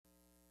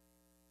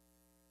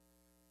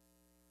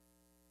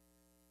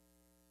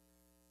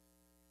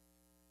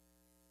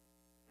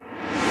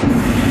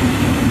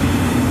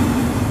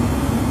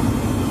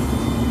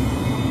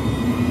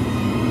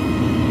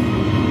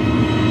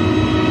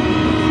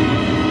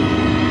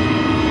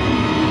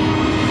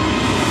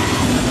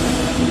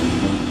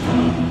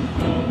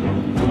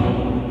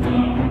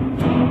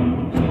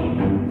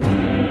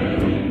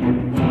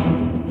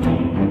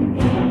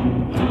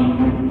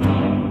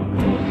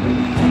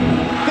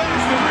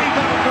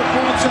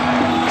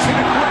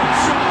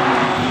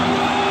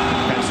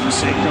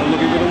Seiko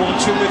looking for the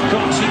 1-2 with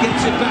Cox. He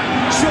gets it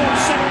back. Short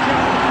Seiko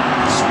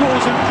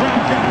scores a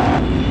cracker.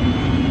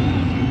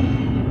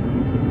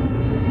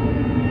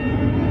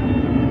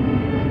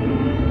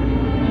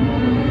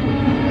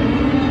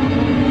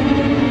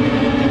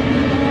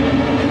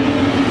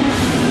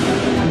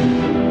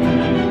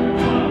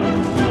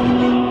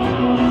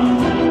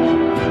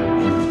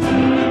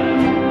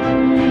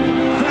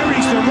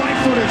 Buries the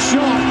right-footed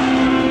shot.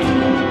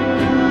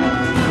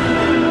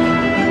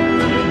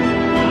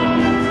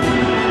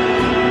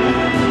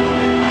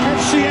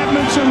 FC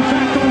Edmonton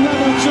back on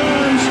level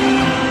terms.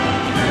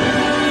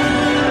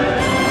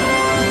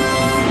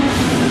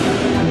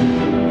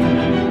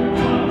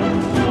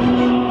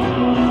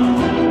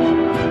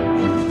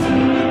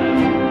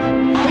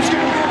 It's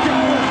going to be a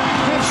goal.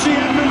 FC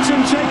Edmonton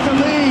take the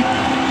lead.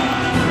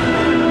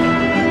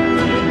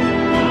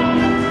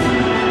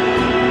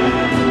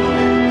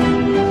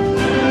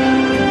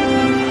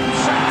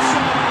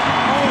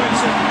 Oh,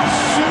 it's a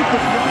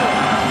super goal.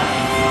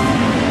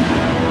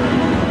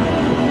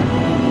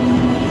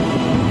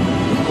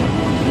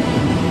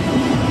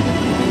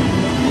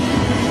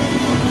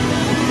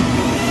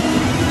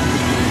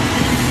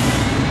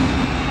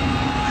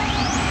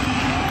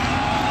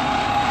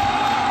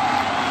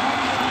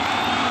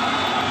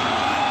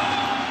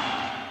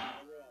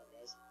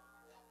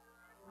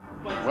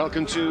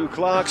 Welcome to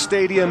Clark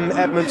Stadium,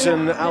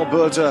 Edmonton,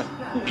 Alberta.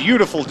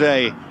 Beautiful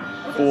day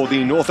for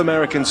the North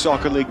American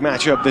Soccer League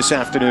matchup this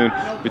afternoon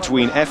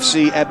between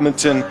FC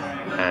Edmonton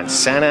and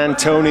San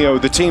Antonio,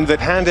 the team that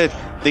handed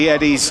the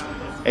Eddies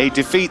a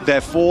defeat, their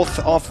fourth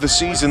of the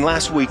season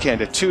last weekend,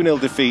 a 2-0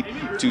 defeat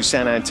to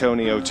San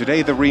Antonio.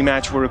 Today the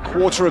rematch. We're a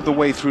quarter of the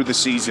way through the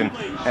season.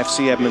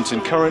 FC Edmonton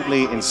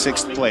currently in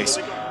 6th place.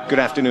 Good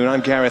afternoon,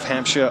 I'm Gareth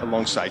Hampshire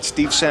alongside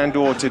Steve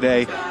Sandor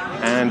today,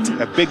 and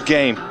a big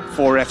game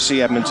for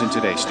FC Edmonton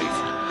today, Steve.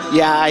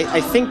 Yeah,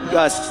 I think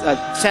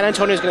San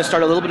Antonio is going to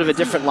start a little bit of a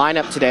different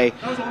lineup today,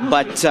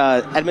 but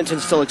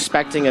Edmonton's still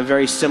expecting a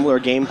very similar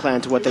game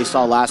plan to what they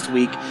saw last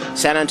week.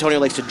 San Antonio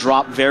likes to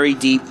drop very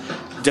deep,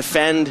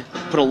 defend,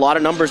 put a lot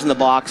of numbers in the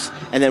box,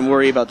 and then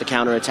worry about the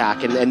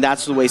counterattack. And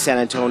that's the way San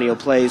Antonio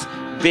plays.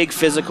 Big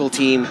physical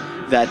team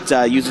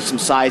that uses some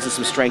size and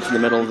some strength in the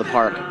middle of the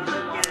park.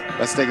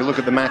 Let's take a look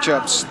at the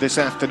matchups this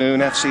afternoon.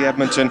 FC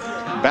Edmonton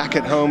back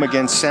at home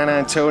against San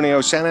Antonio.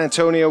 San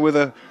Antonio with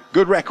a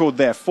good record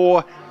there,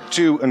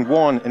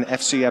 4-2-1 in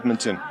FC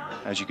Edmonton.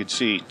 As you can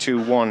see,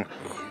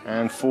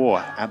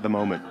 2-1-4 at the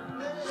moment.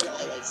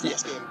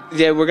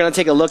 Yeah, we're going to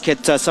take a look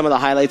at some of the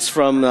highlights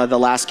from the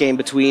last game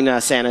between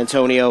San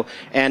Antonio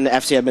and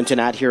FC Edmonton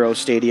at Hero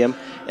Stadium.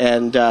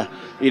 And,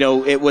 you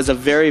know, it was a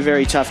very,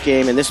 very tough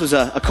game. And this was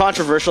a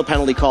controversial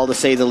penalty call, to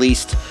say the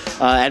least.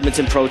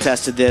 Edmonton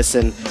protested this,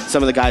 and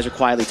some of the guys are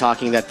quietly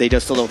talking that they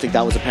just still don't think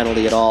that was a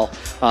penalty at all.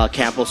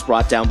 Campos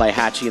brought down by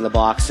Hatchie in the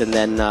box, and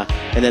then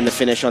the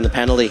finish on the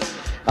penalty.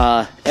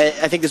 I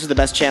think this was the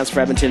best chance for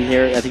Edmonton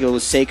here. I think it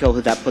was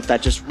Seiko that put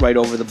that just right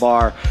over the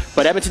bar.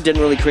 But Edmonton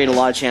didn't really create a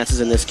lot of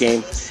chances in this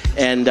game.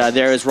 And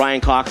there is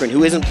Ryan Cochran,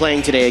 who isn't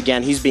playing today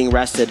again. He's being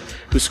rested,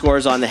 who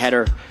scores on the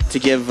header to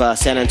give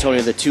San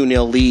Antonio the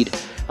 2-0 lead.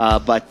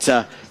 But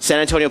San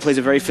Antonio plays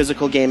a very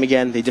physical game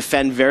again. They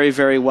defend very,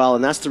 very well,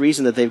 and that's the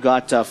reason that they've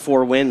got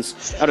 4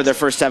 wins out of their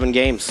first 7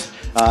 games.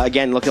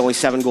 Again, look at only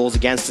 7 goals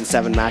against in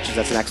 7 matches.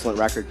 That's an excellent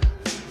record.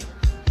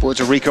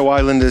 Puerto Rico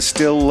Islanders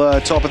still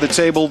top of the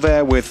table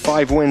there with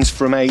 5 wins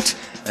from 8,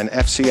 and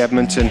FC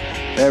Edmonton,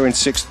 they're in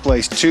 6th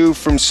place, 2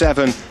 from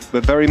 7,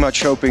 but very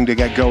much hoping to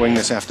get going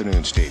this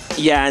afternoon, Steve.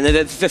 Yeah, and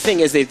the thing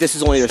is, this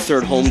is only their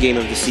 3rd home game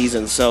of the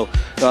season, so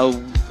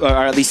or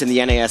at least in the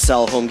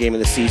NASL home game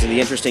of the season. The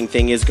interesting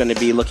thing is going to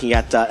be looking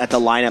at the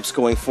lineups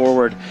going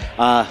forward.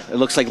 It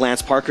looks like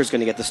Lance Parker's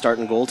going to get the start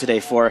and goal today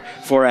for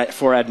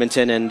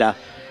Edmonton, and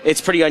it's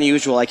pretty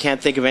unusual. I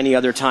can't think of any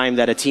other time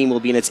that a team will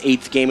be in its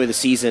 8th game of the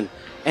season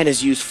and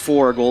has used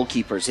 4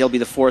 goalkeepers. He'll be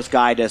the 4th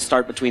guy to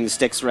start between the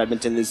sticks for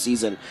Edmonton this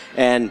season.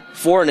 And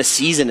 4 in a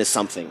season is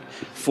something.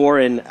 4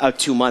 in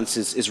 2 months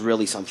is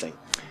really something.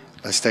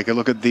 Let's take a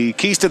look at the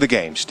keys to the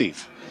game,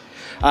 Steve.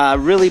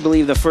 Really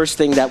believe the first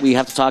thing that we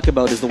have to talk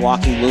about is the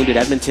walking wounded.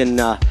 Edmonton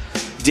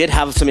did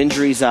have some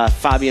injuries.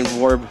 Fabian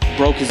Vorb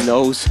broke his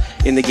nose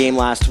in the game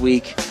last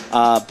week.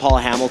 Paul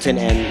Hamilton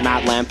and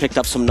Matt Lamb picked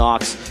up some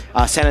knocks.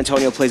 San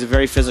Antonio plays a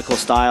very physical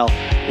style.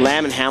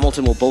 Lamb and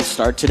Hamilton will both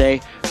start today,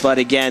 but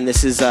again,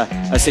 this is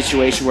a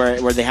situation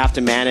where they have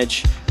to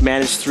manage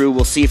through.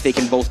 We'll see if they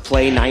can both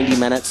play 90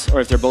 minutes,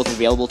 or if they're both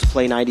available to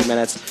play 90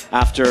 minutes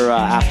after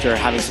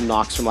having some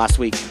knocks from last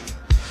week.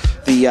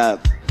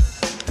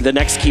 The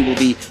next key will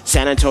be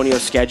San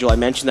Antonio's schedule. I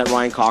mentioned that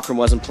Ryan Cochran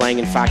wasn't playing.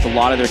 In fact, a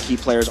lot of their key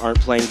players aren't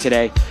playing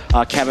today.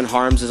 Kevin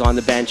Harms is on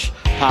the bench.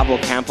 Pablo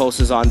Campos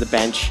is on the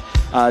bench.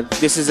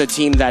 This is a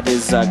team that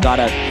is got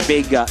a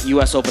big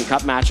U.S. Open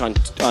Cup match on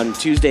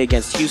Tuesday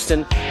against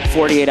Houston,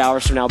 48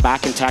 hours from now,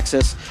 back in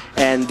Texas,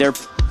 and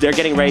they're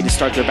getting ready to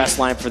start their best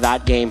lineup for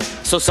that game.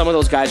 So some of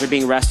those guys are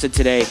being rested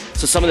today.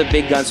 So some of the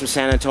big guns from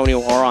San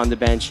Antonio are on the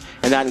bench,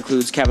 and that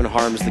includes Kevin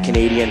Harms, the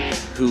Canadian,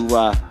 who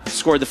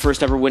scored the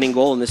first ever winning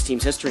goal in this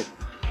team's history.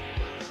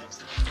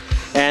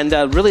 And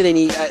really, they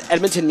need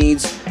Edmonton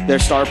needs their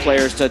star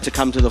players to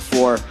come to the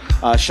fore.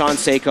 Sean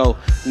Seiko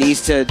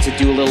needs to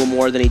do a little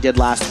more than he did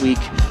last week.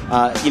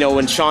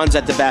 When Sean's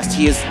at the best,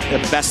 he is the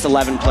best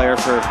 11 player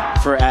for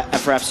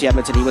FC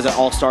Edmonton. He was an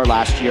all-star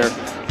last year.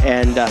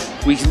 And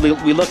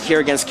we look here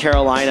against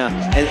Carolina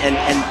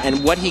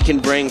and what he can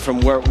bring from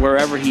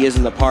wherever he is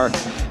in the park.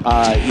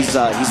 He's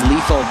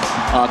lethal,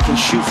 can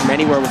shoot from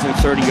anywhere within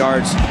 30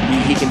 yards.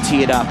 He can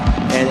tee it up.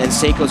 And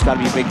Seiko's got to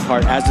be a big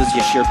part, as does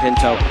Yashir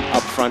Pinto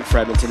up front for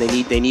Edmonton.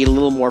 They need a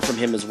little more from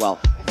him as well.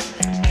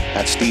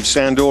 That's Steve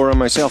Sandor and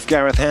myself,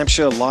 Gareth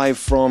Hampshire, live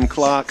from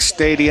Clark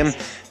Stadium.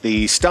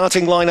 The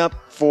starting lineup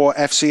for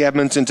FC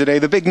Edmonton today.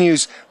 The big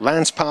news,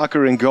 Lance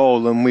Parker in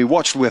goal, and we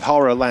watched with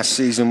horror last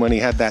season when he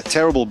had that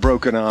terrible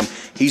broken arm.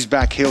 He's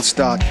back, he'll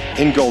start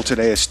in goal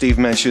today, as Steve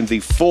mentioned, the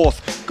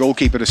fourth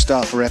goalkeeper to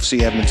start for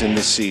FC Edmonton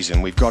this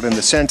season. We've got in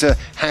the centre,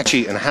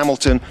 Hatchie and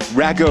Hamilton.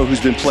 Rago,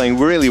 who's been playing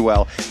really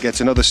well, gets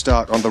another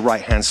start on the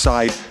right-hand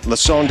side.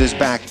 Lassonde is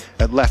back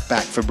at left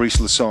back, Fabrice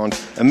Lassonde.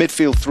 A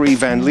midfield three,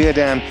 Van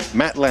Leerdam,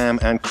 Matt Lamb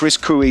and Chris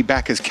Cooey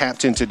back as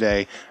captain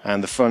today.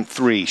 And the front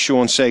three,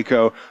 Sean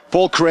Seiko,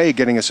 Paul Craig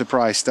getting a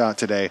surprise start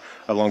today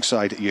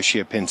alongside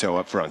Yashir Pinto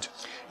up front.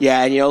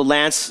 Yeah, and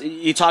Lance,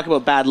 you talk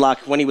about bad luck.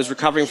 When he was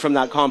recovering from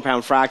that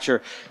compound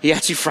fracture, he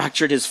actually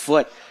fractured his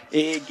foot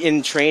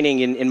in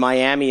training in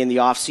Miami in the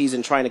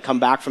off-season, trying to come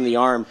back from the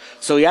arm.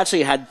 So he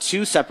actually had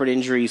two separate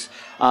injuries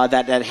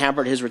that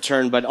hampered his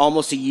return. But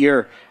almost a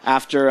year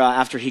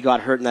after he got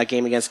hurt in that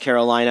game against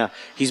Carolina,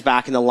 he's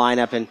back in the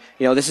lineup. And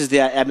this is the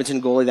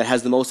Edmonton goalie that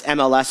has the most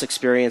MLS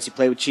experience. He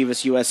played with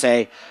Chivas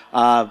USA.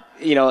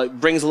 It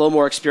brings a little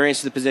more experience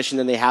to the position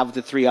than they have with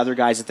the three other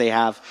guys that they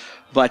have.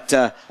 But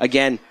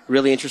again,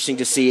 really interesting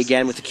to see,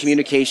 again, with the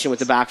communication with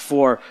the back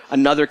four,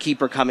 another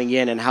keeper coming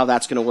in and how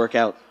that's going to work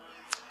out.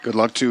 Good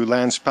luck to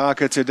Lance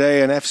Parker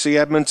today, and FC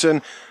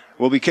Edmonton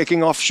will be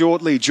kicking off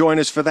shortly. Join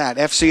us for that.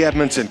 FC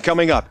Edmonton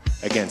coming up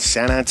against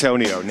San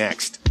Antonio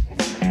next.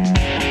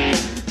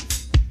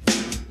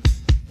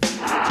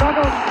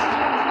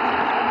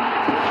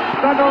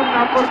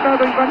 ha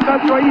portato in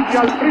vantaggio Haiti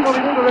al primo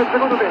minuto del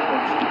secondo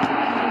tempo.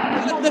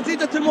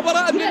 نتيجة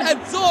المباراة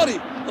للأزوري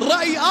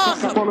رأي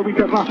آخر. Paulo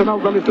Internacional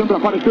da Alessandro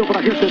apareceu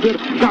para receber,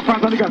 já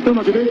faz a ligação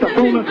na direita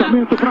com o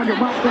lançamento para o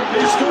Malta.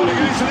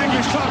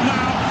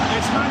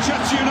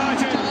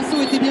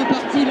 Tarasso était bien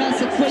parti là,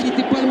 cette fois il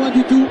n'était pas loin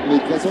du tout. De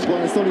toute façon pour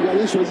l'instant les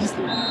Galais choisissent.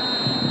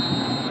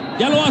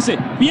 Ya lo hace,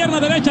 pierna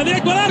derecha,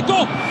 directo al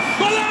arco,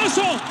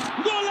 golazo,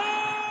 golazo.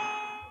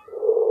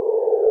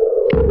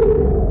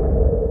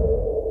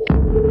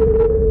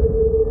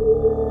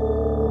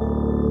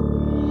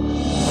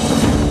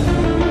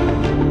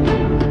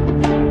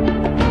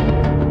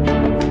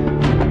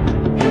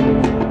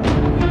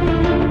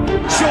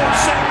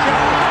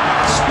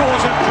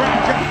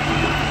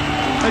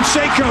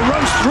 Seiko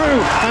runs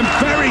through and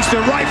buries the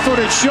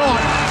right-footed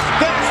shot.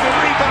 There's the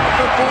rebound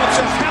for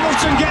Porter.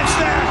 Hamilton gets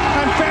there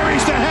and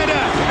buries the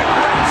header.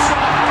 Great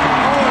shot.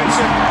 Oh, it's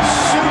a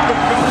super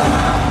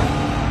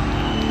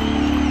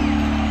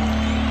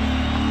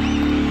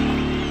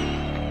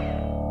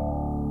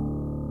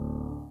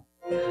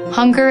goal.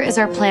 Hunger is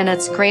our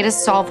planet's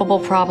greatest solvable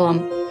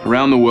problem.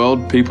 Around the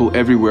world, people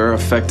everywhere are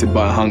affected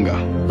by hunger.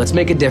 Let's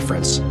make a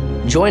difference.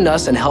 Join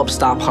us and help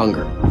stop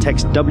hunger.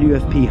 Text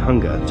WFP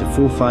Hunger to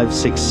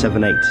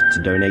 45678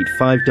 to donate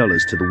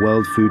 $5 to the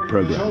World Food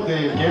Programme.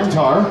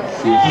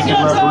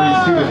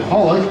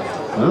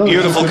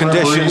 Beautiful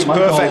conditions,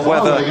 perfect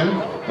weather.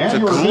 It's a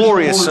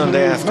glorious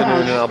Sunday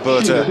afternoon in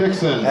Alberta.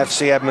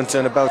 FC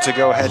Edmonton about to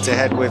go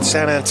head-to-head with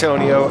San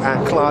Antonio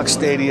at Clark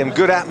Stadium.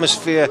 Good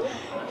atmosphere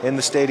in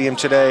the stadium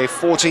today.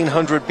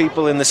 1,400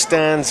 people in the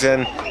stands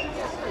and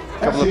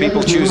a couple of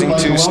people choosing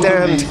to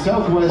stand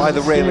by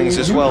the railings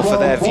as well for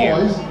their view.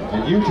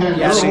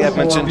 FC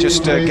Edmonton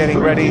just getting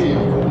ready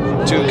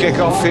to kick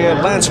off here.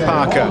 Lance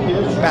Parker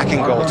back in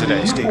goal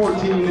today, Steve.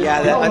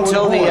 Yeah,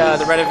 until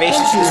the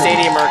renovations to the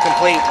stadium are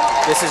complete,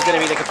 this is going to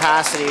be the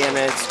capacity, and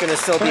it's going to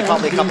still be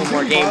probably a couple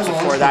more games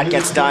before that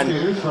gets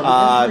done.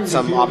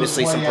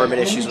 Obviously some permit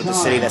issues with the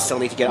city that still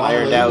need to get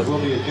ironed out,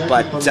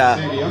 but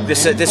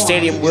this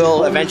stadium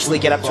will eventually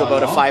get up to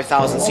about a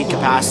 5,000 seat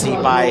capacity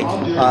by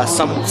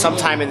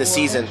sometime in the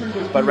season.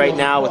 But right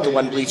now, with the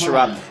one bleacher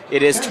up,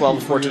 it is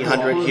 1,200 to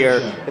 1,400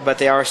 here, but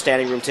they are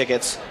standing room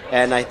tickets,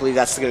 and I believe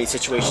that's going to be the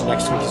situation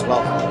next week as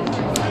well.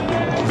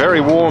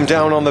 Very warm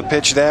down on the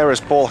pitch there as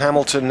Paul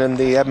Hamilton and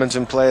the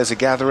Edmonton players are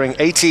gathering.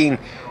 18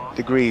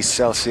 degrees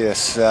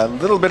Celsius. A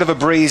little bit of a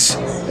breeze,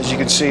 as you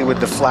can see with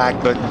the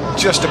flag, but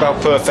just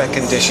about perfect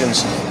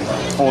conditions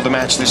for the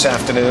match this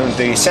afternoon.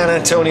 The San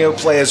Antonio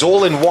players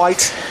all in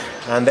white,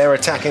 and they're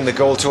attacking the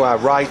goal to our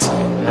right,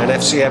 and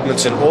FC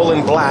Edmonton all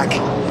in black,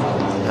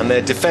 and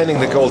they're defending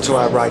the goal to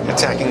our right,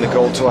 attacking the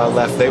goal to our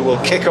left. They will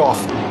kick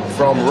off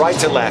from right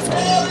to left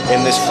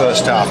in this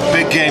first half.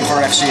 Big game for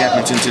FC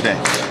Edmonton today.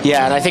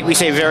 Yeah, and I think we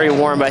say very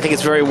warm, but I think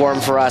it's very warm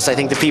for us. I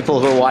think the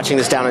people who are watching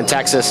this down in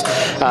Texas,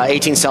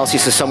 18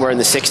 Celsius is somewhere in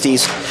the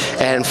 60s,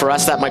 and for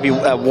us that might be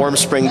a warm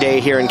spring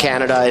day here in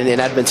Canada and in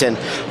Edmonton,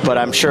 but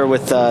I'm sure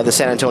with the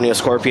San Antonio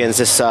Scorpions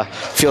this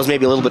feels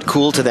maybe a little bit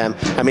cool to them.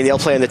 I mean, they'll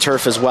play on the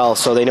turf as well,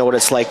 so they know what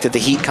it's like, that the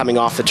heat coming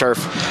off the turf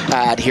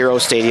at Hero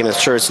Stadium. I'm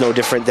sure it's no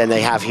different than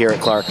they have here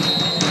at Clark.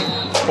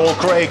 Paul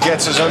Craig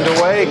gets us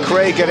underway.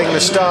 Craig getting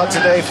the start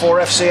today for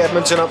FC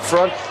Edmonton up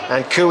front,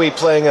 and Cooey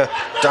playing a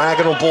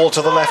diagonal ball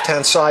to the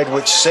left-hand side,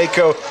 which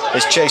Seiko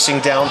is chasing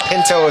down.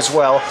 Pinto as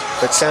well,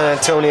 but San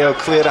Antonio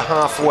cleared a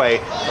halfway.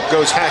 Up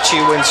goes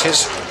Hatchie, wins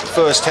his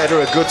first header,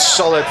 a good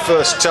solid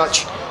first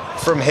touch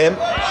from him.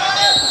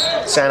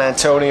 San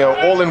Antonio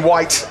all in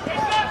white,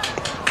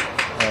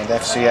 and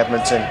FC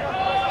Edmonton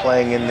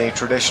playing in the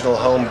traditional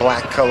home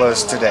black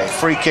colours today.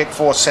 Free kick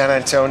for San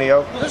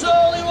Antonio.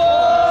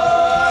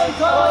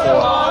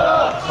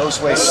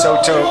 Josue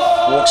Soto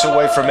walks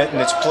away from it, and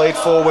it's played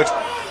forward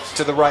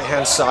to the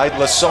right-hand side.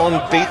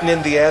 Lasson beaten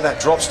in the air, that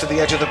drops to the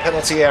edge of the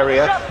penalty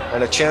area,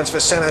 and a chance for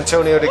San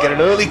Antonio to get an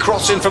early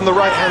cross in from the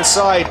right-hand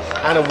side,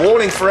 and a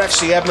warning for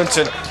FC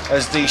Edmonton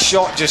as the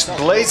shot just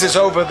blazes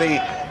over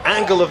the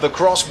angle of the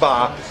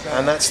crossbar,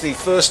 and that's the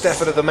first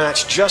effort of the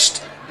match,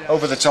 just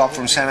over the top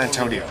from San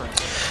Antonio.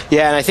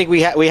 Yeah, and I think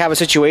we have a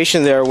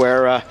situation there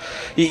where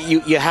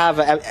you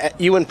have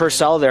Ewan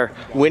Purcell there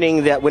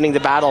winning the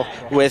battle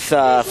with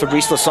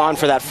Fabrice Lasson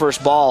for that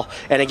first ball,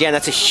 and again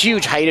that's a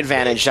huge height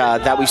advantage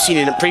that we've seen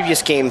in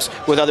previous games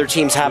with other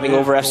teams having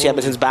over FC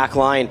Edmonton's back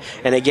line,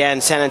 and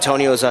again San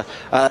Antonio is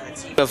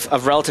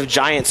of relative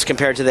giants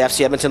compared to the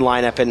FC Edmonton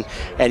lineup,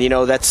 and you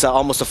know that's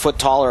almost a foot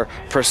taller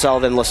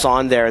Purcell than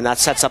Lasson there, and that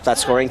sets up that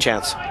scoring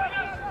chance.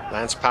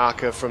 Lance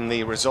Parker from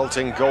the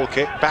resulting goal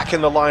kick back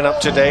in the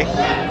lineup today,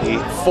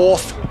 the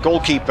fourth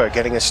goalkeeper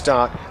getting a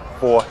start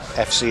for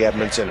FC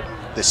Edmonton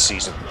this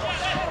season.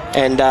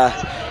 And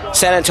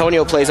San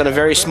Antonio plays on a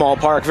very small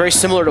park, very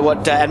similar to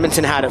what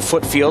Edmonton had at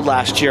Foot Field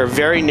last year.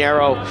 Very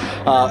narrow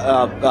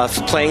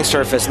playing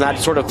surface, and that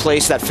sort of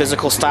plays that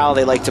physical style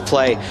they like to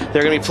play.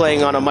 They're going to be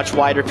playing on a much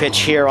wider pitch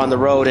here on the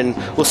road, and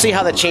we'll see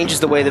how that changes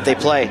the way that they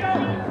play.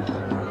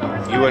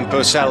 Ewan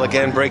Purcell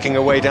again breaking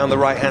away down the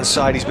right-hand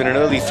side. He's been an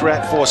early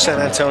threat for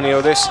San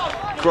Antonio. This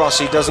cross,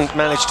 he doesn't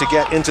manage to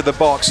get into the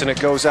box, and it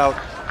goes out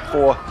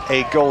for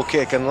a goal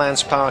kick. And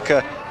Lance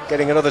Parker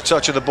getting another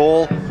touch of the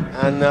ball,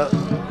 and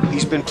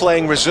he's been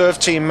playing reserve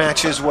team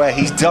matches where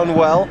he's done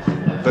well,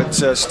 but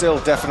still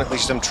definitely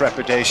some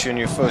trepidation.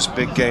 Your first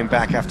big game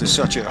back after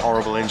such a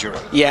horrible injury.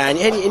 Yeah,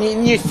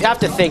 and you have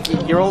to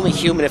think you're only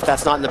human if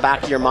that's not in the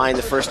back of your mind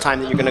the first time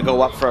that you're going to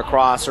go up for a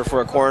cross or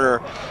for a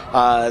corner.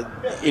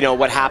 You know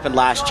what happened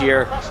last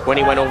year when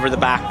he went over the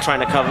back trying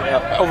to cover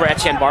over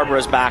Etienne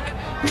Barbara's back,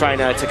 trying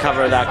to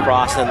cover that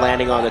cross and then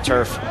landing on the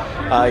turf.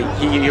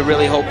 You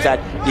really hope that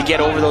you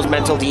get over those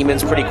mental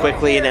demons pretty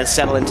quickly and then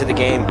settle into the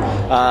game.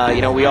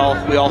 You know, we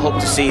all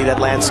hope to see that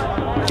Lance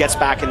gets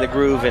back in the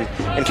groove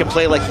and can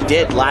play like he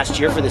did last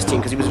year for this team,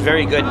 because he was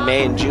very good in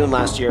May and June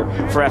last year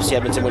for FC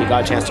Edmonton when he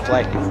got a chance to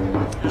play.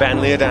 Van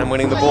Leerdam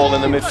winning the ball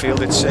in the midfield.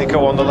 It's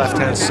Seiko on the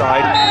left-hand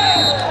side,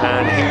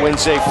 and he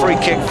wins a free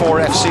kick for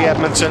FC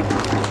Edmonton.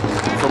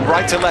 From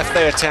right to left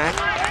they attack.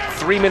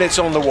 3 minutes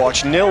on the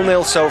watch,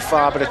 0-0 so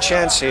far, but a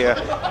chance here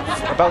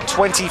about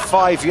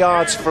 25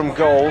 yards from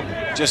goal,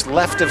 just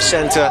left of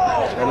centre,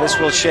 and this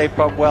will shape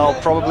up well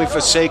probably for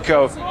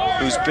Seiko,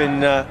 who's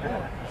been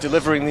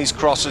delivering these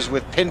crosses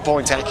with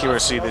pinpoint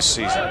accuracy this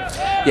season.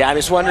 Yeah, I'm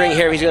just wondering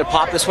here if he's going to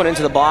pop this one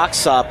into the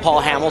box.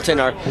 Paul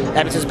Hamilton, our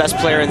Edmonton's best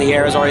player in the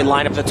air, is already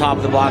lined up at the top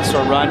of the box for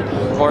a run,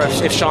 or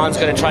if Sean's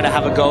going to try to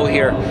have a go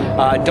here.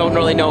 Don't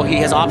really know. He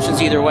has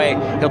options either way.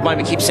 He'll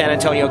maybe keep San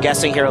Antonio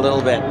guessing here a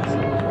little bit.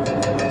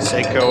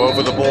 Seiko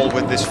over the ball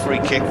with this free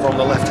kick from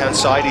the left-hand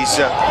side. He's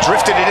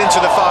drifted it into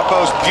the far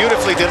post,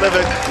 beautifully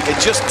delivered. It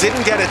just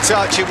didn't get a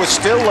touch. It was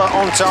still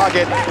on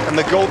target, and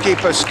the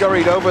goalkeeper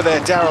scurried over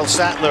there, Daryl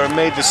Sattler, and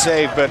made the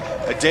save, but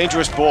a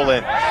dangerous ball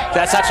in.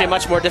 That's actually a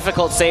much more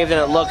difficult save than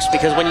it looks,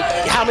 because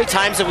how many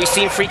times have we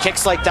seen free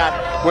kicks like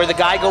that where the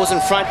guy goes in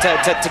front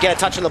to get a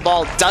touch on the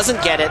ball,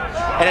 doesn't get it,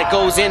 and it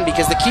goes in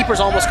because the keeper's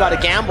almost got to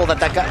gamble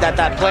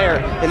that player,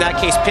 in that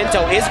case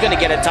Pinto, is going to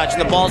get a touch, and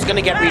the ball's going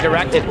to get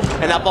redirected,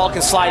 and that ball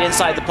can slide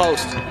inside the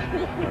post.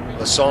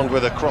 Lasson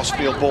with a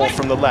crossfield ball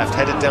from the left,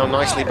 headed down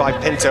nicely by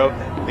Pinto.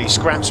 The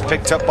scraps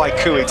picked up by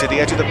Cooey to the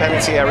edge of the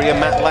penalty area.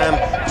 Matt Lamb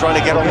trying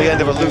to get on the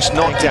end of a loose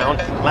knockdown.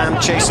 Lamb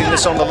chasing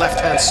this on the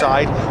left-hand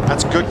side.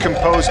 That's good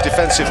composed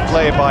defensive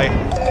play by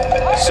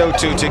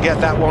Sotu to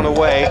get that one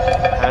away.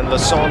 And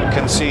Lasson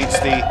concedes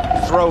the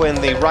throw in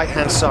the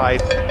right-hand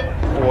side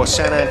for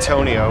San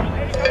Antonio.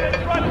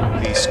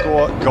 The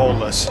score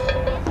goalless.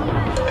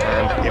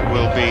 And it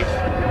will be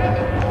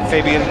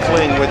Fabian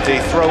Kling with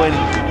the throw-in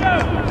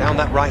down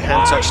that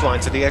right-hand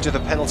touchline to the edge of the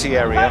penalty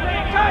area,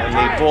 and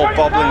the ball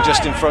bobbling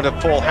just in front of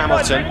Paul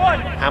Hamilton.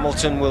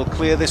 Hamilton will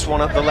clear this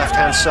one up the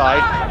left-hand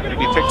side. It'll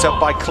be picked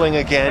up by Kling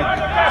again.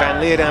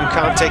 Van Leerdam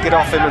can't take it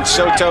off him, and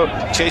Soto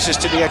chases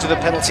to the edge of the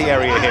penalty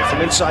area here.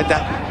 From inside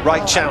that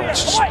right channel,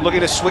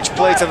 looking to switch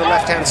play to the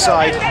left-hand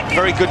side.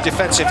 Very good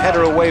defensive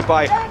header away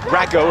by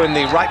Rago in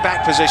the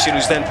right-back position,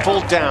 who's then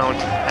pulled down.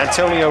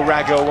 Antonio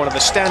Rago, one of the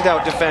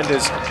standout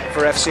defenders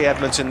for FC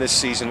Edmonton this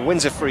season,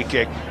 wins a free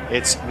kick.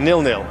 It's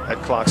 0-0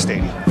 at Clark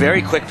Stadium.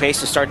 Very quick pace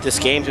to start this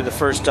game through the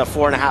first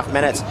 4.5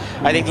 minutes.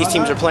 I think these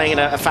teams are playing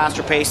at a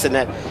faster pace than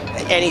at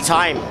any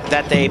time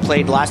that they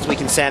played last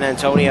week in San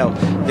Antonio.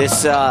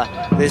 This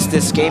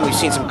game, we've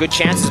seen some good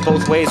chances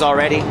both ways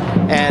already,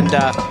 and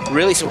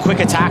really some quick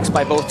attacks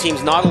by both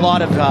teams. Not a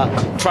lot of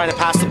trying to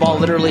pass the ball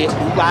laterally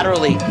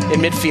in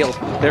midfield.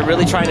 They're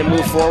really trying to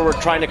move forward,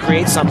 trying to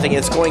create something.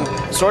 It's going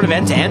sort of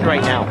end-to-end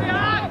right now.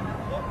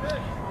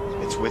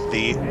 It's with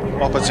the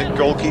opposite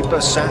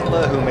goalkeeper,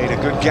 Sattler, who made a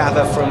good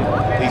gather from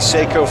the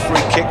Seiko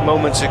free kick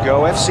moments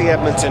ago. FC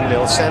Edmonton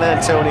 0, San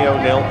Antonio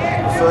 0.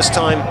 First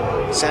time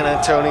San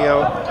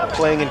Antonio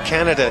playing in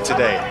Canada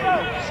today.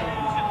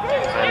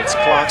 And it's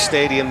Clark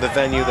Stadium, the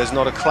venue. There's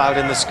not a cloud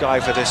in the sky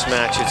for this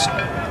match. It's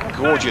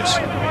gorgeous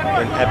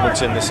in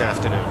Edmonton this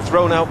afternoon.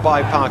 Thrown out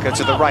by Parker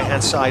to the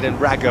right-hand side, and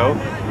Rago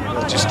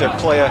just to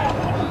play a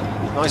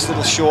nice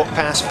little short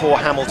pass for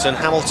Hamilton.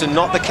 Hamilton,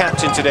 not the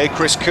captain today.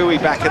 Chris Cooey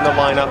back in the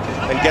lineup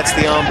and gets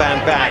the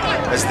armband back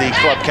as the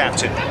club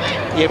captain.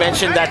 You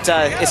mentioned that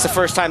it's the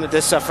first time that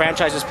this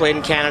franchise has played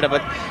in Canada,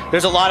 but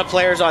there's a lot of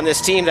players on this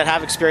team that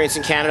have experience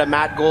in Canada.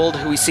 Matt Gold,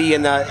 who we see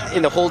in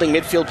the holding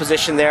midfield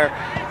position there,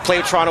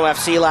 played Toronto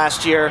FC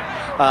last year.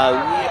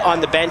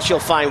 On the bench, you'll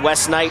find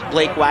Wes Knight,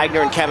 Blake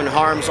Wagner, and Kevin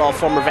Harms, all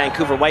former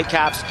Vancouver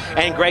Whitecaps.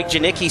 And Greg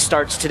Janicki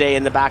starts today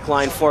in the back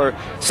line for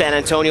San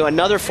Antonio,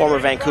 another former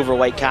Vancouver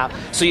Whitecap.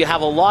 So you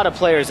have a lot of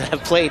players that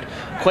have played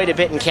quite a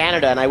bit in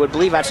Canada, and I would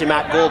believe actually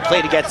Matt Gold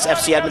played against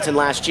FC Edmonton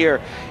last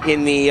year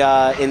in the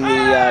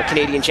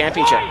Canadian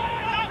Championship.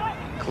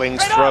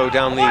 Kling's throw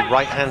down the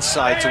right-hand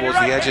side towards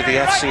the edge of the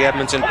FC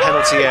Edmonton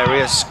penalty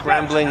area,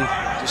 scrambling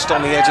just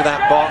on the edge of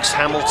that box.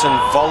 Hamilton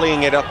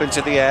volleying it up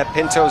into the air.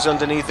 Pinto's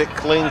underneath it,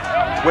 Kling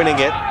winning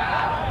it.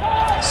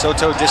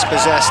 Soto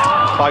dispossessed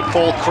by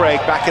Paul Craig,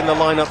 back in the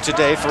lineup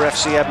today for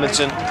FC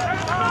Edmonton.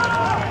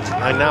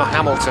 And now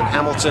Hamilton.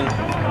 Hamilton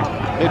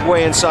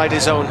midway inside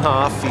his own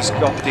half. He's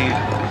got the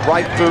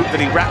right boot that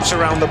he wraps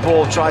around the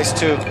ball, tries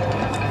to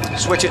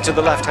switch it to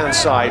the left-hand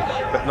side,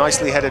 but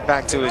nicely headed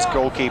back to his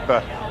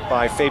goalkeeper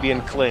by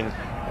Fabian Kling,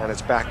 and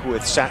it's back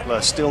with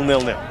Sattler, still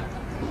 0-0.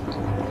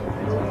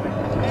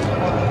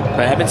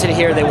 But Edmonton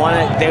here, they want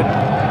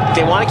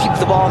to keep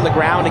the ball on the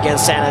ground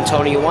against San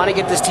Antonio. You want to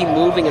get this team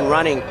moving and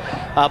running,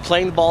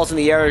 playing the balls in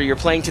the air. You're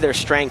playing to their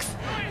strength.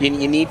 You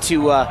need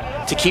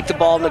to keep the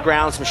ball on the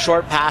ground, some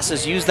short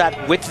passes, use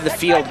that width of the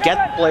field,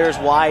 get players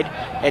wide,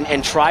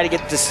 and try to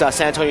get this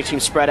San Antonio team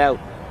spread out.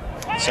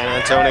 San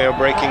Antonio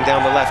breaking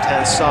down the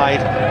left-hand side,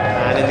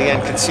 and in the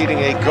end conceding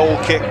a goal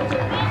kick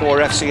for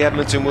FC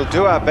Edmonton. We'll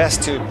do our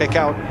best to pick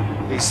out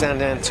the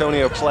San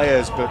Antonio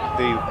players, but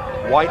the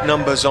white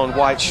numbers on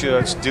white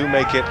shirts do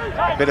make it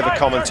a bit of a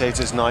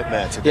commentator's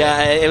nightmare today.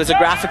 Yeah, it was a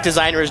graphic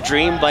designer's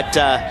dream, but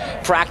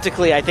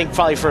practically, I think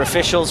probably for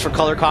officials, for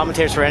color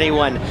commentators, for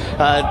anyone,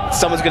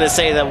 someone's going to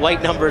say that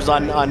white numbers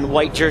on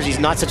white jerseys,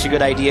 not such a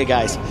good idea,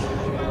 guys.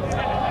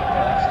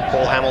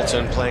 Paul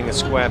Hamilton playing a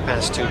square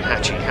pass to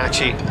Hatchie.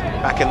 Hatchie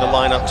back in the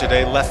lineup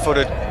today,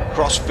 left-footed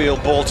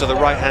crossfield ball to the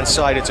right-hand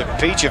side. It's a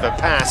peach of a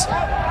pass.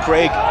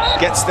 Craig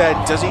gets there,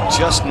 does he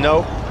just?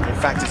 No. In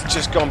fact, it's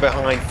just gone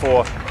behind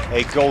for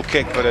a goal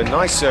kick, but a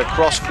nice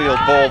crossfield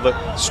ball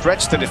that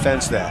stretched the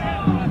defense there.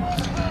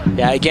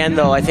 Yeah, again,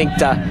 though, I think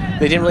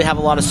they didn't really have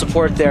a lot of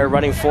support there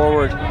running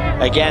forward.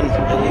 Again,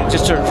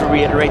 just to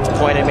reiterate the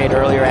point I made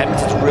earlier,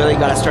 Edmonton's really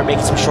got to start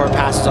making some short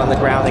passes on the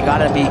ground. They got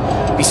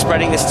to be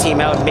spreading this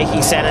team out and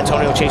making San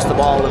Antonio chase the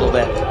ball a little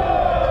bit.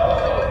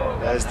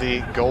 As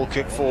the goal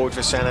kick forward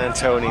for San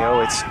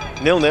Antonio, it's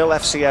 0-0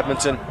 FC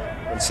Edmonton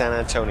and San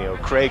Antonio.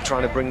 Craig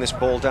trying to bring this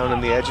ball down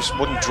in the air, just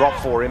wouldn't drop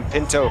for him.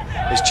 Pinto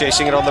is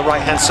chasing it on the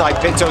right-hand side.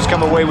 Pinto's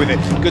come away with it.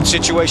 Good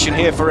situation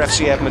here for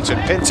FC Edmonton.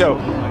 Pinto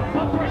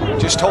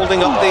just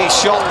holding up the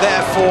shot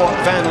there for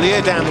Van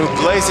Leerdam, who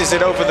blazes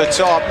it over the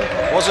top.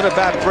 Wasn't a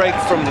bad break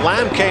from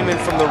Lamb, came in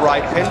from the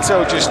right.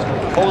 Pinto just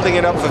holding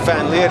it up for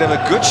Van Leerdam.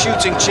 A good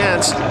shooting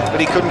chance, but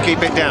he couldn't keep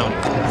it down.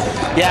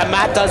 Yeah,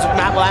 Matt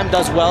Lamb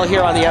does well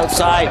here on the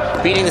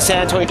outside, beating the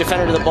San Antonio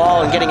defender to the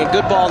ball and getting a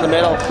good ball in the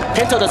middle.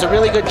 Pinto does a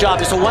really good job.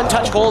 Just a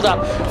one-touch hold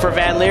up for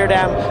Van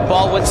Leerdam.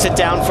 Ball wouldn't sit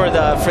down for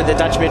the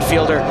Dutch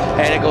midfielder,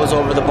 and it goes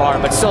over the bar.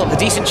 But still, a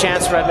decent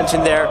chance for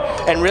Edmonton there.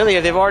 And really,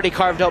 they've already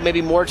carved out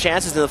maybe more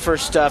chances in the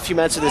first few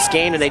minutes of this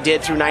game than they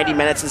did through 90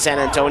 minutes in San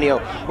Antonio,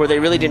 where they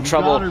really didn't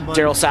trouble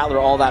Daryl Sattler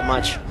all that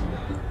much.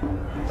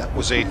 That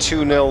was a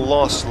 2-0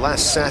 loss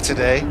last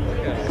Saturday.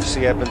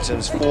 FC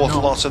Edmonton's fourth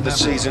loss of the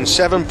season.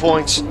 7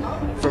 points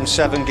from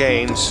 7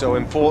 games, so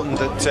important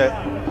that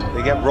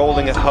they get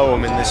rolling at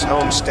home in this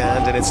home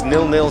stand, and it's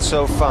 0-0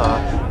 so far,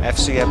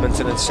 FC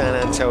Edmonton and San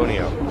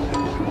Antonio.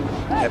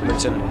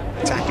 Edmonton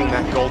attacking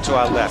that goal to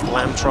our left.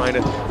 Lamb trying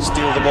to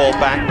steal the ball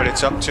back, but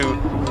it's up to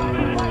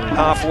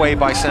halfway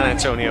by San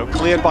Antonio.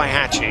 Cleared by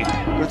Hatchie.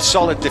 Good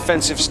solid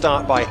defensive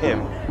start by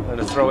him,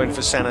 and a throw in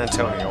for San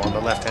Antonio on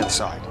the left-hand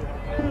side.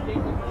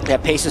 Yeah,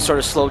 pace has sort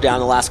of slowed down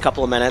the last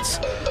couple of minutes.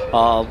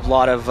 A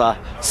lot of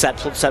set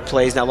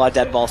plays now, a lot of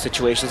dead ball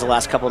situations the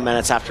last couple of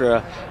minutes after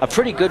a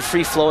pretty good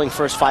free-flowing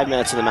first 5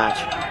 minutes of the match.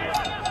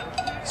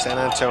 San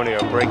Antonio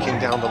breaking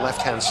down the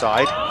left-hand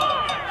side.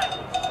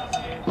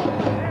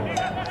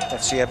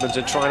 FC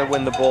Edmonton trying to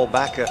win the ball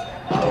back. A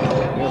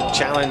real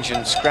challenge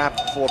and scrap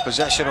for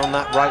possession on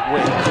that right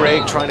wing.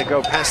 Craig trying to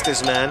go past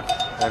his man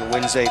and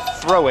wins a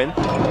throw-in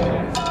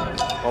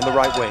on the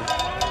right wing.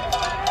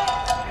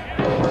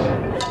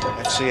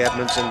 FC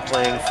Edmonton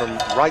playing from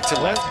right to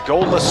left,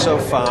 goalless so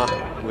far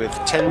with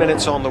 10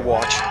 minutes on the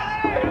watch.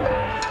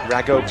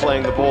 Rago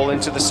playing the ball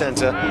into the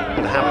center,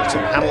 and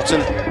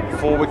Hamilton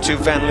forward to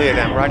Van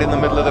Leerdam, right in the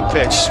middle of the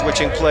pitch,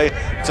 switching play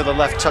to the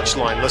left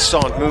touchline.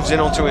 Lassant moves in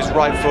onto his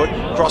right foot,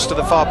 cross to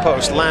the far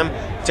post. Lamb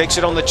takes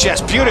it on the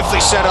chest, beautifully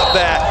set up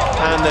there,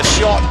 and the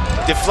shot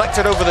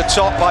deflected over the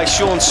top by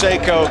Sean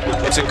Seiko.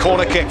 It's a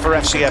corner kick for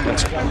FC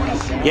Edmonton.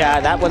 Yeah,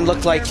 that one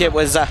looked like it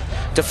was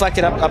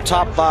deflected up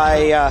top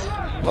by,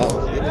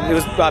 well, it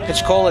was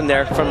Pichcol in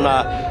there from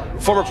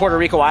former Puerto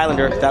Rico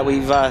Islander that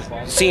we've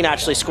seen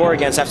actually score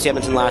against FC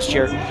Edmonton last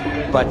year,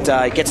 but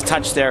it gets a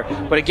touch there.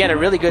 But again, a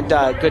really good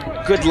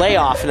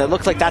layoff, and it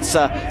looked like that's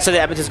something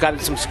Edmonton's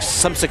got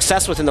some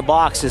success with in the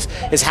box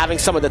is having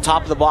some of the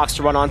top of the box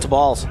to run onto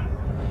balls.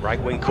 Right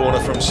wing corner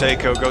from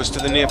Seiko goes to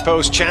the near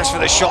post. Chance for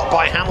the shot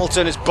by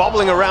Hamilton. It's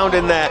bobbling around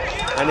in there,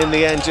 and in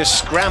the end just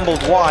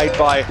scrambled wide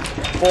by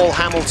Paul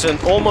Hamilton.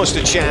 Almost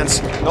a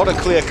chance, not a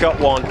clear-cut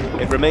one.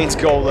 It remains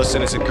goalless,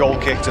 and it's a goal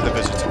kick to the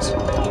visitors.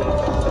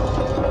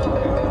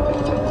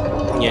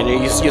 Yeah,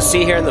 you'll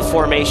see here in the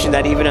formation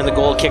that even in the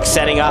goal kick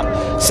setting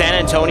up, San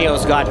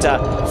Antonio's got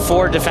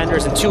 4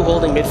 defenders and 2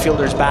 holding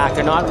midfielders back.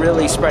 They're not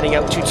really spreading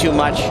out too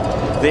much.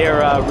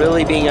 They're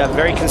really being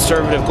very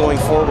conservative going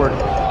forward.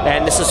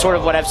 And this is sort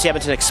of what FC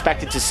Edmonton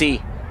expected to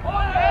see.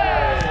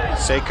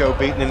 Seiko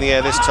beaten in the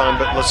air this time,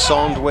 but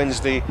Lassonde wins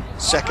the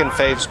second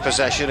Faves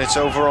possession. It's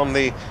over on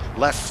the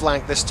left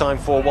flank this time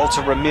for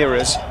Walter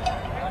Ramirez.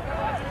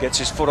 Gets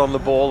his foot on the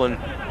ball and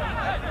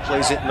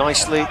plays it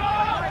nicely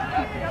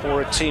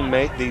for a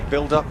teammate. The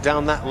build-up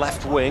down that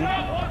left wing.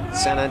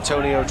 San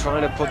Antonio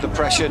trying to put the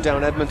pressure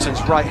down Edmonton's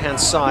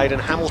right-hand side,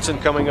 and Hamilton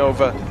coming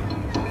over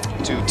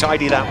to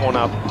tidy that one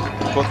up,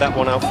 put that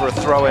one out for a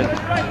throw-in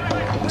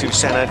to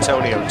San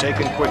Antonio,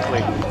 taken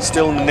quickly.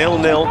 Still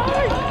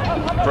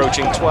 0-0,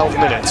 approaching 12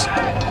 minutes.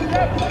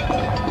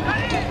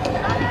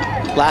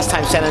 Last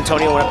time San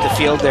Antonio went up the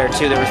field there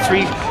too, there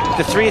were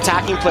the three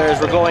attacking players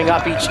were going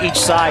up each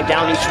side,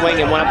 down each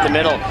wing, and one up the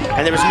middle,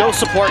 and there was no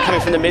support coming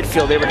from the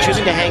midfield. They were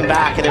choosing to hang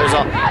back, and there was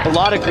a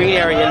lot of green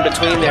area in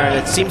between there, and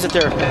it seems that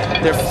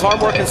they're far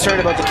more concerned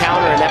about the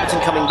counter and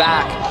Edmonton coming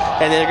back,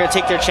 and they're going to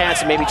take their chance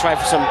and maybe try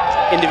for some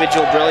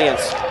individual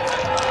brilliance.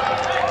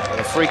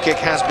 A free kick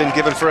has been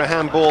given for a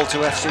handball to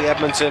FC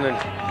Edmonton, and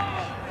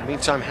in the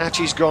meantime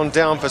Hatchie's gone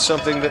down for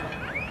something that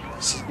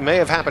may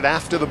have happened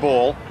after the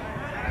ball.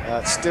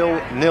 Still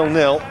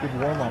 0-0.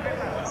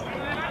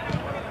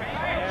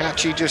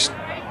 Hatchie just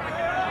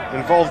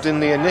involved in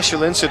the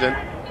initial incident,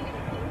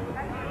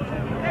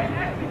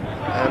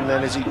 and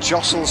then as he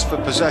jostles for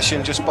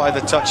possession just by the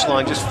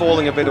touchline, just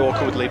falling a bit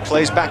awkwardly,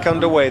 plays back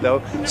underway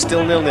though, still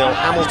 0-0.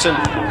 Hamilton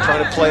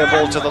trying to play a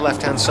ball to the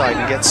left-hand side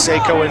and gets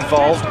Seiko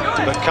involved,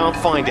 but can't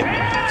find it.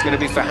 It's going to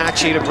be for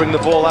Hatchie to bring the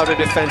ball out of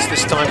defense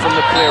this time from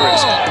the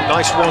clearance.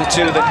 Nice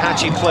 1-2 that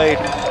Hatchie played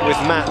with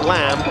Matt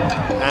Lamb,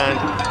 and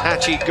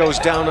Hatchie goes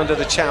down under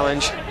the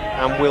challenge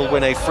and will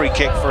win a free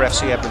kick for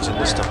FC Edmonton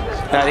this time.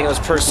 I think it was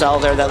Purcell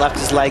there that left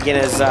his leg in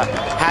as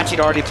Hatchie had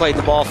already played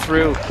the ball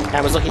through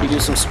and was looking to do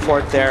some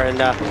support there, and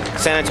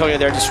San Antonio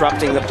there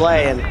disrupting the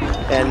play,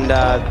 and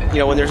you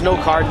know, when there's no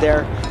card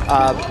there,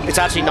 it's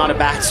actually not a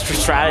bad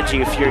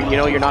strategy if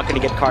you're not going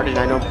to get carded. And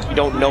I know you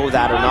don't know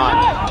that or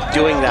not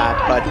doing that,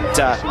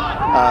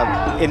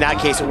 but in that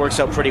case it works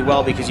out pretty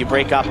well because you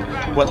break up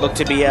what looked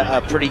to be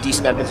a pretty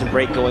decent Edmonton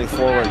break going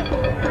forward.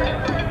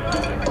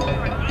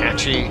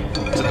 Hatchie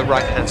to the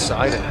right-hand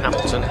side, and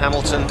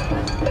Hamilton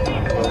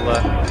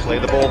will play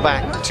the ball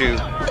back to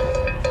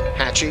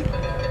Hatchie,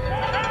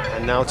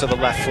 and now to the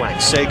left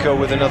flank. Seiko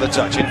with another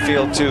touch,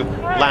 infield to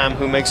Lamb,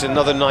 who makes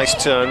another nice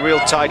turn. Real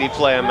tidy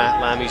player,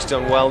 Matt Lamb. He's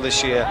done well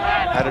this year,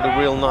 added a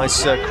real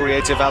nice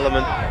creative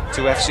element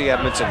to FC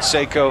Edmonton.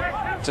 Seiko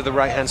to the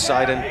right-hand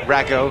side, and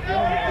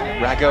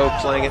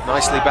Rago playing it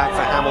nicely back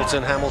for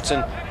Hamilton.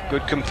 Hamilton,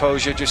 good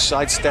composure, just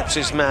sidesteps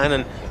his man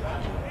and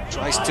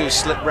tries to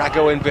slip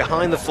Rago in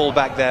behind the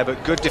fullback there,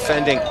 but good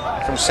defending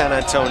from San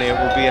Antonio. It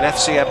will be an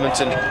FC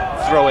Edmonton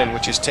throw-in,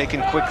 which is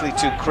taken quickly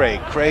to Craig.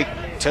 Craig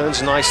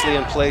turns nicely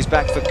and plays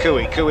back for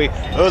Cooey. Cooey,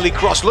 early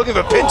cross, looking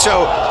for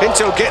Pinto.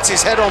 Pinto gets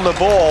his head on the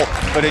ball,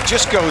 but it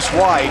just goes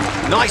wide.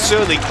 Nice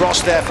early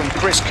cross there from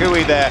Chris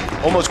Cooey there.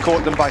 Almost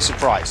caught them by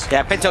surprise.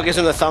 Yeah, Pinto gives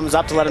him the thumbs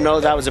up to let him know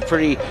that was a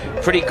pretty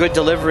good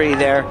delivery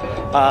there.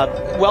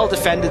 Well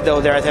defended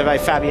though there, I think, by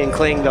Fabian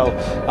Kling though.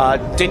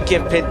 Didn't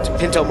give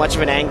Pinto much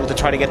of an angle to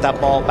try to get that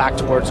ball back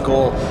towards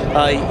goal.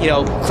 You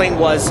know, Kling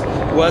was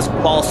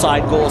ball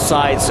side, goal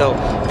side, so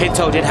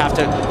Pinto did have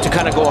to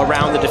kind of go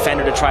around the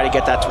defender to try to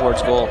get that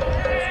towards goal.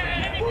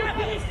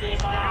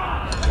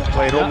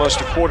 Played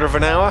almost a quarter of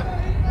an hour,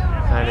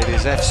 and it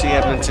is FC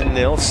Edmonton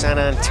 0, San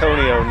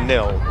Antonio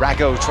 0.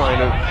 Rago trying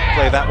to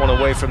play that one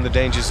away from the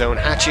danger zone.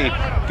 Hachi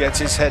gets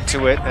his head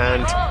to it,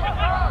 and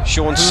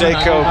Sean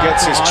Seiko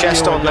gets his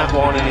chest on that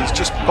one, and he's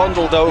just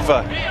bundled over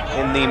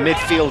in the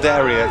midfield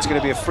area. It's going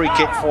to be a free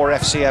kick for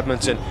FC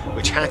Edmonton,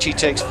 which Hachi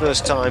takes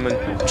first time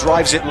and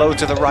drives it low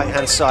to the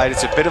right-hand side.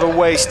 It's a bit of a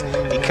waste.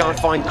 He can't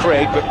find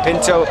Craig, but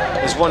Pinto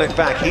has won it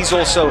back. He's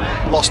also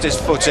lost his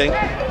footing,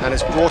 and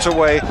it's brought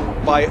away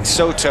by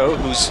Soto,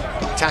 who's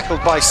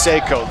tackled by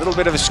Seiko. A little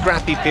bit of a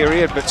scrappy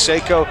period, but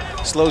Seiko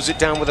slows it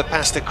down with a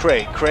pass to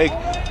Craig. Craig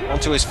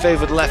onto his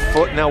favoured left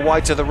foot, now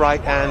wide to the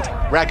right, and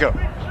Rago.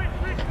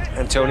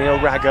 Antonio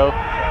Rago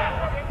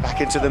back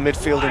into the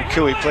midfield, and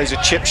Kui plays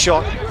a chip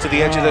shot to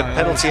the edge of the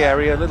penalty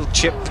area. A little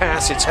chip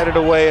pass, it's headed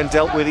away and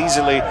dealt with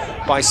easily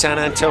by San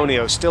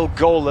Antonio. Still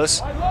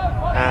goalless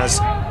as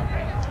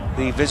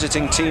the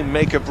visiting team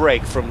make a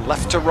break from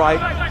left to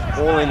right,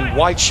 all in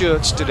white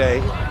shirts today,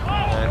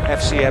 and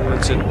FC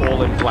Edmonton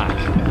all in black.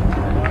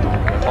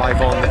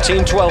 Live on the Team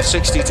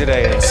 1260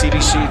 today at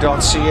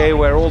cbc.ca,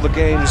 where all the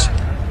games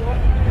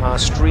are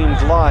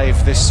streamed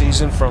live this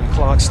season from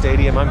Clark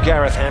Stadium. I'm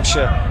Gareth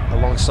Hampshire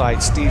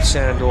alongside Steve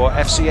Sandor.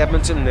 FC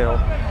Edmonton 0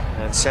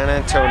 and San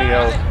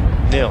Antonio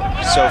 0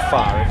 so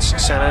far. It's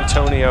San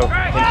Antonio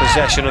in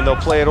possession, and they'll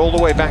play it all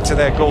the way back to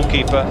their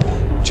goalkeeper.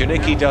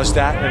 Janicki does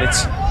that, and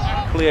it's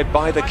cleared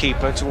by the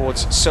keeper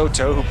towards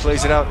Soto, who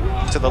plays it out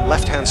to the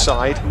left-hand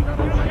side.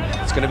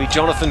 It's going to be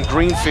Jonathan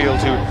Greenfield,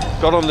 who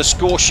got on the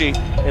score sheet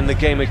in the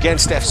game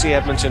against FC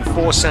Edmonton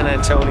for San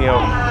Antonio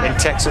in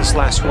Texas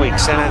last week.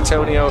 San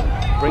Antonio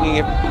bringing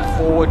it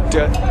forward with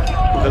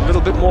a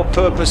little bit more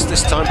purpose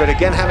this time, but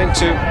again having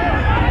to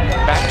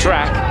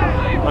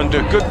backtrack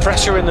under good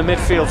pressure in the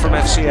midfield from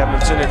FC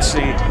Edmonton. It's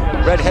the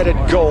red-headed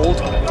Gold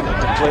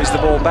that plays the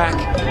ball back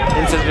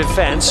into the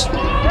defense.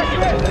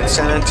 And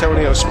San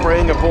Antonio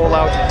spraying a ball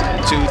out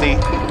to the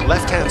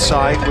left-hand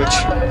side, which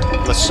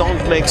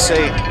Lassonde makes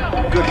a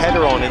good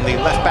header on in the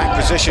left-back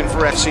position for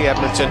FC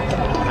Edmonton.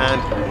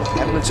 And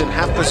Edmonton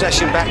have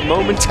possession back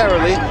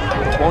momentarily,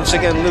 once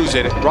again lose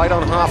it right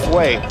on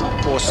halfway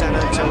for San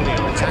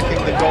Antonio.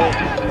 Attacking the goal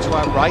to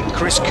our right,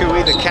 Chris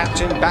Kui, the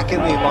captain, back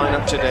in the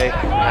lineup today,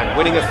 and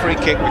winning a free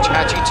kick, which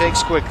Hachi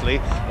takes quickly,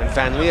 and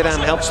Van Leerdam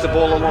helps the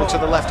ball along to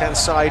the left-hand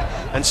side,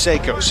 and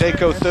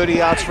Seiko 30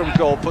 yards from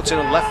goal, puts in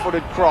a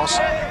left-footed cross.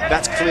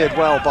 That's cleared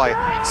well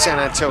by San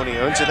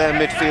Antonio into their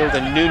midfield,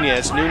 and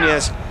Nunez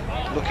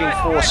looking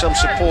for some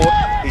support.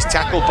 He's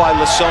tackled by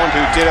Lassonde,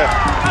 who did a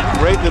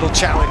great little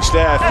challenge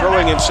there,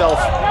 throwing himself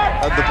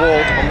at the ball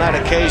on that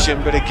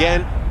occasion. But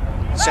again,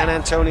 San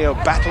Antonio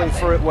battling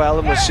for it well,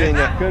 and we're seeing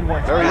a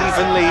very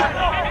evenly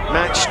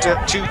matched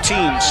two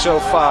teams so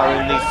far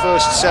in the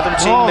first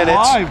 17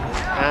 minutes,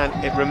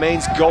 and it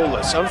remains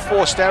goalless.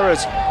 Unforced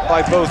errors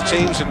by both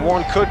teams, and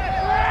one could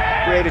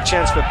create a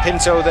chance for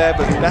Pinto there,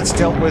 but that's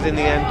dealt with in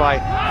the end by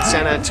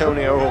San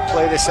Antonio, who'll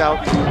play this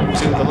out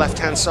to the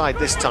left-hand side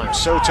this time.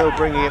 Soto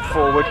bringing it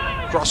forward,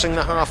 crossing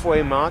the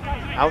halfway mark,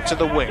 out to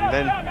the wing,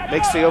 then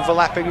makes the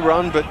overlapping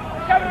run, but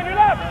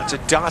it's a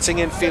darting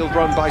infield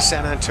run by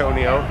San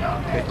Antonio.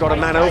 They've got a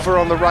man over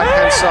on the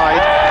right-hand side,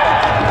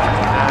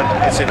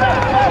 and it's a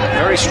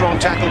very strong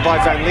tackle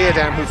by Van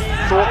Leerdam, who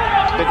thought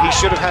that he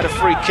should have had a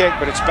free kick,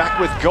 but it's back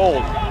with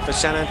Gold for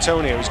San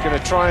Antonio. He's going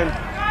to try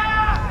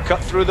and cut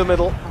through the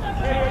middle,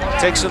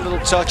 takes a little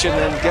touch, and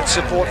then gets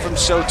support from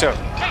Soto.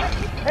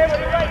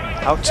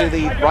 Out to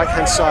the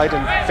right-hand side,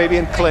 and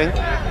Fabian Kling.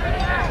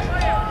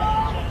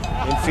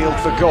 Infield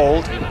for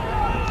Gold.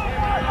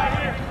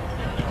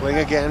 Kling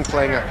again,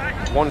 playing a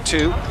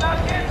 1-2.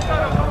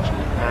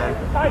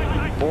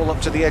 And ball up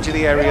to the edge of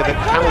the area that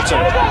Hamilton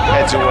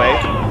heads away.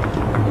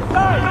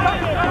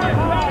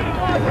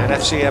 And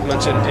FC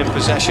Edmonton in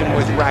possession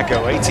with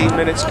Rago. 18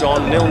 minutes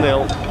gone,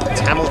 0-0. It's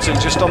Hamilton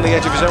just on the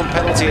edge of his own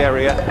penalty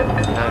area.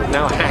 And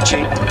now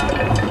Hachi.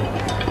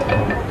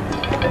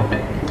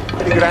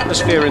 Pretty good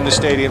atmosphere in the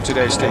stadium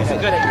today, Steve.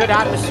 Good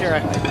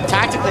atmosphere.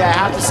 Tactically, I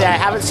have to say, I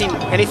haven't seen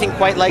anything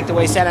quite like the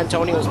way San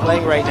Antonio is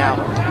playing right now.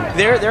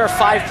 There are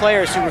 5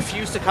 players who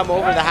refuse to come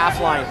over the half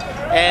line.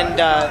 And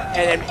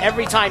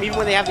every time, even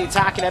when they have the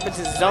attack in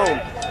Edmonton's zone,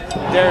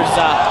 there's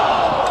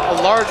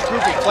a large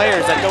group of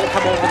players that don't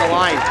come over the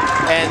line.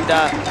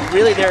 And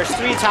really, there's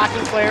 3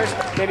 attacking players,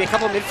 maybe a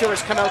couple of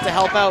midfielders come out to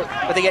help out,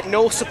 but they get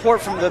no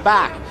support from the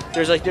back.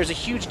 There's a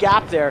huge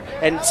gap there,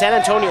 and San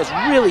Antonio is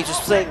really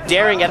just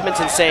daring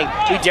Edmonton, saying,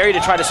 we dare you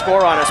to try to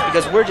score on us,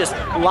 because we're just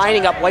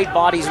lining up white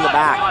bodies in the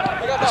back.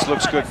 This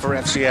looks good for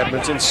FC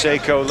Edmonton.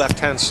 Seiko,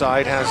 left-hand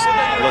side, has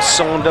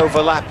Lassonde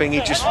overlapping. He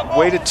just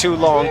waited too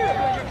long,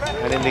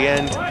 and in the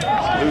end,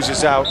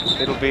 loses out.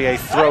 It'll be a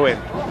throw-in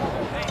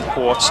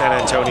for San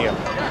Antonio.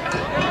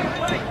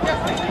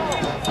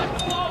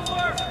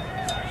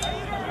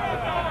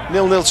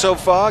 0-0 so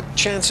far,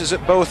 chances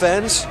at both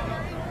ends,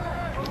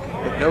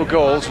 but no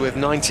goals with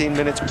 19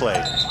 minutes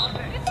played.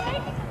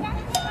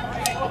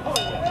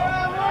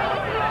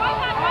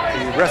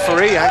 The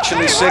Referee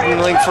actually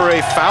signaling for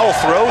a foul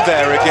throw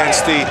there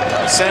against the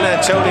San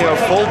Antonio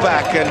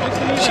fullback, and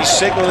she's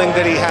signaling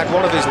that he had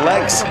one of his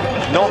legs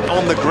not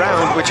on the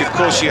ground, which of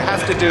course you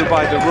have to do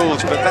by the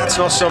rules, but that's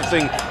not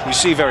something you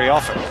see very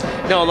often.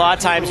 No, a lot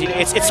of times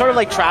it's sort of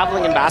like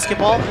traveling in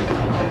basketball.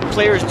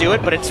 Players do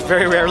it, but it's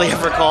very rarely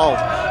ever called.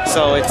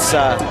 So it's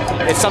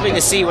something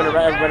to see when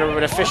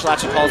an official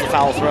actually calls a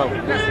foul throw.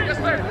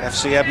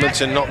 FC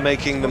Edmonton not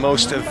making the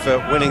most of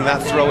winning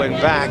that throw in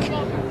back,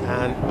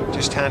 and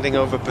just handing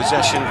over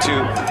possession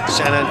to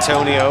San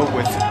Antonio,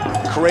 with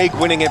Craig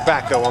winning it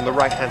back though on the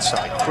right-hand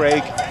side.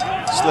 Craig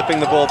slipping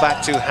the ball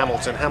back to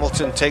Hamilton.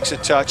 Hamilton takes a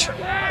touch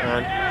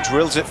and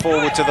drills it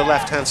forward to the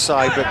left-hand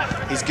side,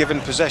 but he's given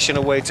possession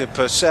away to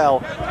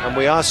Purcell, and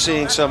we are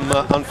seeing some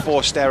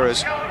unforced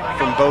errors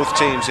from both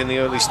teams in the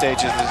early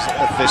stages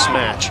of this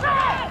match.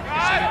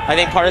 I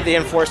think part of the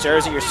enforced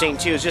errors that you're seeing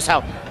too is just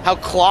how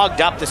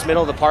clogged up this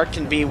middle of the park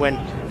can be when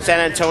San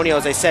Antonio,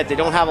 as I said, they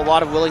don't have a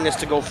lot of willingness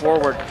to go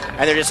forward,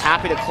 and they're just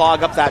happy to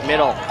clog up that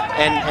middle.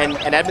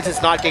 And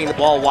Edmonton's not getting the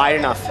ball wide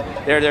enough.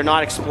 They're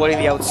not exploiting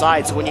the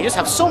outside. So when you just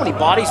have so many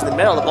bodies in the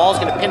middle, the ball's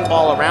going to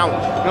pinball around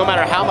no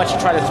matter how much you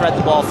try to thread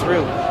the ball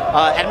through.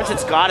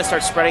 Edmonton's got to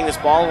start spreading this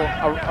ball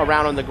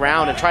around on the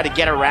ground and try to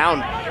get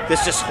around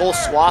this whole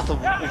swath of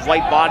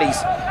white bodies,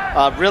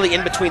 really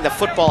in between the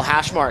football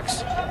hash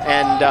marks,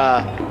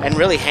 and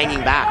really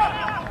hanging back.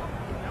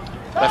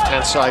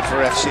 Left-hand side for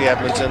FC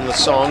Edmonton,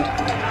 Lassonde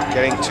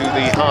getting to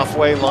the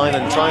halfway line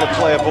and trying to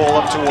play a ball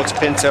up towards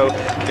Pinto.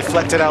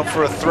 Deflected out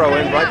for a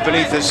throw-in right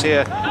beneath us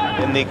here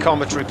in the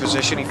commentary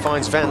position. He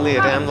finds Van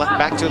Leerdam,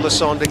 back to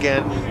Lassonde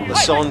again.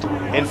 Lassonde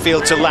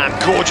infield to Lamb.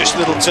 Gorgeous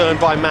little turn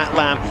by Matt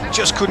Lamb.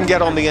 Just couldn't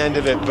get on the end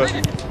of it, but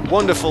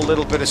wonderful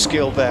little bit of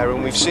skill there,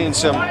 and we've seen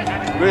some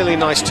really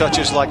nice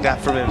touches like that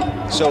from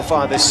him so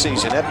far this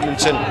season.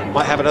 Edmonton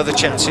might have another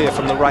chance here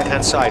from the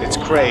right-hand side. It's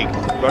Craig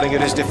running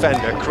at his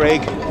defender.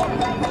 Craig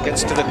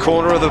gets to the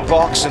corner of the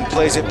box and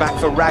plays it back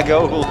for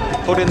Rago, who'll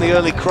put in the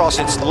early cross.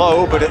 It's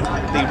low, but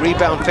the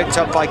rebound picked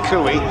up by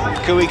Cooey.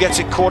 Cooey gets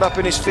it caught up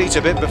in his feet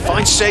a bit, but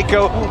finds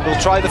Seiko, who'll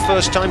try the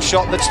first-time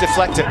shot that's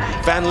deflected.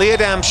 Van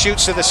Leerdam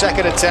shoots to the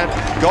second attempt,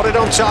 got it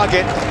on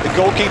target. The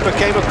goalkeeper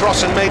came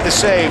across and made the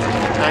save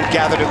and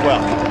gathered it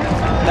well.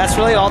 That's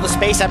really all the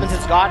space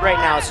Edmonton's got right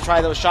now, is to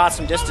try those shots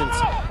from distance.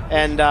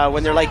 And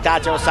when they're like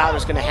that, Daryl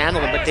Sattler's going to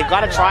handle them, but they've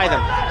got to try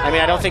them. I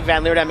mean, I don't think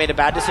Van Leerdam made a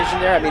bad decision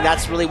there. I mean,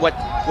 that's really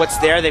what's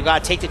there. They've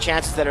got to take the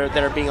chances that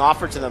are being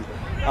offered to them.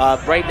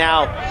 Right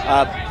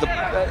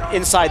now,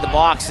 inside the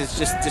box is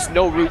just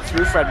no route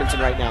through for Edmonton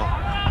right now.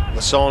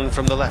 Lassonde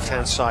from the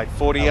left-hand side,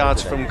 40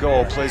 yards from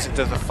goal, plays it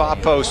to the far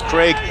post.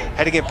 Craig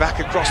heading it back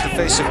across the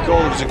face of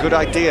goal. It was a good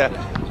idea.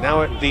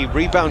 Now the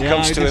rebound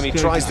comes to him. He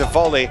tries the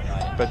volley,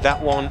 but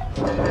that one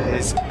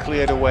is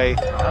cleared away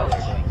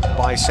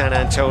by San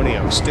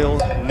Antonio. Still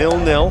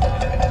 0-0.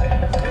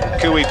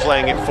 Cooey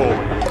playing it forward.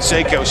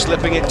 Seiko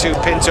slipping it to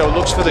Pinto,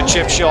 looks for the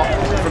chip shot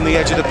from the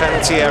edge of the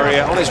penalty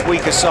area on his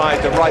weaker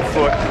side, the right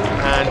foot,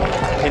 and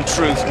in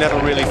truth, never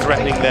really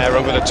threatening there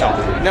over the top.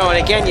 No,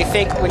 and again, you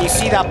think when you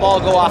see that ball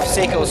go off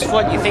Seiko's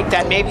foot, you think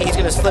that maybe he's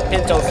going to slip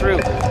Pinto through.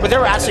 But there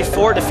were actually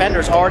 4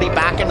 defenders already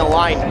back in the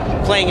line,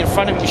 playing in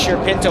front of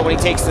Yashir Pinto when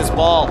he takes this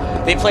ball.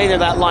 They play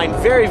that line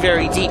very,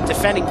 very deep,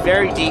 defending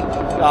very deep.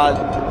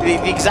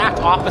 The exact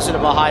opposite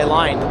of a high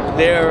line.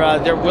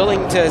 They're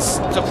willing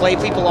to play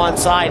people on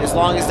side as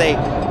long as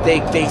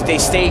they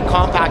stay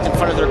compact in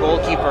front of their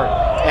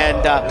goalkeeper.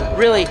 And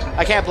really,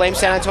 I can't blame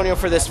San Antonio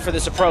for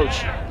this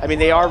approach. I mean,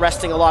 they are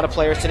resting a lot of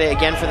players today,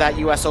 again, for that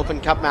U.S.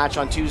 Open Cup match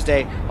on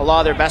Tuesday. A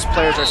lot of their best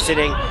players are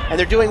sitting, and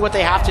they're doing what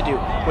they have to do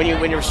when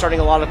you're starting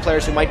a lot of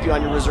players who might be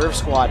on your reserve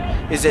squad,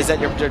 is that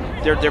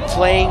they're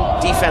playing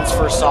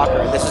defense-first soccer,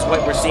 and this is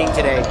what we're seeing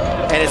today.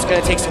 And it's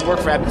going to take some work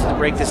for Edmonton to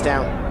break this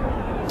down.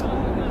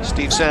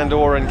 Steve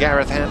Sandor and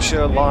Gareth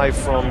Hampshire live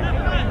from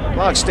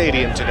Clark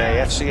Stadium today.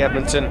 FC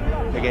Edmonton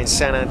against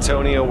San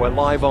Antonio. We're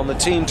live on the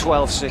Team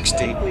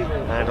 1260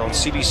 and on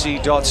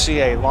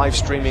cbc.ca, live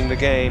streaming the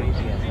game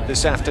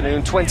this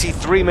afternoon.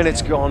 23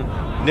 minutes gone,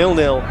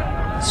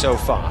 0-0 so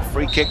far.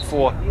 Free kick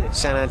for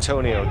San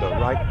Antonio though,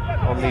 right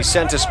on the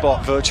center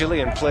spot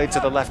virtually, and played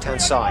to the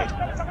left-hand side.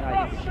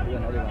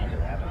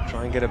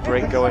 Try and get a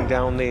break going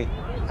down the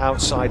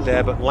outside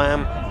there, but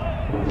Lamb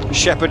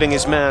shepherding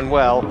his man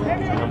well,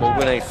 and will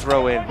win a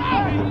throw-in.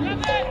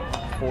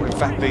 Or in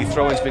fact, the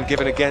throw-in's been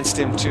given against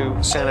him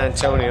to San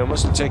Antonio.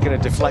 Must have taken a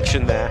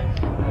deflection there,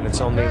 and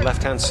it's on the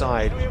left-hand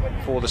side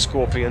for the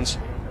Scorpions.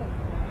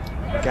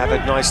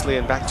 Gathered nicely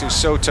and back to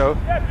Soto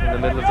in the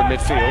middle of the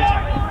midfield.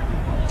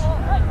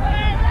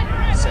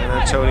 San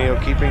Antonio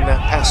keeping that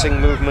passing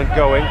movement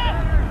going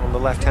on the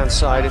left-hand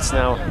side. It's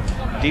now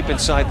deep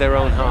inside their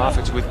own half.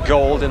 It's with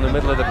Gold in the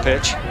middle of the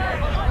pitch.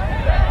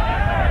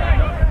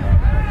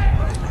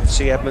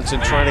 FC Edmonton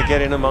trying to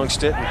get in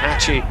amongst it, and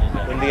Hatchie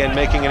in the end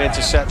making an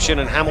interception,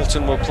 and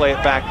Hamilton will play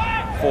it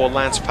back for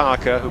Lance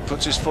Parker, who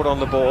puts his foot on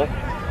the ball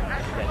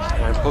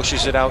and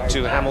pushes it out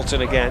to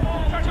Hamilton again.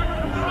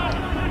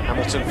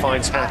 Hamilton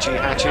finds Hatchie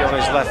on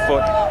his left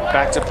foot,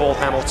 back to Paul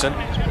Hamilton.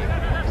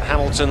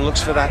 Hamilton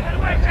looks for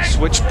that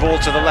switch ball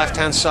to the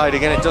left-hand side.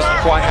 Again, it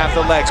doesn't quite have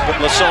the legs, but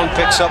Lasson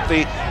picks up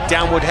the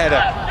downward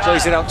header,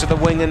 plays it out to the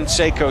wing and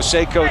Seiko.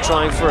 Seiko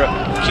trying for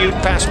a cute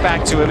pass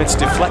back to him. It's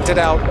deflected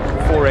out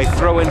for a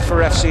throw-in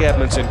for FC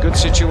Edmonton. Good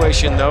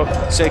situation, though.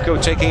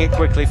 Seiko taking it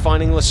quickly,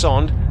 finding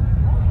Lasson.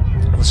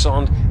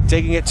 Lasson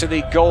taking it to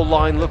the goal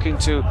line, looking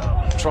to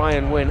try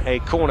and win a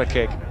corner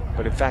kick,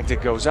 but in fact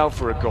it goes out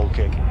for a goal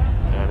kick,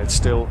 and it's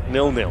still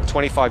 0-0.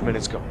 25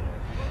 minutes gone.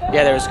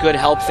 Yeah, there was good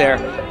help there.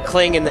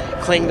 Kling,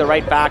 the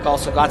right back,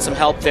 also got some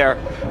help there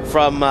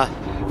from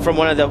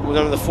one of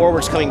the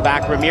forwards coming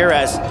back,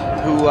 Ramirez,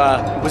 who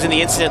was in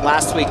the incident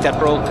last week that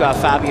broke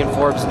Fabian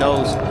Forbes'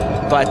 nose.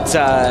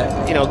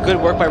 But you know, good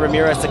work by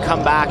Ramirez to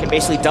come back and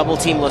basically double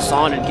team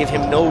Lasson and give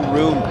him no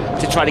room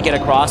to try to get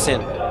a cross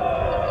in.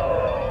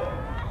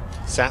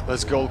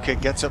 Sattler's goal kick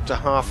gets up to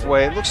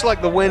halfway. It looks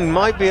like the wind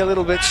might be a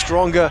little bit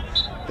stronger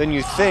than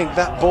you think.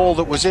 That ball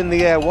that was in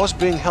the air was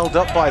being held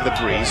up by the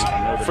breeze.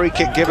 Free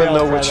kick given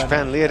though, which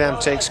Van Leerdam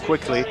takes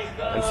quickly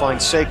and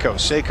finds Seiko.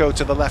 Seiko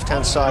to the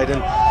left-hand side,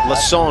 and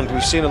Lasson,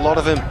 we've seen a lot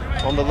of him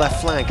on the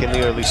left flank in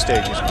the early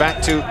stages.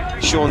 Back to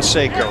Sean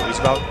Seiko. He's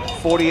about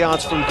 40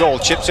 yards from goal.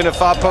 Chips in a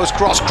far post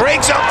cross.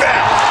 Craig's up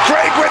there!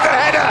 Craig with the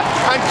header!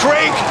 And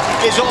Craig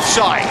is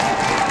offside.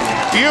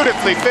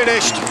 Beautifully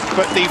finished,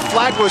 but the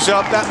flag was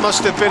up. That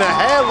must have been a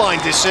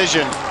hairline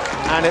decision,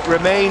 and it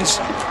remains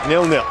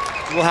 0-0.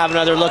 We'll have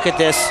another look at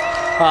this,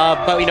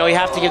 but you know, you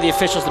have to give the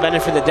officials the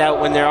benefit of the doubt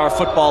when there are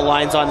football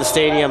lines on the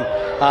stadium.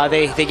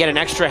 They get an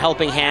extra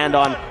helping hand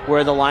on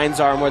where the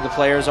lines are and where the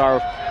players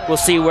are. We'll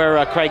see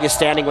where Craig is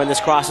standing when this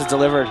cross is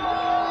delivered.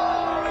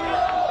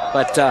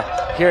 But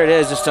here it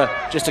is, just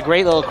a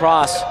great little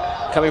cross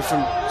coming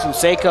from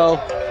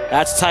Seiko.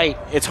 That's tight.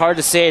 It's hard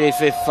to say it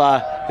if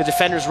the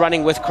defender's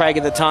running with Craig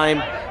at the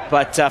time,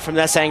 but from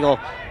this angle,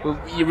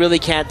 you really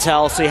can't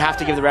tell, so you have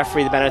to give the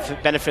referee the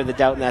benefit of the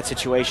doubt in that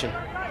situation.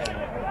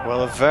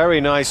 Well, a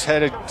very nice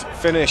headed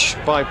finish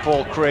by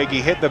Paul Craig.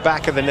 He hit the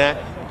back of the net,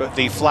 but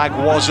the flag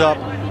was up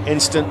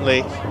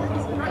instantly,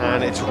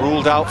 and it's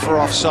ruled out for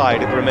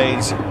offside. It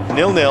remains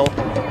 0-0,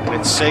 and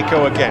it's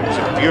Seiko again. It's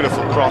a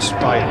beautiful cross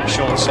by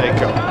Sean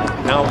Seiko.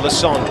 Now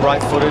Lasson,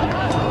 right-footed,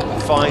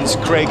 finds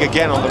Craig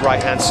again on the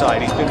right-hand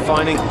side. He's been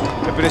finding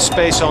a bit of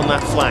space on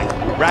that flank.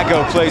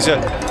 Rago plays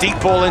a deep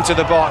ball into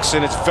the box,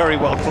 and it's very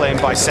well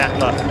claimed by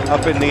Sattler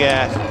up in the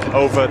air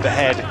over the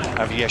head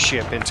of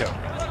Yeshia Pinto.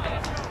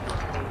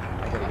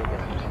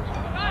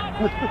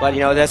 But you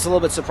know, that's a little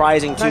bit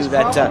surprising too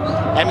that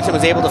Edmonton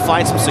was able to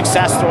find some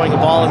success throwing a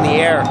ball in the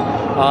air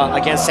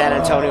against San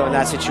Antonio in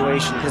that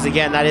situation, because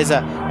again, that is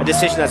a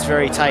decision that's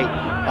very tight.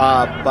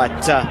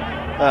 But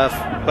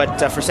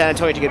for San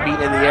Antonio to get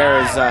beaten in the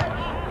air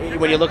is,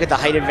 when you look at the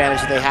height advantage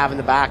that they have in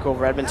the back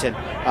over Edmonton,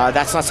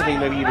 that's not something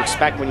maybe you'd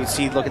expect when you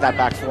look at that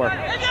back four.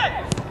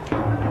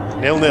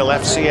 0-0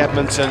 FC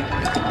Edmonton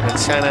and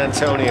San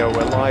Antonio.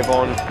 We're live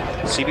on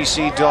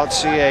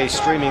CBC.ca,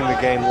 streaming the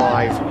game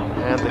live,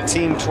 and the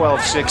Team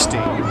 1260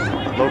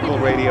 local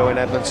radio in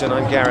Edmonton.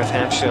 I'm Gareth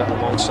Hampshire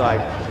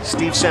alongside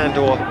Steve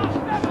Sandor,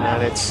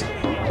 and it's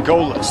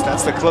goalless.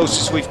 That's the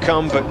closest we've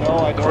come, but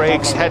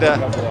Craig's header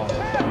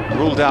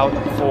ruled out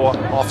for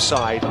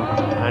offside,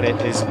 and it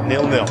is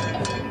 0-0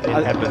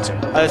 in Edmonton.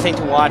 Other thing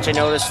to watch, I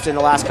noticed in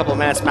the last couple of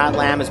minutes, Matt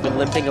Lamb has been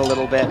limping a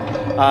little bit.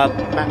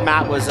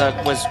 Matt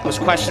was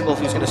questionable if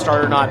he was going to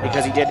start or not,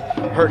 because he did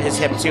hurt his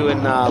hip too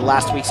in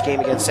last week's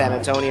game against San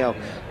Antonio.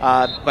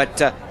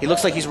 But he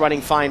looks like he's running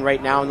fine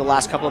right now in the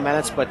last couple of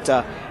minutes, but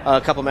a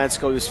couple of minutes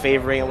ago he was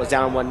favoring it, was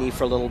down on one knee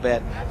for a little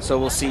bit. So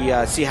we'll see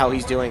how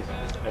he's doing.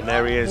 And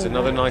there he is,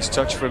 another nice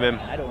touch from him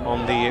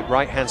on the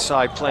right-hand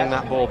side, playing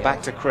that ball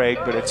back to Craig,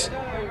 but it's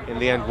in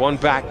the end won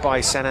back by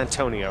San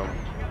Antonio.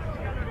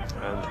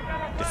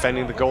 And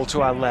defending the goal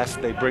to our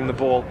left, they bring the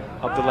ball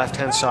up the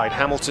left-hand side.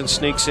 Hamilton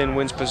sneaks in,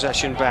 wins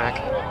possession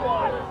back.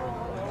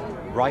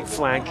 Right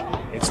flank,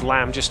 it's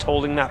Lamb just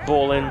holding that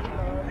ball in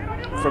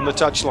from the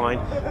touchline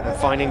and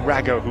finding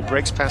Rago, who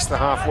breaks past the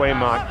halfway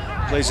mark,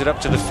 plays it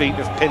up to the feet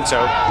of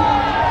Pinto.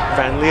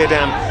 Van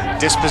Leerdam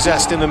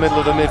dispossessed in the middle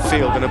of the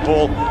midfield, and a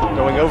ball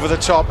going over the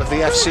top of the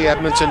FC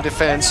Edmonton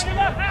defense,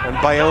 and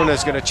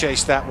Bayona's going to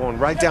chase that one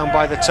right down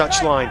by the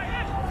touchline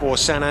for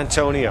San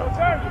Antonio.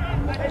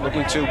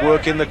 Looking to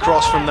work in the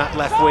cross from that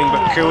left wing,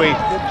 but Cooey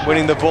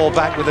winning the ball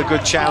back with a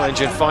good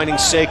challenge and finding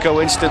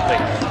Seiko instantly.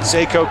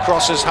 Seiko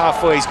crosses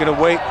halfway. He's going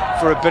to wait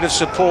for a bit of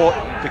support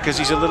because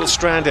he's a little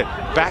stranded.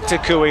 Back to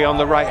Cooey on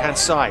the right-hand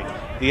side,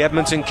 the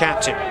Edmonton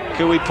captain.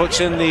 Cooey puts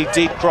in the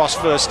deep cross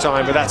first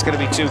time, but that's going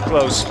to be too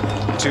close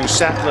to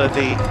Sattler,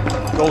 the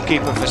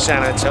goalkeeper for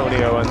San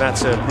Antonio, and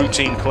that's a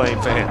routine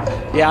claim for him.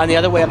 Yeah, on the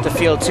other way up the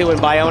field too, and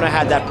Bayona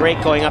had that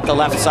break going up the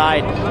left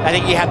side. I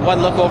think he had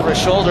one look over his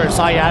shoulder and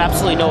saw he had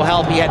absolutely no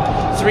help. He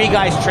had three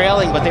guys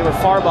trailing, but they were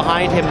far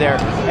behind him there.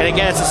 And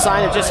again, it's a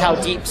sign of just how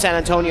deep San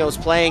Antonio is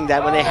playing,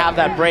 that when they have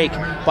that break,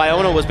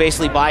 Bayona was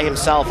basically by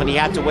himself, and he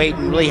had to wait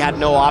and really had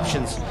no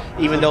options,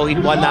 even though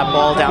he'd won that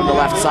ball down the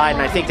left side.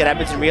 And I think that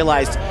Edmonton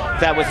realized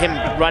that with him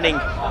running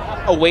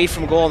away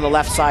from goal on the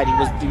left side,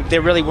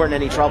 there really weren't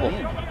any trouble.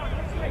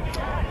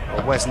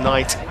 Wes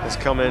Knight has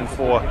come in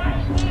for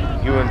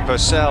Ewan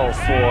Purcell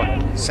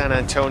for San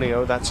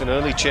Antonio. That's an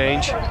early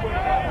change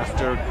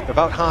after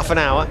about half an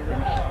hour.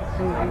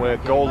 And we're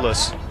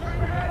goalless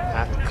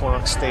at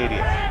Clark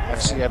Stadium.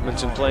 FC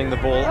Edmonton playing the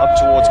ball up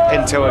towards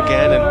Pinto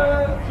again, and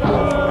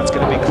that's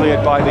going to be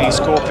cleared by the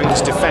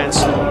Scorpions'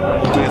 defense.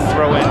 It'll be a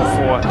throw in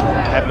for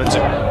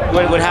Edmonton.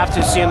 Would have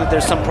to assume that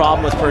there's some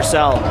problem with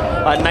Purcell.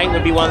 Knight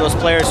would be one of those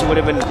players who would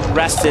have been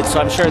rested, so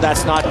I'm sure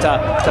that's not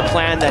the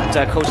plan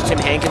that Coach Tim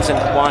Hankinson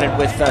wanted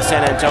with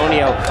San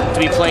Antonio, to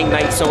be playing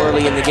Knight so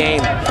early in the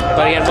game.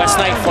 But again, Wes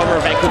Knight, former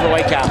Vancouver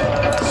Whitecap.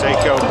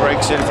 Seiko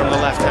breaks in from the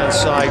left-hand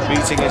side,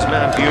 beating his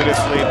man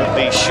beautifully, but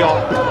the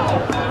shot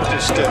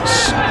just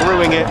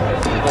screwing it,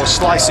 or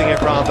slicing it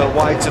rather,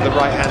 wide to the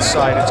right-hand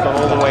side. It's gone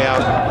all the way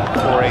out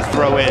for a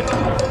throw-in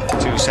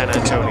to San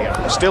Antonio.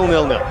 Still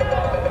 0-0.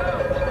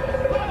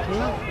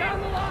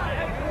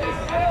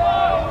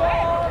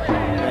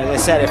 As I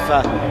said,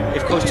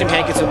 if Coach Tim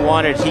Hankinson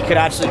wanted, he could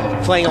actually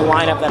playing a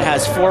lineup that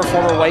has 4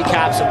 former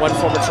Whitecaps and 1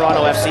 former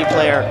Toronto FC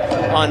player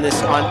on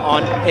this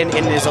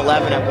in his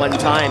 11 at one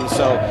time.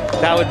 So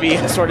that would be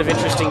sort of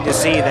interesting to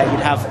see, that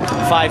you'd have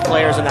 5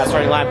 players in that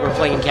starting lineup who were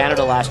playing in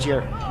Canada last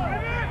year.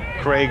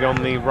 Craig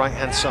on the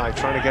right-hand side,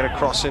 trying to get a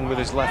cross in with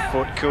his left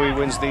foot. Cooey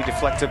wins the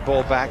deflected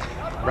ball back.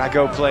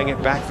 Rago playing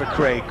it back for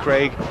Craig.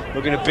 Craig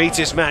looking to beat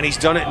his man. He's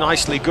done it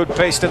nicely. Good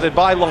pace to the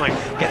byline.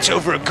 Gets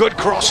over a good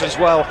cross as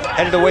well.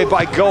 Headed away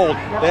by Gold.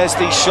 There's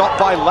the shot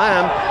by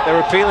Lamb.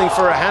 They're appealing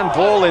for a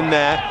handball in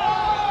there.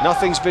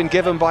 Nothing's been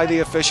given by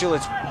the official.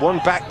 It's won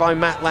back by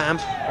Matt Lamb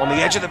on the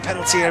edge of the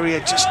penalty area.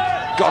 Just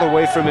got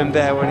away from him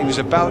there when he was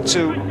about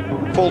to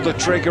pull the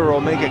trigger or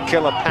make a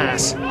killer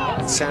pass.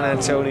 San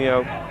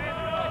Antonio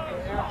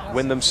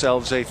win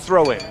themselves a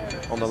throw-in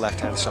on the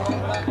left-hand side.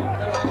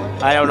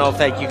 I don't know if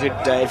that you could,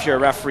 if you're a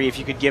referee, if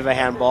you could give a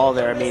handball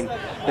there. I mean,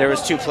 there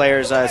was 2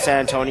 players,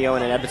 San Antonio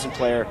and an Edmonton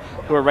player,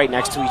 who were right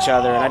next to each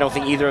other, and I don't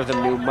think either of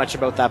them knew much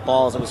about that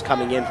ball as it was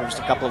coming in from just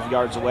a couple of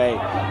yards away.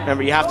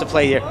 Remember, you have to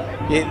play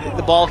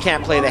the ball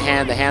can't play the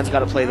hand's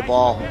got to play the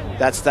ball.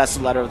 That's the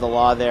letter of the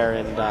law there,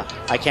 and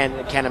I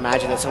can't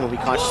imagine that someone would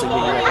be consciously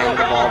moving their hand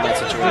to the ball in that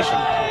situation.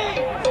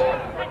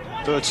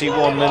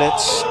 31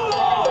 minutes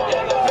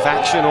of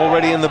action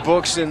already in the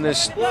books in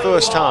this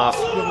first half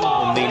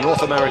in the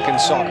North American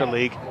Soccer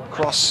League.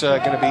 Cross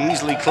going to be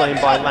easily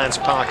claimed by Lance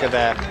Parker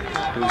there,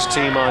 whose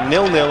team are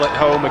 0-0 at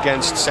home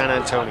against San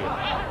Antonio.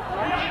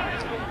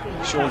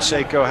 Sean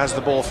Seiko has the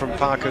ball from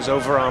Parker's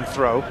overarm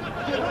throw.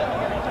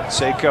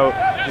 Seiko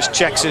just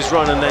checks his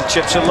run and then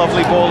chips a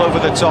lovely ball over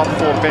the top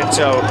for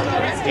Pinto.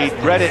 He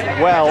read it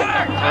well,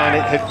 and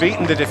it had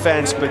beaten the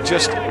defense, but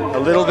just a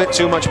little bit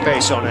too much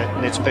pace on it,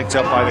 and it's picked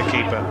up by the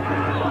keeper.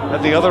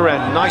 At the other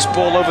end, nice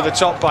ball over the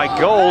top by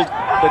Gold,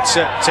 that's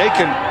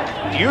taken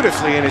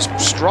beautifully in his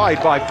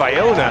stride by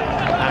Bayona,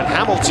 and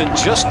Hamilton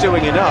just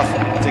doing enough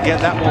to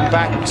get that one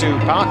back to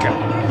Parker.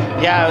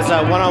 Yeah, it was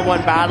a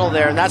one-on-one battle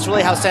there, and that's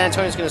really how San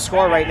Antonio's going to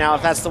score right now,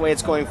 if that's the way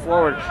it's going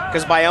forward,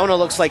 because Bayona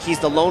looks like he's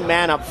the lone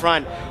man up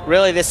front.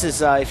 Really, this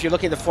is, if you're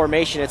looking at the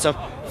formation, it's a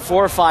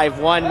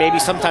 4-5-1, maybe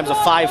sometimes a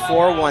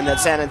 5-4-1 that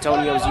San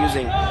Antonio is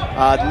using.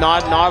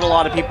 Not a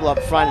lot of people up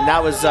front, and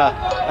that was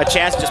a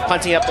chance just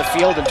punting up the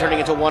field and turning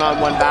into a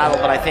one-on-one battle,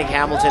 but I think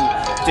Hamilton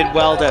did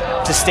well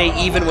to stay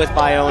even with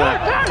Bayona.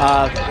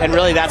 And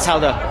really, that's how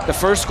the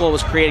first goal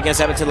was created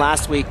against Edmonton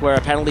last week, where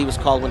a penalty was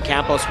called when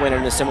Campos went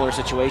in a similar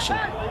situation.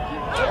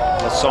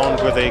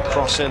 Lassonde with a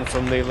cross in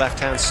from the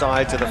left-hand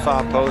side to the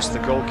far post. The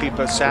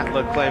goalkeeper,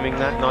 Sattler, claiming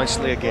that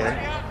nicely again.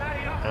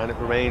 And it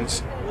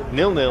remains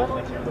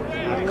 0-0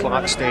 at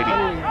Clark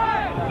Stadium.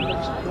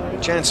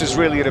 Chances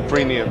really at a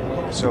premium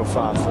so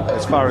far,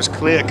 as far as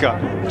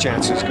clear-cut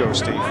chances go,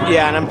 Steve.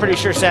 Yeah, and I'm pretty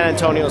sure San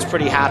Antonio is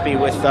pretty happy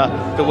with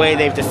the way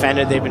they've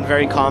defended. They've been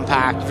very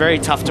compact, very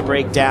tough to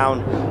break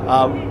down,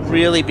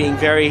 really being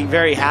very,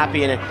 very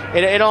happy. And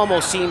it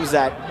almost seems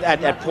that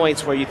at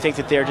points where you think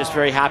that they're just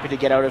very happy to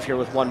get out of here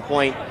with 1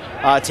 point,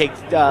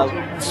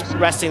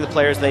 resting the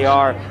players they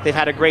are. They've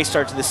had a great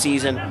start to the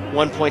season.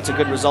 1 point's a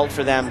good result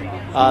for them.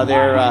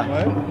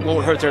 They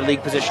won't hurt their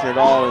league position at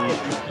all,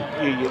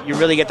 and you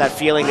really get that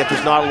feeling that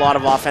there's not a lot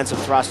of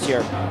offensive thrust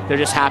here. They're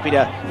just happy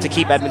to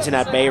keep Edmonton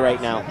at bay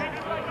right now.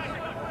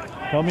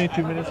 Tell me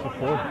 2 minutes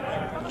before.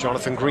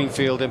 Jonathan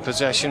Greenfield in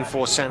possession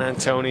for San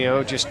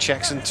Antonio, just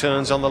checks and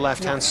turns on the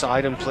left-hand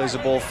side and plays the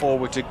ball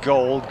forward to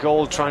Gold.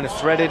 Gold trying to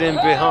thread it in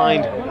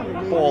behind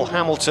Paul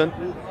Hamilton,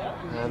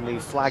 and the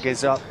flag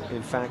is up,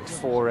 in fact,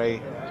 for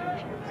a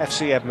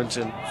FC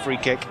Edmonton free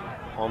kick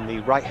on the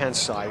right-hand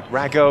side.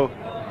 Rago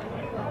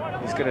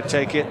is going to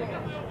take it,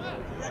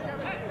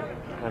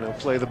 and he'll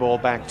play the ball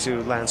back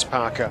to Lance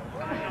Parker.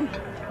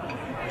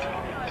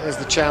 There's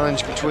the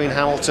challenge between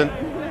Hamilton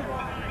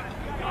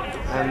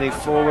and the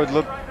forward.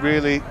 Look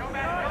really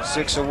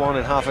 6 of one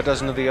and half a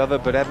dozen of the other,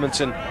 but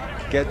Edmonton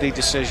get the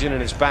decision,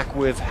 and it's back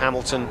with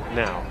Hamilton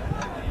now.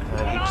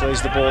 And he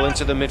plays the ball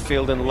into the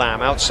midfield, and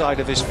Lamb outside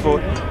of his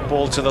foot,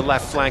 ball to the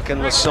left flank,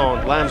 and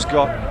Lassonde. Lamb's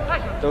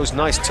got those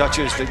nice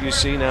touches that you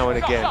see now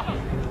and again.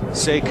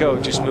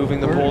 Seiko just moving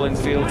the ball in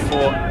field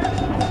for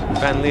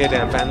Van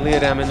Leerdam. Van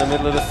Leerdam in the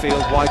middle of the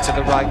field, wide to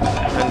the right,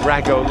 and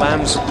Rago.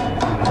 Lamb's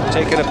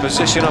taking a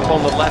position up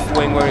on the left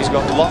wing where he's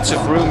got lots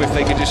of room if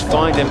they could just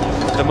find him.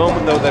 At the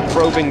moment, though, they're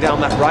probing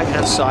down that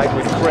right-hand side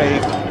with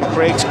Craig.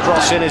 Craig's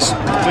cross-in is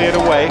cleared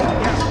away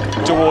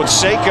towards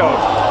Seiko,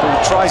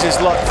 who tries his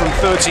luck from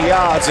 30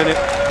 yards, and it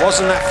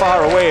wasn't that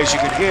far away, as you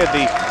could hear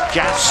the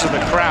gasps of the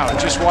crowd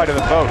just wide of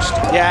the post.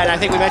 Yeah, and I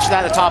think we mentioned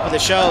that at the top of the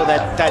show,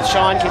 that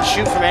Sean can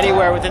shoot from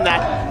anywhere within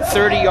that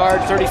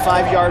 30-yard,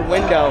 35-yard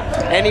window.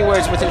 Anywhere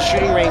is within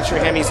shooting range for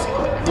him. He's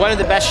one of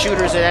the best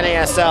shooters at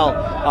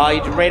NASL.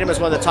 You'd rate him as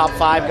one of the top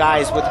 5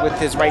 guys with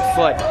his right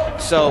foot.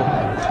 So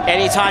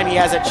anytime he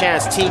has a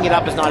chance, teeing it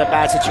up is not a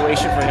bad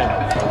situation for him.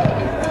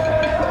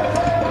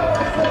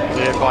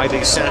 Cleared by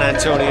the San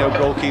Antonio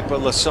goalkeeper.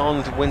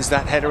 Lassonde wins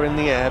that header in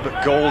the air,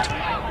 but Gold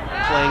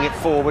playing it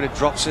forward. It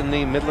drops in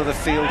the middle of the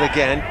field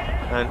again,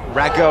 and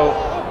Rago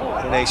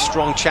in a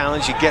strong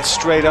challenge. He gets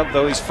straight up,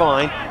 though he's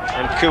fine,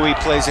 and Cooey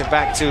plays it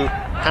back to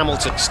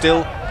Hamilton.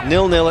 Still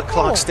 0-0 at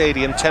Clark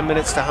Stadium, 10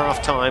 minutes to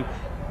half-time.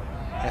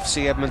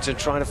 FC Edmonton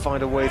trying to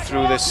find a way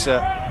through this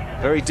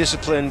very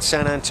disciplined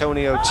San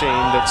Antonio team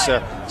that's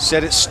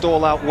set its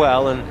stall out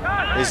well and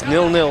is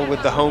 0-0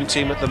 with the home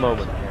team at the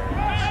moment.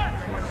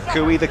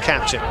 Cooey, the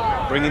captain,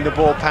 bringing the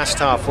ball past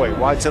halfway,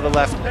 wide to the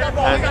left,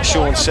 and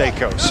Sean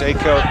Seiko.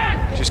 Seiko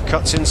just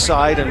cuts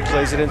inside and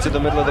plays it into the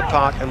middle of the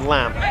park, and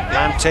Lamb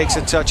takes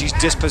a touch. He's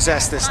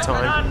dispossessed this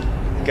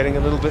time, getting a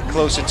little bit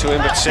closer to him,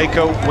 but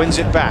Seiko wins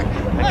it back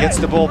and gets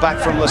the ball back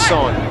from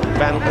Lassonde.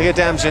 Van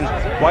Leerdam's in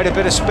quite a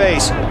bit of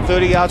space,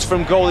 30 yards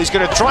from goal. He's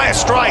going to try a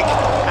strike,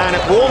 and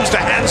it warms the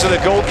hands of the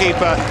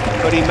goalkeeper,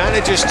 but he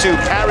manages to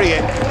parry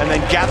it and then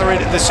gather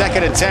it at the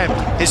second attempt.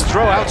 His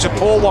throw out's a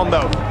poor one,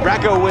 though.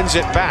 Rago wins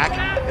it back,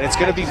 and it's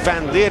going to be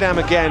Van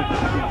Leerdam again.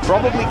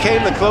 Probably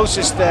came the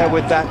closest there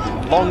with that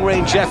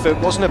long-range effort.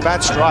 Wasn't a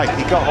bad strike.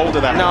 He got hold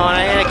of that. No,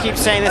 and I keep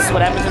saying this is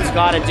what Edmonton's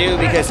got to do,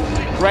 because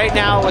right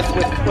now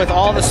with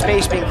all the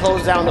space being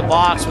closed down the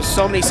box, with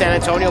so many San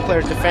Antonio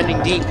players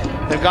defending deep,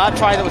 they've got to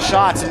try those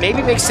shots and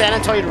maybe make San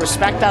Antonio to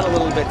respect that a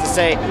little bit, to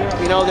say,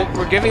 you know, that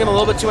we're giving them a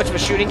little bit too much of a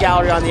shooting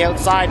gallery on the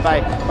outside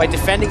by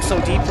defending so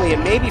deeply,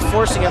 and maybe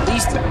forcing at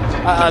least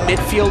a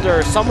midfielder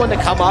or someone to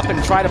come up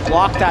and try to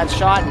block that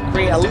shot and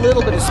create a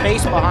little bit of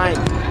space behind.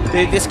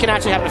 This can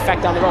actually have an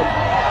effect down the road.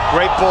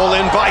 Great ball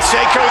in by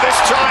Seiko this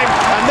time,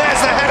 and there's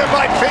the header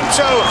by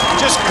Pinto.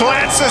 Just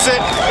glances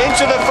it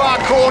into the far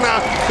corner.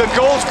 The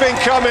goal's been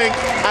coming,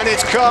 and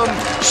it's come.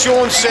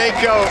 Sean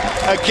Seiko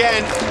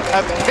again,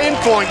 a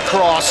pinpoint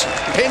cross.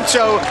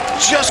 Pinto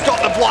just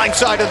got the blind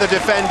side of the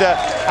defender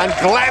and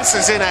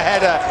glances in a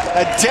header.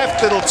 A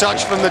deft little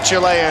touch from the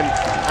Chilean,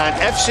 and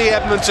FC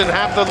Edmonton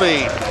have the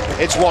lead.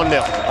 It's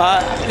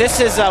 1-0.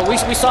 This is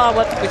we saw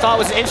what we thought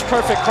was an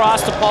inch-perfect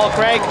cross to Paul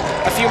Craig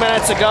a few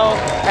minutes ago,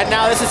 and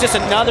now this is just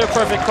another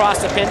perfect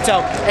cross to Pinto,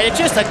 and it's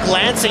just a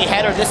glancing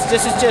header. This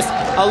is just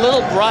a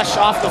little brush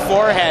off the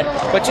forehead,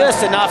 but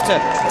just enough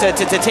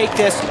to take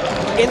this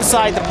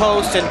inside the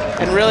post,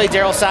 and really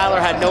Daryl Sadler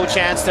had no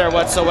chance there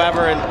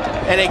whatsoever.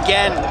 And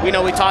again,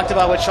 we talked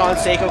about what Sean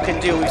Seiko can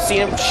do. We've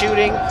seen him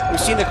shooting, we've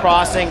seen the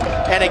crossing,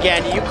 and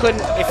again, you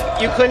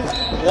couldn't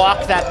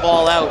walk that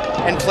ball out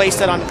and place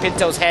it on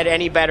Pinto's head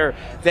any better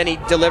than he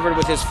delivered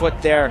with his foot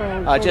there.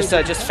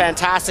 Just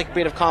fantastic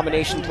bit of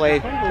combination play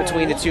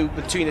between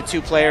the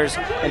two players,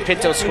 and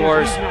Pinto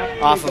scores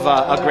off of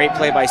a great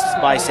play by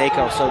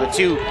Seiko. So the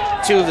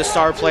two of the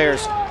star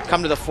players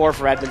come to the fore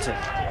for Edmonton.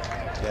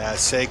 Yeah,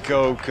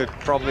 Seiko could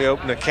probably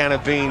open a can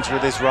of beans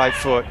with his right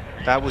foot.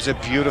 That was a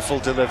beautiful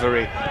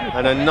delivery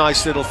and a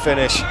nice little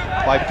finish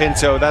by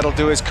Pinto. That'll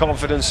do his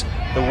confidence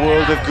the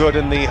world of good,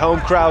 and the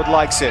home crowd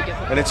likes it.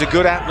 And it's a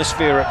good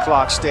atmosphere at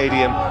Clark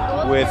Stadium,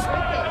 with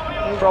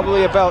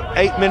probably about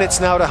 8 minutes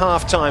now to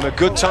half-time. A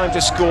good time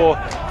to score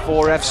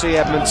for FC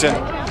Edmonton.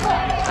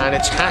 And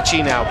it's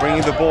Hatchie now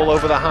bringing the ball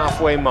over the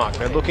halfway mark.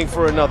 They're looking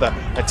for another,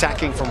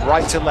 attacking from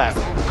right to left.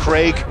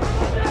 Craig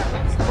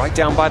right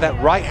down by that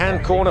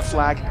right-hand corner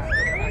flag,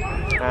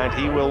 and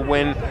he will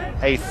win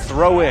a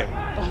throw-in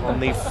on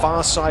the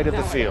far side of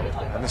the field.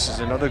 And this is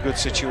another good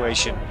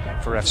situation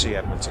for FC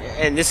Edmonton.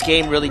 And this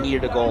game really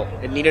needed a goal.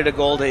 It needed a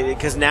goal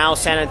because now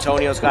San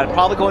Antonio's got to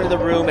probably go into the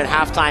room at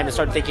halftime and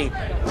start thinking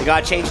they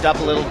got changed up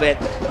a little bit.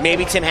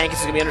 Maybe Tim Hankins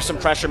is going to be under some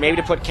pressure. Maybe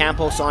to put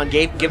Campos on,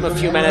 give him a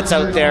few minutes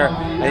out there.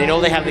 And they know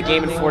they have the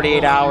game in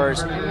 48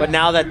 hours. But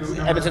now that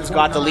Edmonton's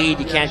got the lead,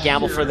 you can't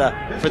gamble for the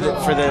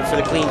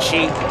clean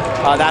sheet.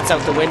 That's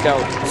out the window.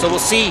 So we'll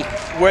see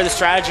where the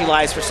strategy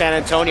lies for San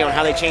Antonio and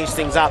how they change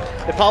things up.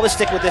 They'll probably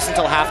stick with this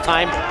until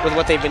halftime with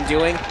what they've been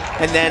doing,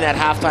 and then at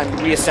halftime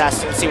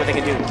reassess and see what they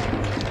can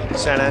do.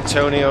 San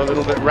Antonio a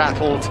little bit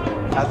rattled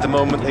at the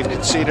moment. They've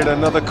conceded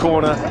another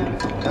corner.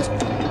 That's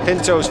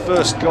Pinto's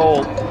first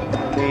goal,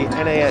 the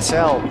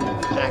NASL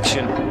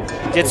action.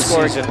 Did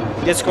score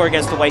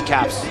against the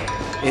Whitecaps.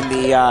 in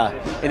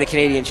the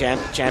Canadian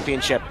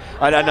Championship.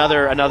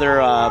 Another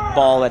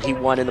ball that he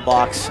won in the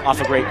box off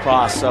a great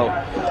cross. So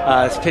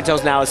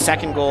Pinto's now his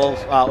second goal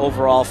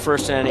overall,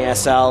 first in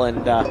NASL,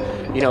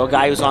 and you know, a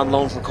guy who's on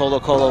loan from Colo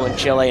Colo in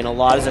Chile, and a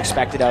lot is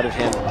expected out of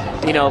him.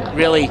 You know,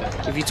 really,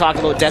 if you talk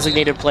about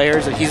designated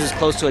players, he's as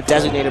close to a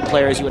designated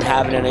player as you would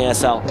have in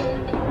NASL.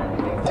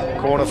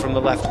 Corner from the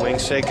left wing.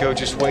 Seiko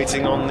just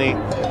waiting on the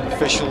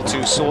official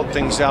to sort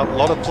things out. A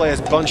lot of players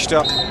bunched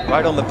up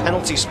right on the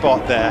penalty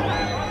spot there,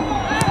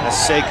 as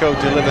Seiko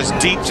delivers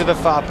deep to the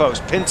far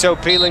post. Pinto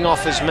peeling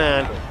off his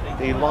man.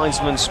 The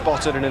linesman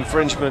spotted an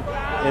infringement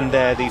in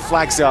there. The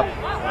flag's up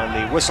and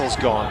the whistle's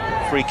gone.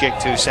 Free kick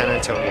to San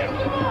Antonio.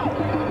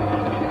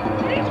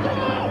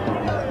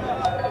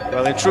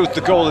 Well, in truth,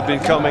 the goal had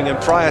been coming,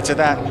 and prior to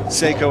that,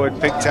 Seiko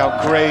had picked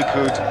out Craig,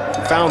 who'd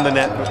found the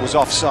net but was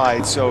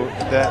offside, so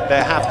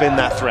there have been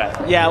that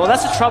threat. Yeah, well,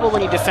 that's the trouble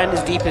when you defend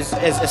as deep as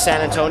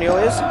San Antonio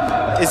is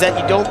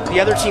that you don't, the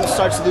other team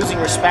starts losing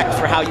respect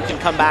for how you can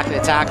come back and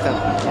attack them,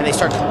 and they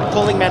start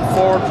pulling men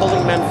forward,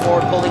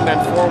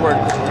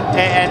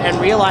 and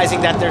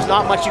realizing that there's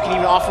not much you can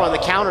even offer on the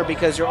counter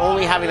because you're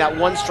only having that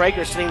one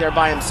striker sitting there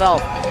by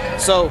himself.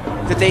 So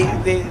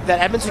that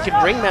Edmonton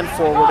can bring men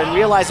forward and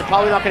realize they're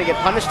probably not going to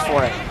get punished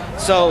for it.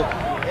 So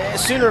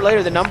sooner or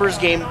later, the numbers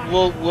game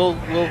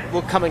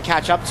will come and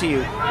catch up to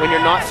you when you're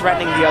not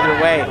threatening the other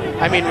way.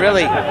 I mean,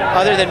 really,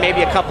 other than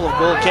maybe a couple of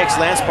goal kicks,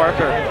 Lance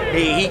Parker,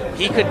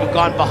 he could have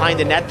gone behind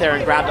the net there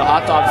and grabbed a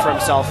hot dog for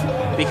himself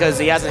because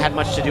he hasn't had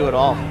much to do at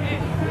all.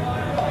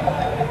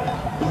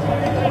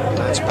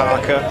 Lance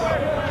Parker,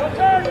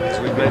 as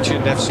we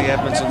mentioned, FC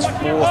Edmonton's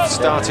 4th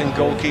starting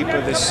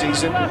goalkeeper this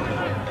season.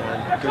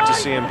 And good to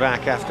see him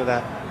back after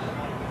that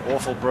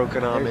awful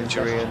broken arm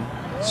injury. And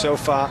so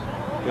far,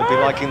 you'll be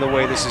liking the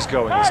way this is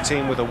going. His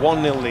team with a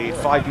 1-0 lead,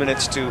 5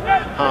 minutes to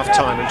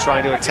half-time, and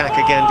trying to attack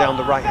again down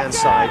the right-hand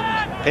side.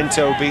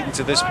 Pinto beaten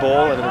to this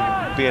ball, and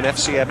it'll be an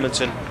FC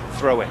Edmonton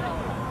throw-in.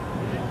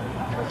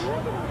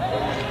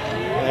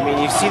 I mean,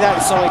 you see that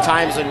so many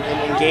times in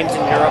games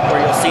in Europe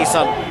where you'll see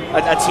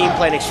a team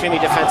play an extremely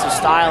defensive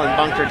style and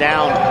bunker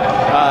down.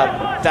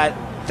 That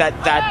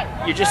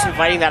you're just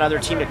inviting that other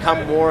team to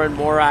come more and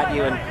more at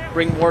you and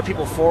bring more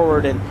people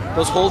forward, and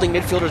those holding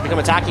midfielders become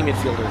attacking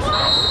midfielders.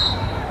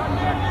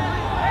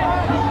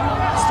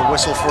 The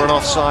whistle for an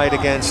offside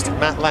against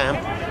Matt Lamb,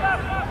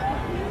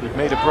 who'd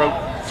made a broke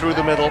through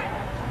the middle,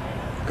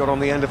 got on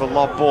the end of a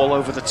lob ball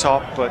over the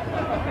top, but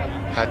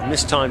had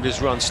mistimed his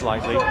run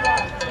slightly.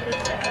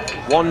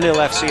 1-0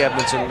 FC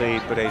Edmonton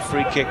lead, but a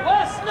free kick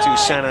to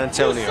San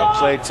Antonio,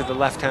 played to the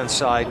left-hand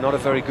side, not a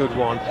very good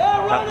one.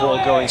 That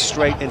ball going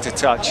straight into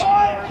touch,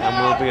 and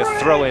will be a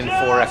throw-in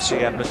for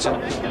FC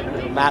Edmonton.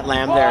 Matt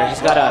Lamb there, he's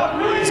got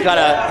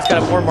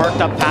a more marked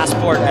up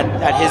passport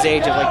at his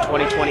age of like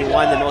 2021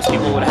 than most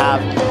people would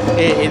have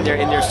in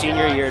their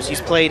senior years.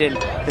 He's played in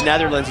the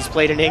Netherlands, he's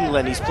played in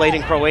England, he's played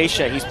in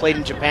Croatia, he's played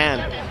in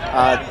Japan.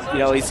 You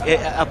know, he's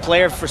a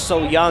player for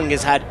so young,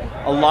 has had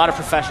a lot of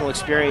professional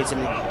experience,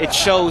 and it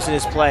shows in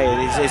his play.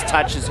 His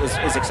touch is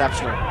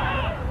exceptional.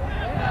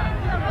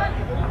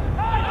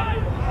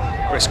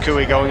 Chris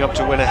Cooey going up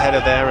to win a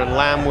header there, and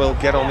Lamb will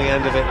get on the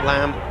end of it.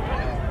 Lamb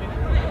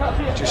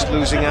just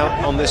losing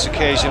out on this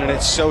occasion, and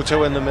it's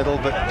Soto in the middle,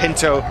 but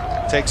Pinto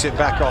takes it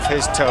back off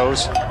his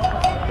toes.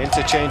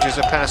 Interchanges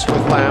a pass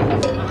with Lamb,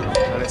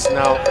 and it's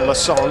now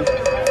Lasson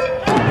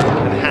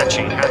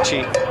and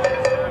Hatchie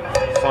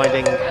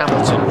finding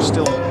Hamilton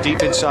still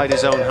deep inside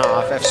his own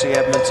half. FC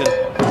Edmonton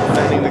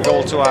defending the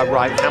goal to our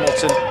right.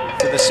 Hamilton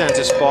to the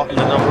centre spot, and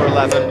the number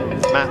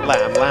 11, Matt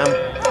Lamb.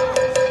 Lamb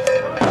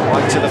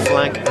wide to the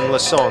flank, and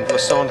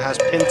Lasson has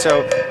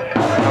Pinto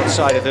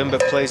outside of him,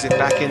 but plays it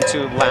back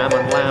into Lamb,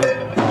 and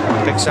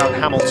Lamb picks out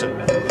Hamilton.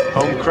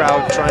 Home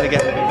crowd trying to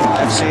get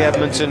FC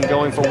Edmonton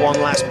going for one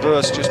last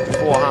burst just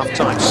before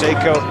half-time.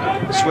 Seiko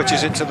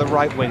switches it to the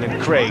right wing,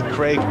 and Craig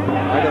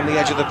right on the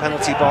edge of the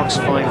penalty box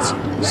finds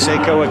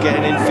Seiko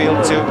again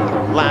infield to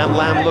Lamb.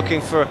 Lamb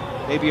looking for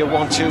maybe a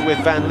 1-2 with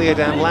Van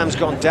Leerdam. Lamb's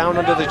gone down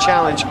under the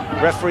challenge.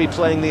 Referee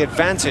playing the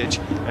advantage,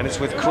 and it's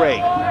with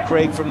Craig.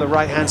 Craig from the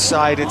right-hand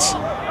side. It's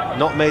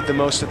not made the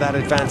most of that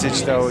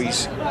advantage, though.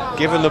 He's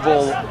given the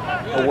ball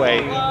away,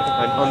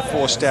 an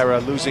unforced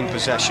error, losing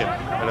possession,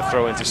 and a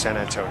throw into San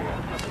Antonio.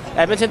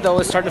 Edmonton, though,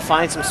 is starting to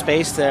find some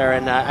space there,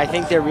 and I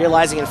think they're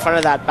realizing in front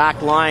of that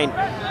back line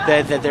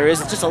that there is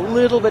just a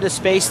little bit of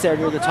space there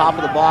near the top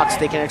of the box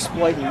they can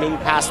exploit and maybe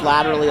pass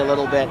laterally a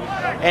little bit.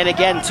 And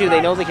again, too,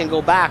 they know they can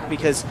go back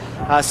because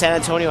San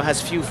Antonio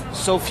has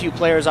so few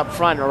players up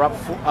front or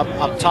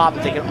up top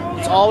that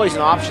it's always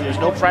an option. There's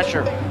no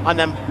pressure on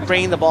them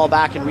bringing the ball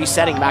back and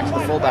resetting back to the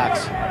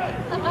fullbacks.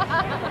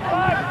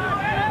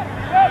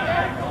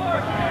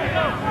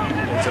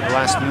 To the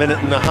last minute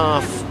and a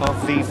half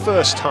of the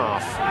first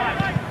half,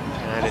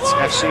 and it's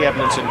FC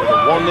Edmonton with a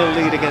 1-0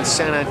 lead against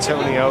San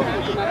Antonio.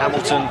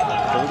 Hamilton,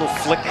 a little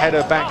flick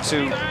header back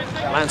to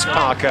Lance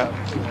Parker,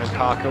 and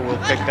Parker will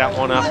pick that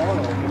one up,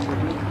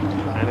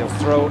 and he'll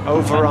throw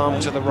overarm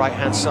to the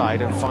right-hand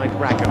side and find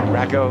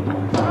Rago.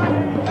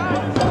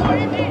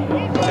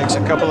 Takes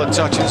a couple of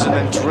touches and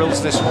then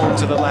drills this one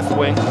to the left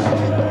wing.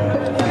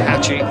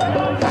 Hatchie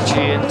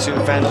into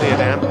Van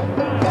Leerdam.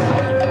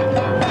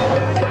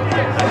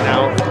 And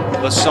now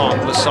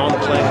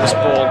Lasson playing this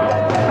ball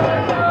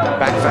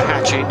back for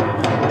Hatchie.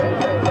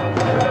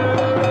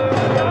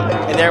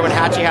 And there, when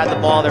Hatchie had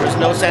the ball, there was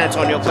no San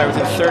Antonio player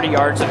within 30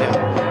 yards of him. So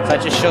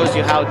that just shows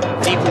you how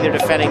deeply they're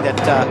defending that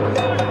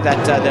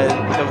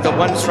the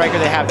one striker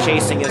they have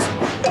chasing is,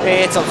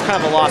 it's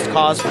kind of a lost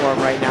cause for him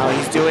right now.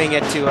 He's doing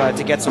it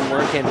to get some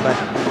work in, but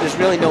there's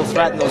really no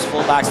threat in those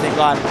fullbacks. They've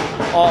got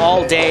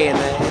all day in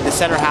the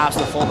center halves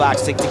of the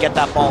fullbacks to get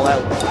that ball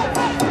out.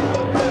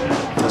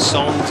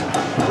 Sond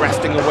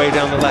grafting away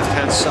down the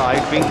left-hand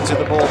side, beaten to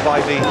the ball by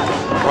the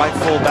right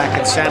fullback,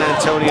 and San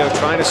Antonio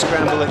trying to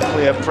scramble it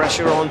clear.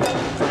 Pressure on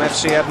from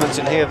FC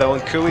Edmonton here, though,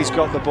 and Cooey's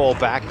got the ball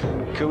back.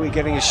 Cooey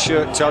getting his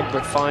shirt tugged,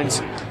 but finds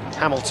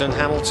Hamilton.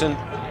 Hamilton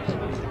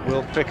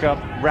will pick up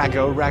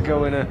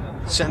Rago in a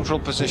central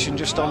position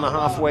just on the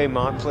halfway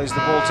mark, plays the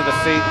ball to the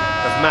feet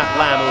of Matt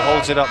Lamb, who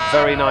holds it up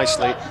very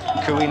nicely.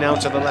 Cooey now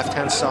to the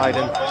left-hand side,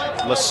 and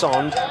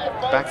Lasson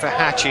back for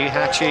Hatchie.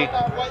 Hatchie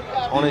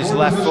on his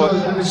left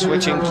foot,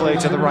 switching play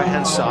to the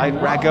right-hand side.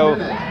 Rago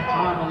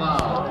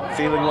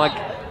feeling like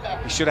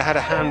he should have had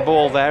a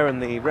handball there,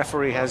 and the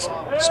referee has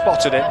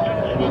spotted it.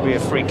 It will be a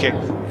free kick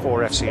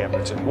for FC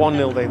Edmonton.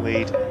 1-0 they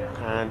lead,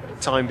 and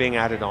time being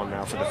added on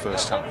now for the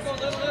first half.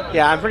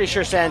 Yeah, I'm pretty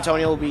sure San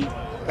Antonio will be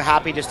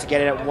happy just to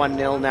get it at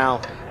 1-0 now.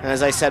 And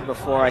as I said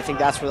before, I think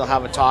that's where they'll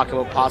have a talk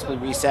about possibly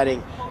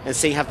resetting and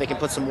seeing if they can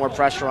put some more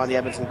pressure on the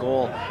Edmonton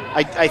goal.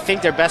 I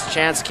think their best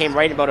chance came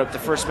right about the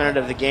first minute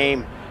of the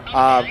game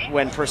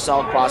when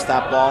Purcell crossed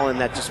that ball and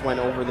that just went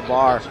over the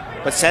bar.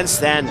 But since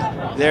then,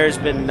 there's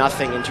been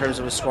nothing in terms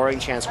of a scoring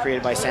chance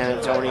created by San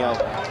Antonio,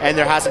 and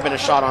there hasn't been a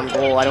shot on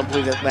goal. I don't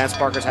believe that Lance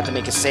Parker's had to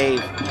make a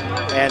save,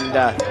 and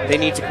they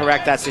need to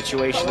correct that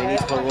situation. They need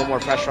to put a little more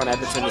pressure on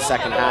Edmonton in the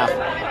second half,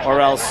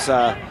 or else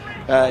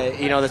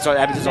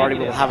Edmonton's already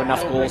will have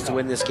enough goals to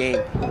win this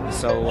game.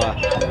 So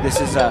this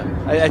is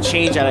a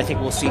change that I think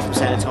we'll see from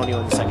San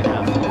Antonio in the second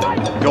half.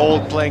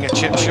 Gold playing a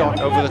chip shot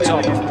over the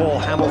top of Paul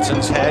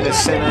Hamilton's head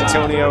as San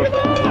Antonio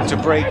to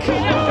break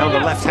down the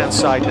left-hand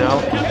side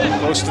now.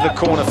 Close to the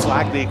corner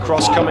flag, the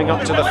cross coming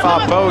up to the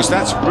far post.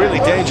 That's really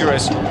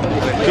dangerous.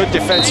 A good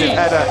defensive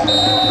header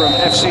from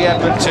FC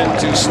Edmonton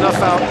to snuff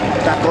out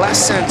that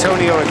last San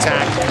Antonio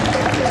attack.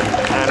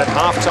 And at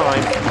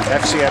half-time,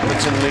 FC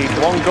Edmonton lead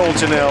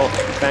 1-0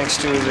 thanks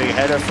to the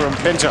header from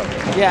Pinto.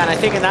 Yeah, and I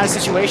think in that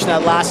situation,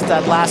 that last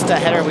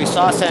header, we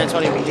saw San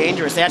Antonio be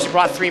dangerous. They actually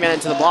brought 3 men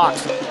into the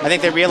box. I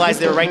think they realized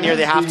they were right near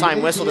the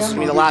halftime whistle. This was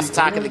going to be the last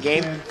attack of the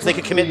game, so they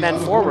could commit men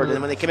forward.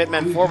 And when they commit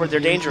men forward, they're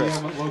dangerous.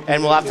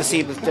 And we'll have to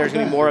see if there's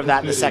going to be more of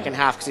that in the second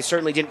half, because they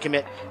certainly didn't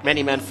commit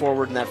many men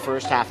forward in that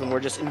first half, and we're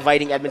just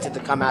inviting Edmonton to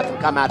come at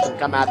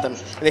them, and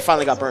they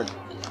finally got burned.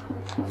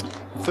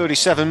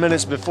 37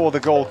 minutes before the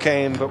goal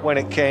came, but when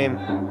it came,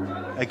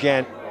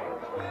 again,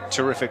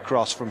 terrific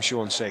cross from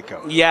Sean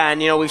Seiko. Yeah,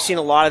 and we've seen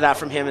a lot of that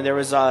from him, and there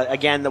was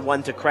again the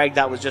one to Craig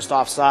that was just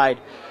offside,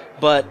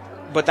 but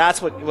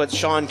that's what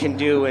Sean can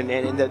do, and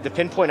the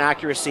pinpoint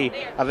accuracy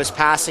of his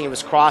passing, of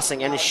his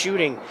crossing, and his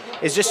shooting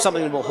is just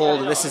something that will hold.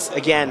 And this is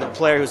again a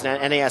player who's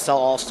an NASL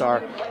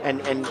All-Star, and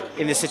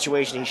in this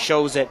situation he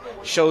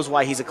shows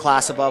why he's a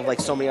class above like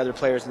so many other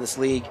players in this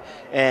league,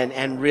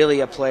 and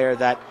really a player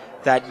that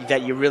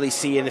you really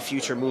see in the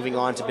future moving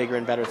on to bigger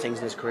and better things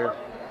in his career.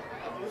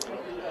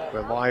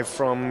 We're live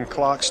from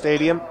Clark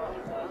Stadium,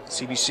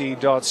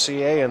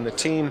 cbc.ca, and the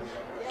team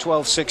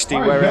 1260,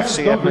 where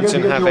FC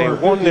Edmonton have a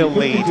 1-0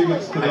 lead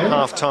at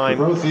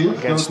half-time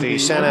against the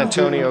San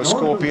Antonio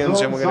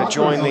Scorpions, and we're going to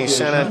join the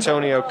San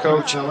Antonio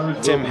coach,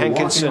 Tim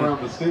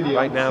Henkinson,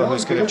 right now,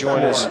 who's going to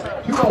join us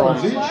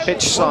from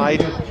pitch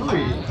side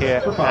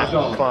here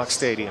at Clark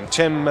Stadium.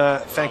 Tim,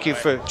 thank you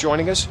for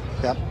joining us.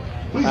 Yep.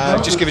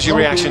 Just give us your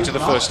reaction to the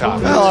first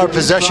half. Well, our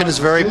possession is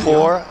very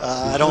poor.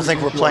 I don't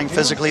think we're playing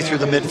physically through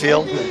the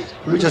midfield.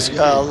 We're just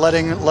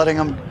letting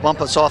them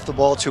bump us off the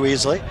ball too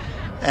easily,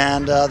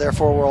 and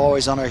therefore we're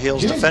always on our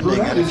heels defending.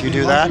 And if you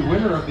do that,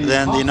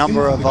 then the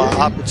number of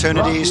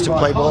opportunities to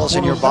play balls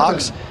in your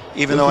box,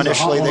 even though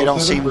initially they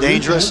don't seem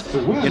dangerous,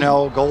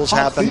 goals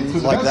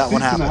happen like that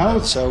one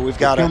happened. So we've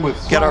got to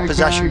get our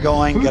possession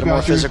going, get a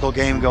more physical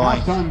game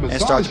going,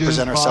 and start to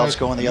present ourselves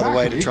going the other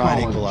way to try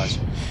and equalize.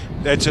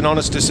 It's an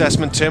honest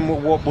assessment,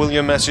 Tim. What will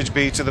your message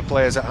be to the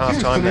players at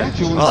halftime then?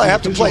 Well, they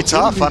have to play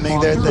tough. I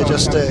mean, they're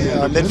just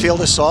our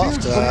midfield is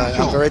soft.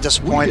 I'm very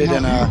disappointed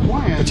in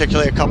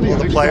particularly a couple of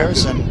the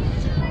players, and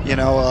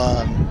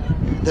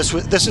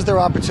this is their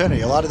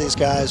opportunity. A lot of these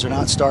guys are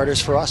not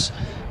starters for us.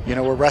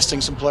 We're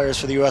resting some players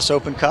for the U.S.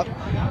 Open Cup,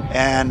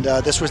 and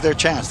this was their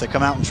chance. They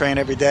come out and train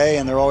every day,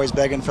 and they're always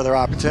begging for their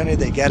opportunity.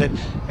 They get it,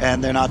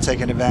 and they're not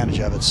taking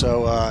advantage of it.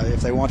 So if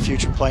they want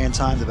future playing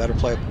time, they better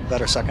play a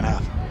better second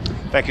half.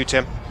 Thank you,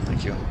 Tim. Thank you.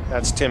 Thank you.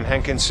 That's Tim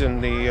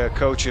Hankinson, the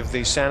coach of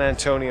the San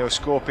Antonio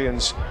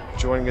Scorpions,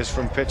 joining us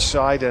from pitch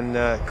side, and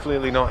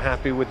clearly not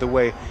happy with the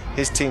way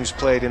his team's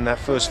played in that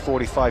first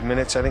 45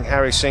 minutes. I think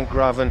Harry St.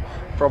 Graven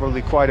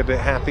probably quite a bit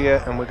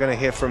happier, and we're going to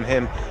hear from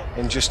him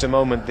in just a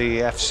moment, the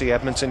FC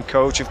Edmonton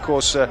coach. Of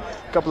course, a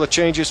couple of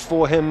changes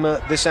for him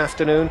this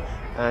afternoon,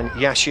 and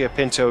Yashir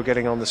Pinto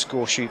getting on the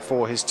score sheet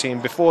for his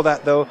team. Before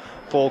that, though,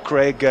 Paul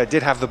Craig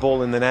did have the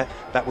ball in the net.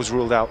 That was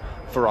ruled out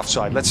for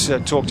offside. Let's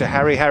talk to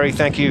Harry. Harry,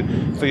 thank you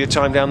for your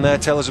time down there.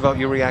 Tell us about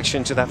your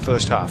reaction to that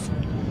first half.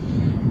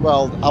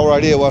 Well, our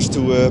idea was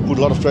to put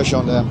a lot of pressure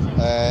on them,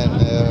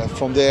 and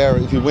from there,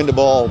 if you win the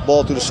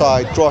ball to the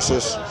side,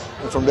 crosses,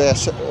 and from there,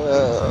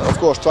 of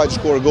course, try to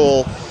score a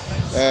goal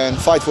and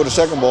fight for the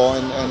second ball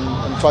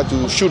and try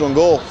to shoot on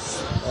goal.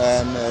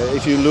 And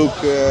if you look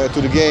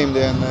to the game,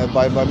 then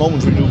by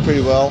moments we do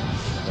pretty well.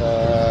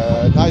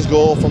 Nice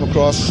goal from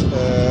across,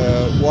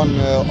 one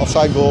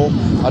offside goal.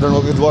 I don't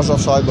know if it was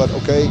offside, but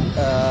okay.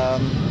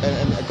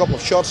 And a couple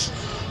of shots.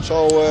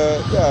 So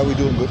yeah, we're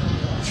doing good.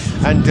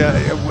 And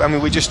I mean,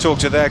 we just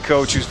talked to their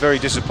coach, who's very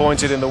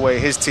disappointed in the way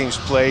his team's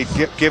played.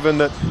 Given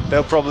that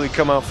they'll probably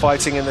come out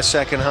fighting in the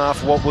second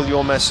half, what will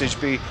your message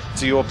be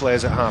to your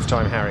players at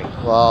halftime, Harry?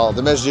 Well,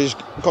 the message is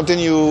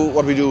continue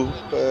what we do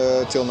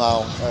till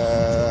now.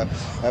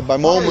 By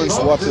moments,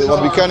 what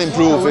we can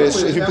improve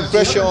is if you put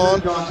pressure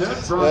on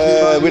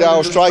with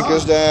our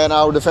strikers, then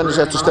our defenders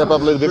have to step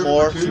up a little bit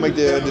more to make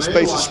the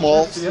spaces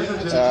small.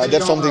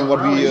 That's something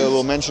what we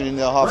will mention in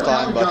the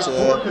halftime. But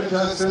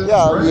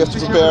yeah, we have to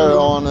prepare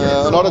on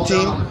another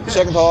team.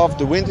 Second half,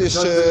 the wind is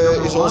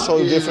also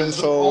different,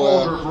 so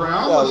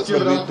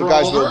yeah, the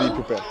guys will be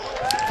prepared.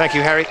 Thank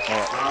you, Harry.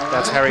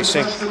 That's Harry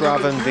St.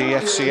 Graven, the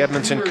FC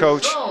Edmonton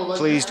coach,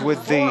 pleased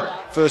with the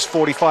first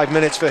 45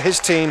 minutes for his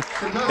team.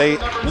 They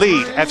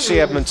lead FC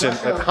Edmonton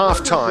at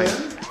half-time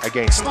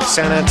against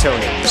San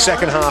Antonio. The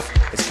second half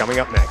is coming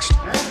up next.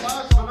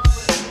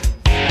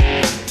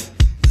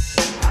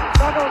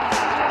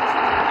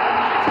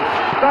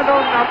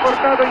 ha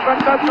portato in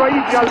vantaggio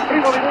Haiti al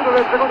primo minuto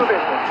del secondo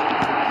tempo.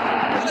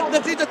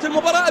 نتيجة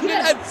المباراة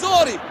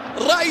للأزوري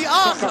رأي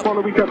آخر.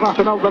 Paulo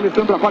Internacional da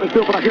Alessandro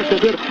apareceu para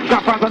receber,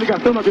 já faz a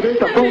ligação na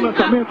direita, com o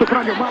lançamento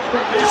para Neymar.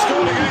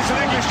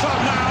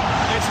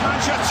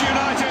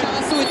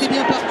 Tarasso était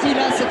bien parti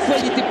là, cette fois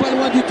il n'était pas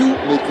loin du tout.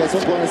 Mais de toute façon,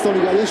 pour l'instant,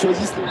 les Galais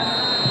choisissent.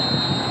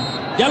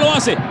 Ya lo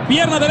hace,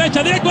 pierna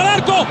derecha, directo al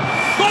arco,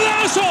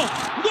 golazo.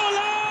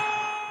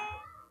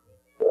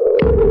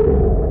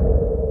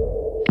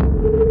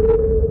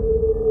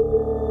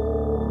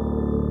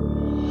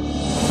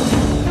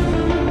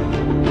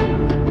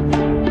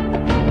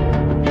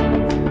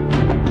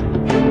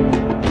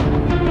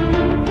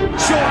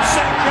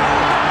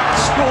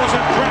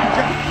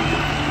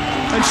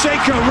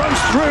 Seiko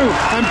runs through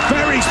and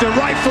buries the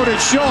right-footed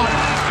shot.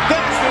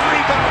 There's the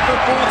rebound for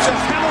Porter.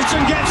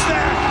 Hamilton gets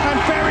there and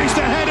buries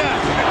the header.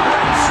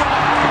 Great shot.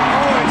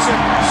 Oh, it's a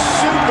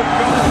super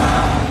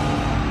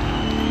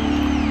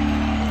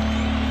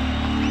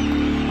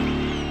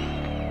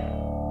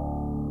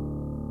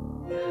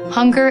goal.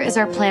 Hunger is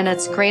our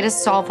planet's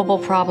greatest solvable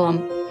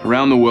problem.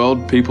 Around the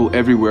world, people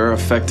everywhere are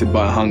affected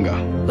by hunger.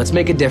 Let's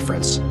make a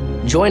difference.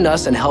 Join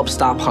us and help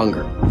stop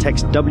hunger.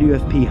 Text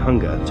WFP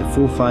Hunger to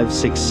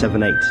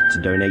 45678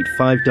 to donate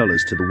 $5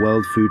 to the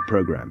World Food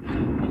Programme.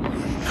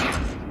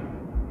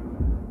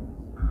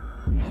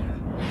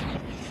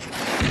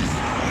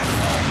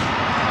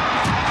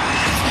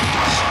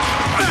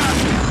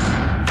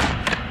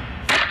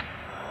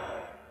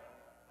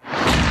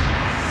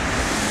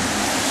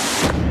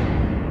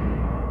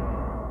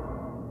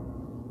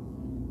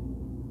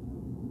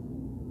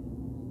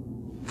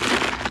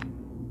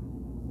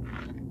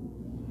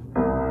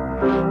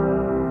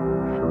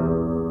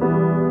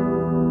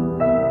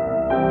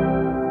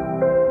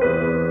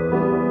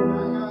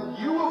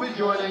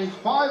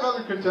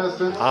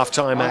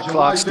 Half-time at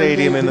Clark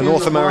Stadium in the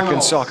North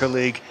American Soccer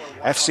League.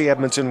 FC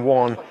Edmonton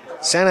 1,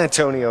 San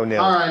Antonio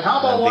 0. And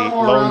the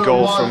lone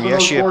goal from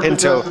Yashir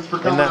Pinto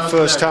in that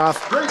first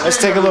half. Let's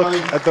take a look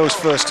at those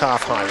first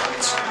half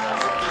highlights.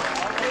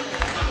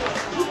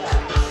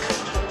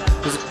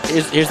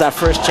 Here's that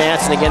first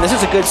chance, and again, this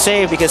is a good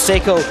save because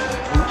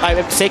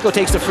Seiko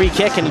takes the free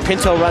kick and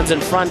Pinto runs in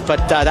front,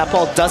 but that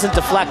ball doesn't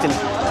deflect, and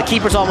the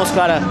keeper's almost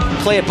got to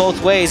play it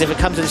both ways, if it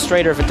comes in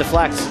straight or if it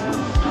deflects.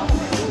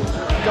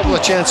 A couple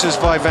of chances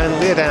by Van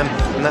Leerdam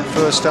in that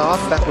first half.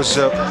 That was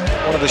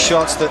one of the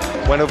shots that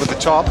went over the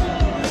top.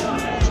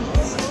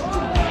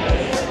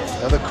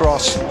 Another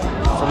cross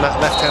from that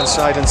left-hand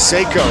side, and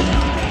Seiko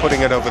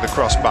putting it over the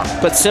crossbar.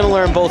 But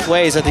similar in both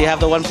ways, that you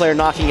have the one player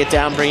knocking it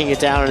down, bringing it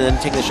down, and then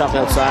taking the shot from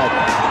outside.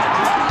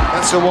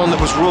 That's the one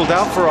that was ruled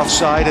out for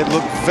offside. It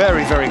looked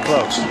very, very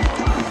close.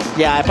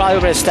 Yeah, I probably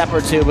would have been a step or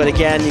two, but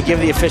again, you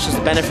give the officials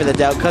the benefit of the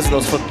doubt because of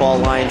those football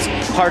lines.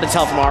 Hard to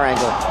tell from our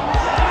angle.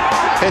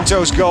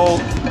 Pinto's goal,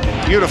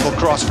 beautiful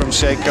cross from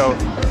Seiko,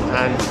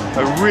 and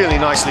a really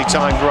nicely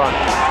timed run.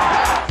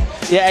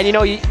 Yeah, and you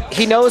know,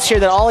 he knows here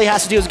that all he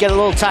has to do is get a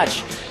little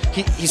touch.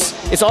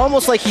 it's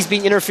almost like he's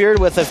being interfered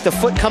with. If the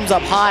foot comes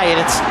up high, and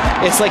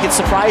it's like it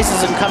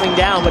surprises him coming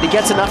down, but he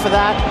gets enough of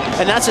that,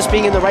 and that's just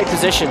being in the right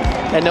position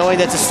and knowing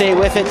that to stay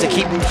with it, to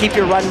keep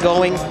your run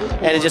going,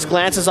 and it just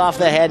glances off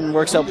the head and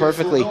works out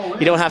perfectly.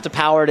 You don't have to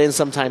power it in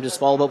sometimes,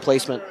 it's all about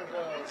placement.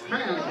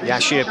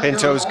 Yashir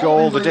Pinto's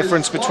goal, the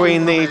difference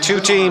between the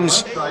two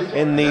teams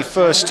in the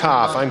first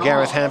half. I'm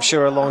Gareth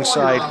Hampshire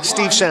alongside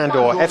Steve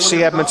Sandor.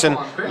 FC Edmonton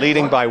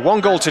leading by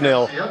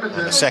 1-0.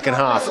 The second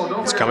half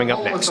is coming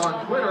up next.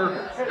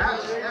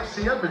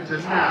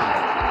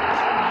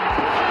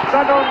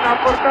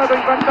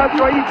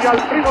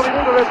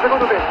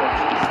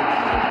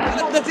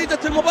 نتيجة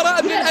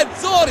المباراة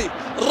للأنزوري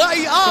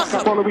رأي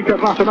آخر. Bola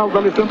internacional da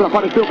Alessandra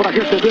apareceu para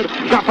receber,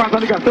 já faz a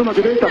ligação na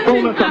direita, com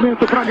o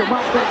lançamento, crânio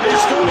mal.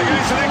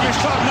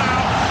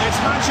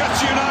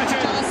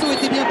 Tarasso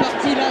était bien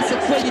parti là,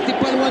 cette fois il n'était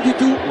pas loin du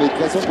tout. Mais de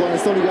toute façon pour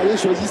l'instant les Galais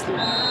choisissent.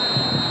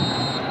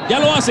 Ya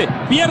lo hace,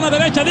 pierna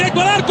derecha, directo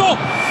al arco,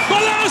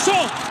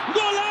 golazo.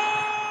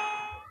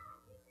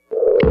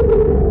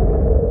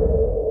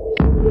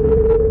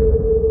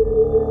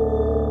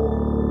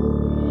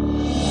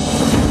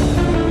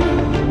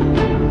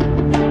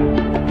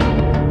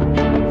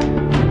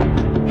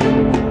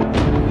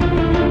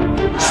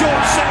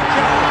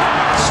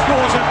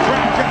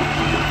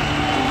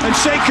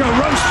 Seiko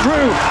runs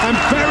through and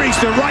buries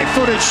the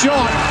right-footed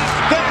shot.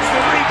 There's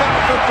the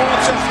rebound for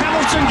Portsmouth.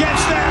 Hamilton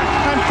gets there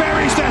and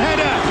buries the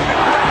header.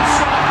 Great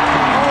shot.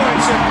 Oh,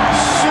 it's a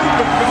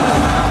super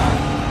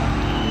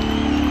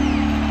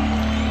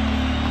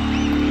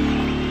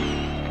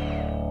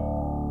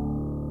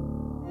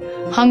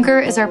goal. Hunger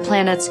is our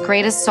planet's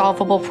greatest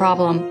solvable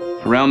problem.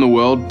 Around the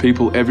world,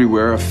 people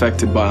everywhere are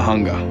affected by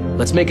hunger.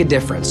 Let's make a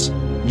difference.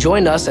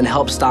 Join us and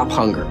help stop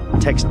hunger.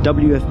 Text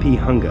WFP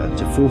Hunger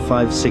to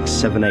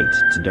 45678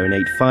 to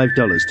donate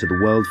 $5 to the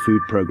World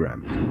Food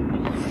Programme.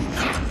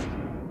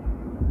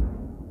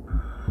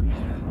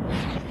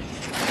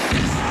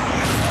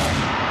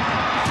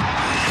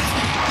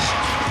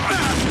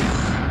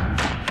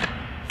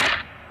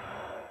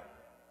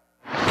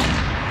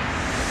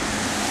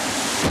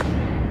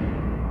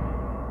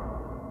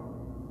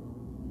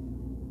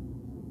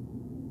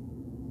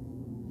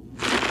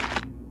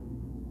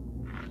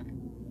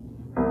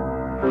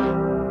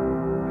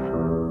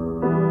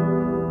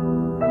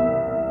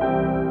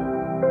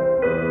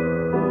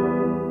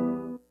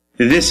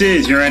 This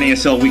is your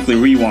NASL Weekly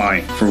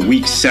Rewind for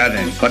Week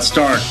 7. Let's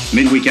start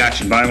midweek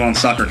action by Mount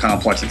Soccer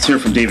Complex. Let's hear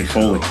from David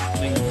Foley.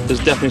 There's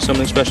definitely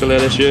something special there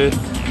this year.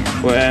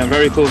 We're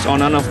very close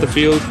on and off the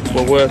field.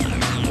 We'll work,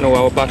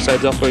 our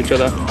backsides off for each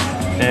other,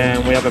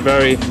 and we have a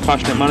very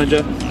passionate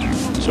manager.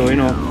 So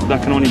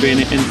that can only be an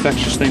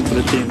infectious thing for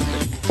the team.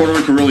 Puerto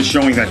Rico really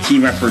showing that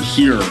team effort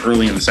here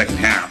early in the second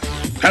half.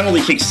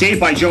 Penalty kick saved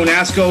by Joe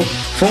Nasco.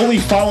 Foley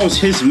follows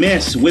his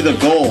miss with a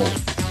goal.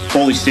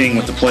 Foley staying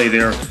with the play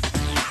there.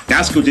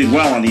 Nasco did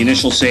well on the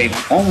initial save,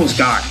 almost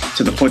got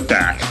to the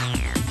putback.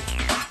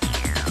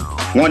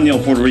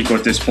 1-0 Puerto Rico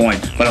at this point,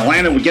 but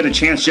Atlanta would get a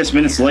chance just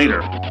minutes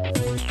later.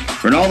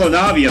 Ronaldo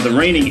Navia, the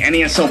reigning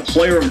NASL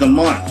Player of the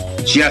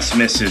Month, just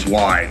misses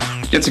wide.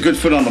 Gets a good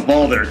foot on the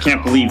ball there,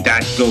 can't believe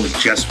that goes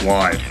just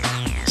wide.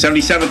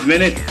 77th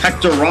minute,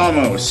 Hector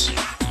Ramos.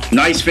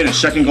 Nice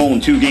finish, second goal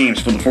in 2 games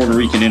for the Puerto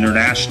Rican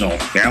international.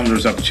 The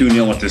Islanders up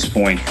 2-0 at this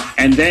point.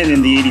 And then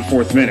in the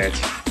 84th minute,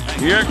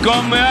 here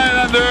come the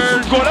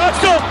Islanders.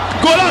 Golazo!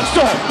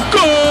 Golazo!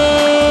 Goal!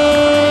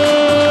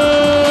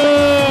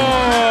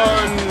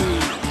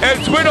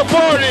 It's been a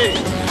party.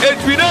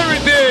 It's been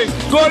everything.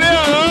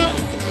 Goleada,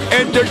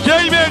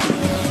 entertainment,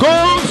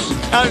 goals,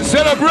 and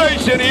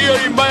celebration here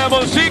in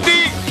Bayamon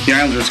City. The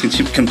Islanders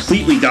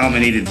completely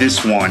dominated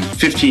this one,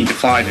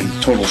 15-5 in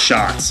total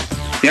shots.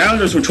 The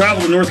Islanders would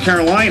travel to North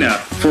Carolina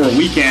for a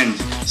weekend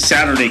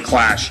Saturday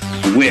clash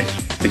with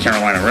the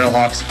Carolina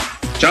Railhawks.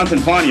 Jonathan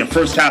Fania,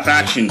 first half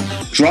action,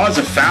 draws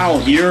a foul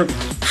here,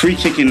 free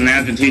kick in an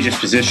advantageous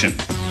position.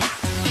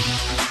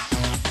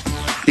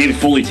 David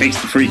Foley takes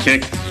the free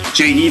kick.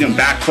 Jay Needham,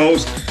 back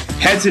post,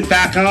 heads it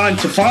back on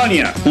to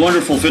Fania.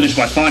 Wonderful finish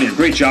by Fania.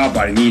 Great job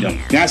by Needham.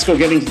 Nasco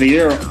getting to the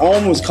air,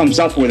 almost comes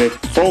up with it.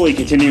 Foley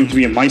continuing to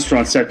be a maestro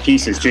on set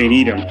pieces. Jay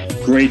Needham,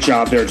 great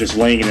job there, just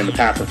laying it in the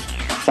path of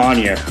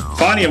Fania.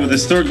 Fania with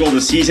his 3rd goal of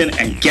the season,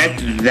 and get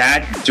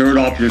that dirt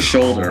off your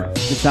shoulder.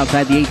 Just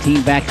outside the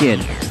 18, back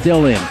in,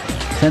 still in.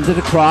 Sends it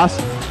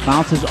across,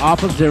 bounces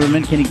off of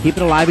Zimmerman. Can he keep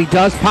it alive? He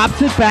does,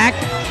 pops it back.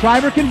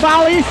 Schreiber can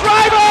volley.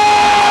 Schreiber!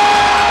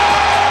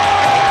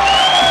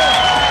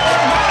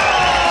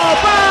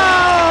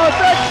 About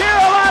the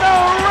Carolina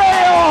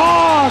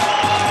Railhawks!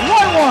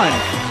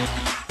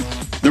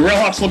 1-1. The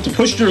Railhawks look to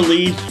push their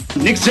lead.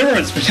 Nick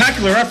Zimmerman,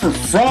 spectacular effort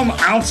from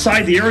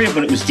outside the area,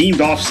 but it was deemed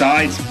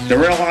offsides. The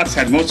Railhawks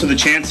had most of the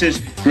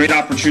chances, great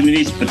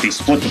opportunities, but they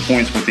split the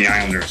points with the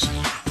Islanders.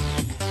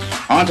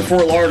 On to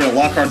Fort Lauderdale,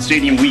 Lockhart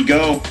Stadium we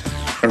go.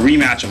 A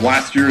rematch of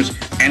last year's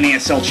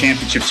NASL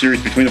Championship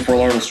Series between the Fort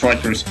Lauderdale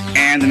Strikers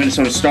and the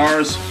Minnesota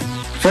Stars.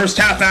 First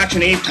half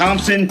action, Abe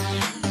Thompson,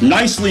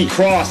 nicely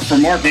crossed for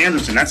Mark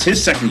Anderson. That's his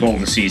 2nd goal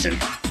of the season.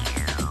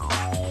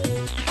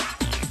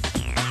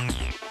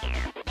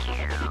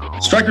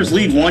 Strikers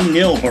lead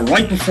 1-0, but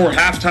right before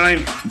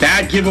halftime,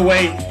 bad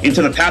giveaway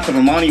into the path of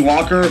Amani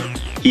Walker.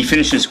 He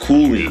finishes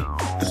coolly.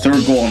 The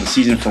third goal on the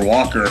season for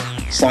Walker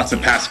slots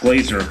it past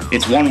Glazer.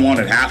 It's 1-1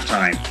 at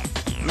halftime.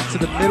 Into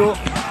the middle,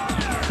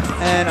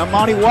 and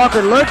Amani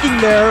Walker lurking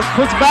there,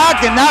 puts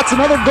back, and that's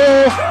another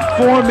goal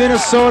for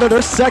Minnesota,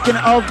 their second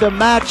of the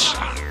match.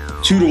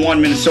 2-1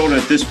 Minnesota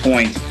at this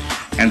point,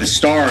 and the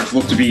Stars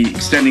look to be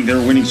extending their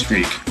winning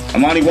streak.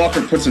 Amani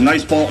Walker puts a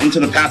nice ball into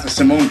the path of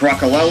Simone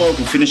Bracalello,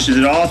 who finishes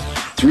it off.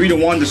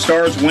 3-1, the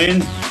Stars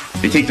win.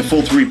 They take the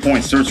full 3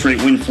 points, third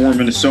straight win for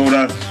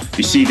Minnesota.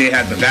 You see they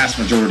had the vast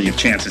majority of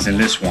chances in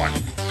this one.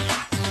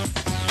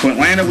 To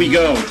Atlanta we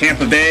go,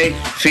 Tampa Bay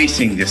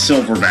facing the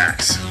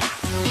Silverbacks.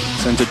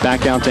 Sends it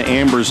back out to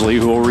Ambersley,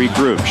 who will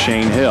regroup.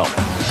 Shane Hill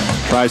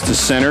tries to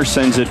center,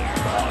 sends it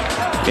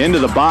into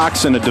the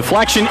box, and a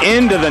deflection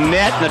into the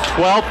net in the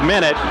 12th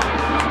minute.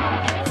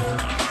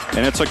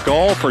 And it's a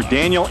goal for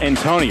Daniel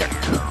Antoniuk.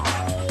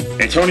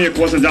 Antoniuk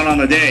wasn't done on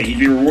the day. He'd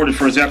be rewarded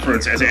for his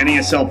efforts as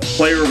NASL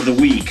Player of the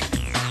Week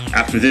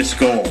after this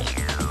goal.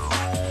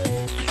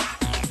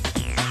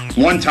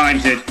 One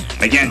times it,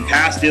 again,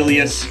 past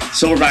Ilias.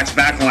 Silverbacks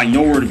backline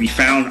nowhere to be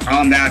found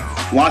on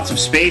that. Lots of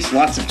space,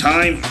 lots of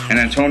time, and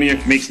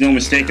Antoniuk makes no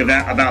mistake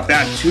about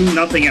that.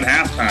 2-0 at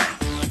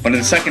halftime. But in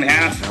the second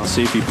half... I'll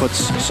see if he puts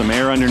some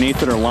air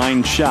underneath it or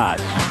line shot.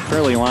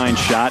 Fairly line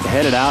shot,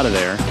 headed out of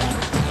there.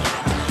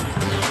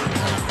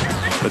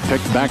 But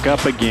picked back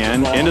up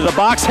again, into the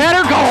box,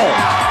 header, goal!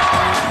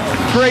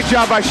 Great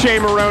job by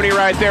Shane Maroney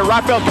right there.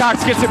 Rafael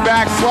Cox gets it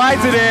back,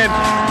 slides it in,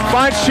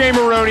 finds Shane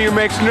Maroney, who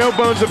makes no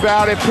bones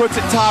about it, puts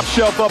it top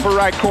shelf upper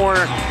right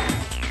corner.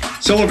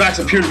 Silverbacks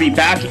appear to be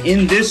back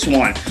in this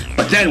one,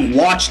 but then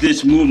watch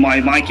this move by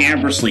Mike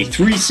Ambersley.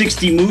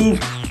 360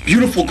 move,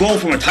 beautiful goal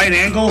from a tight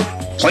angle.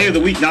 Player of the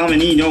Week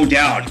nominee, no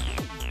doubt.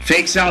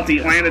 Fakes out the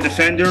Atlanta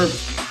defender,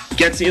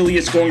 gets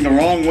Ilias going the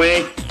wrong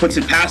way, puts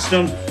it past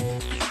him.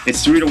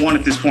 It's 3-1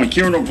 at this point.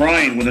 Kieran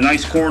O'Brien with a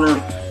nice corner,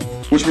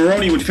 which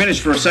Maroney would finish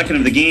for a second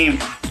of the game.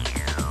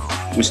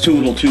 Was too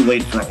little too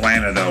late for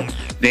Atlanta, though.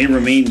 They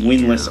remain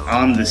winless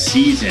on the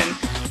season.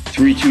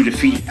 3-2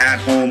 defeat at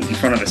home in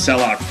front of a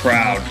sellout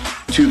crowd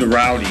to the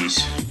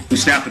Rowdies, who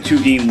snap a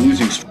 2-game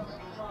losing streak.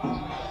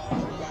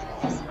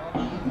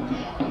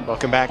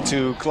 Welcome back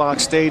to Clark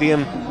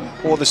Stadium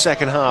for the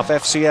second half.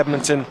 FC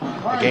Edmonton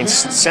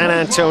against San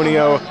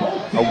Antonio.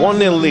 A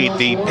 1-0 lead,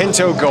 the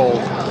Pinto goal,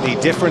 the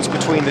difference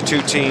between the two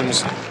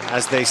teams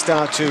as they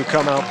start to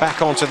come out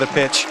back onto the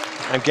pitch.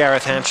 And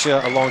Gareth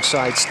Hampshire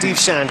alongside Steve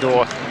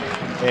Sandor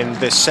in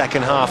this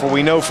second half. Well,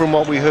 we know from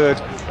what we heard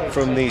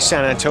from the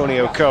San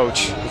Antonio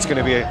coach, it's going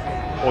to be,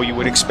 or you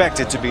would expect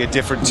it to be, a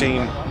different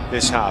team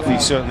this half. He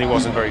certainly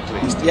wasn't very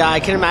pleased. Yeah,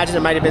 I can imagine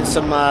there might have been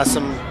some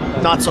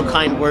not so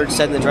kind words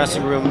said in the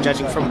dressing room,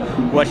 judging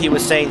from what he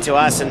was saying to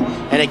us.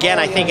 And again,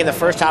 I think in the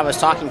first half I was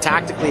talking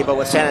tactically about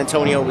what San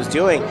Antonio was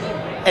doing.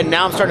 And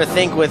now I'm starting to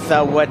think with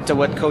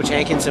what Coach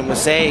Hankinson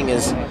was saying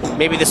is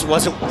maybe this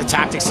wasn't the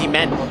tactics he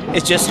meant.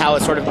 It's just how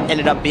it sort of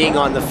ended up being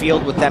on the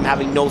field with them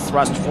having no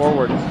thrust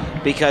forward,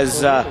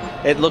 because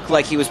it looked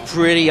like he was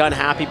pretty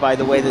unhappy by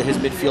the way that his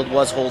midfield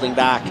was holding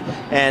back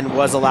and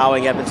was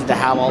allowing Edmonton to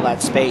have all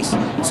that space.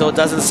 So it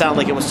doesn't sound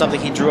like it was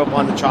something he drew up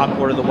on the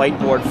chalkboard or the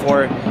whiteboard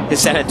for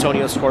his San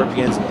Antonio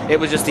Scorpions. It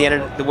was just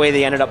the way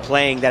they ended up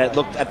playing that it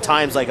looked at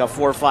times like a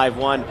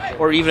 4-5-1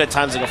 or even at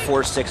times like a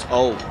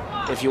 4-6-0.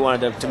 If you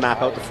wanted to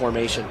map out the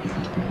formation.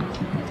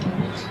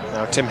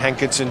 Now, Tim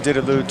Hankinson did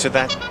allude to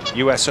that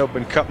US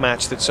Open Cup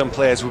match that some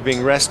players were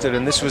being rested,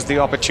 and this was the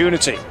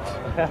opportunity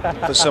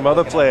for some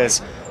other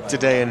players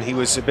today, and he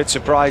was a bit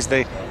surprised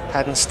they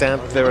hadn't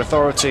stamped their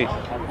authority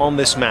on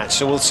this match.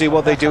 So we'll see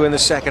what they do in the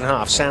second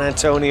half. San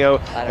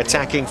Antonio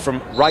attacking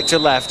from right to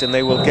left, and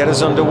they will get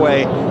us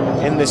underway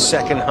in this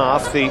second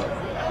half. The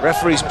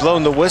referee's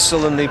blown the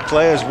whistle, and the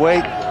players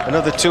wait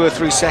another 2 or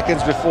 3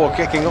 seconds before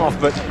kicking off,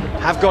 but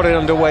have got it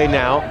underway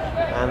now.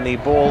 And the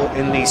ball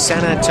in the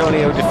San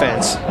Antonio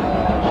defense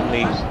on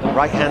the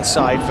right-hand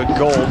side for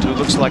Gold, who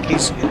looks like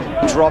he's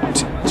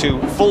dropped to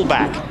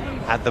fullback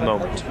at the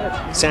moment.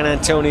 San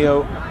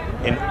Antonio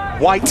in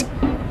white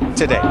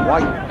today,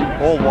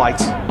 all white,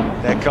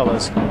 their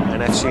colors,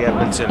 and FC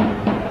Edmonton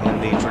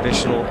in the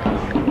traditional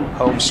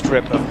home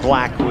strip of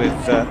black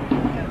with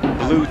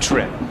blue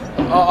trim.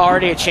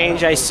 Already a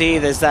change I see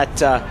is that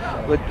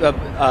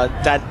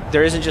that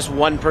there isn't just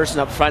one person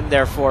up front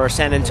there for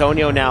San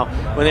Antonio now.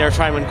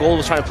 When Gold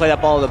was trying to play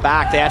that ball to the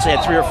back, they actually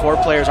had 3 or 4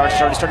 players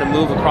already starting to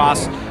move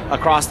across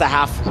the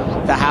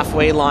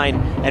halfway line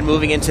and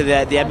moving into the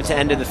Edmonton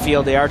end of the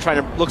field.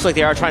 Looks like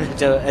they are trying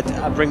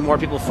to bring more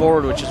people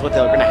forward, which is what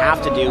they're going to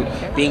have to do,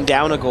 being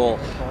down a goal.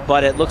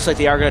 But it looks like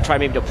they are going to try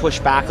maybe to push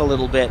back a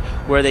little bit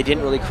where they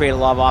didn't really create a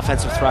lot of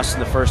offensive thrust in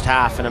the first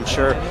half. And I'm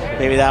sure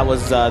maybe that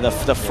was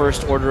the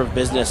first order of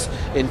business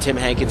in Tim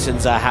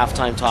Hankinson's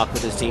halftime talk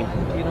with his team.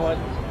 You know what?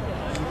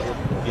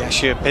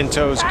 Yashir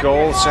Pinto's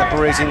goal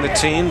separating the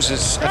teams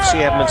as FC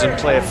Edmonton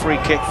play a free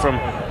kick from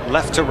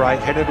left to right,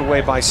 headed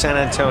away by San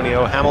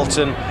Antonio.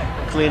 Hamilton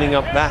cleaning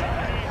up that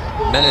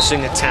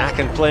menacing attack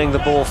and playing the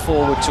ball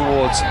forward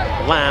towards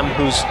Lamb,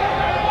 who's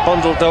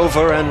bundled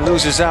over and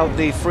loses out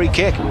the free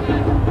kick.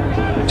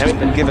 It's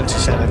been given to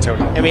San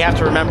Antonio. And we have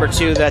to remember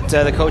too that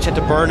the coach had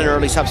to burn an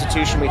early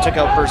substitution. We took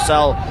out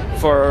Purcell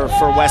for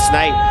West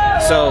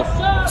Knight, so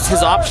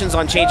his options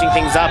on changing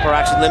things up are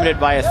actually limited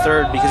by a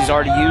third because he's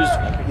already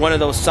used one of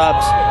those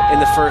subs in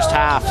the first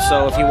half.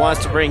 So if he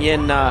wants to bring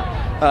in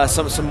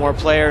some more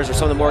players or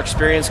some of the more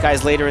experienced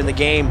guys later in the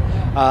game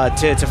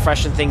to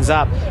freshen things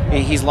up,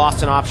 he's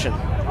lost an option.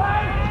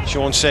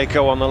 Sean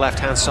Seiko on the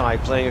left-hand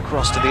side, playing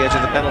across to the edge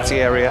of the penalty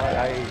area.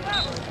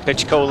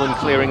 Pitch Colin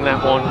clearing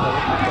that one,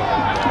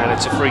 and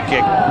it's a free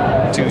kick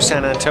to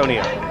San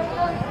Antonio.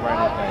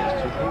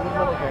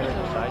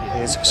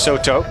 Here's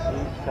Soto.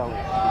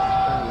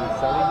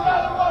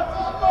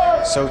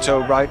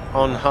 Soto right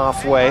on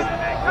halfway,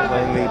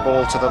 playing the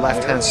ball to the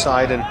left-hand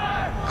side, and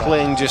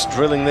Kling just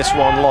drilling this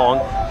one long,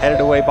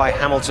 headed away by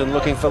Hamilton,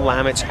 looking for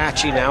Lamb. It's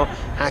Hatchie now.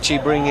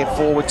 Hatchie bringing it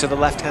forward to the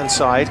left-hand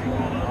side.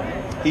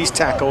 He's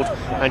tackled,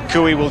 and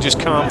Cooey will just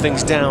calm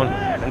things down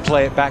and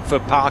play it back for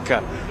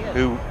Parker,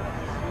 who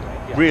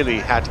really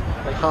had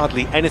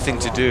hardly anything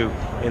to do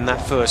in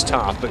that first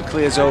half, but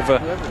clears over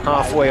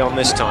halfway on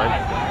this time.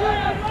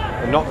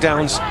 The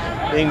knockdowns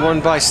being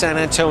won by San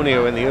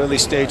Antonio in the early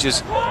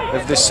stages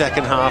of this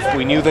second half.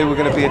 We knew they were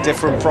going to be a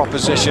different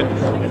proposition,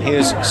 and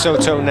here's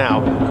Soto now.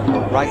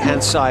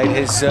 Right-hand side,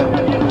 his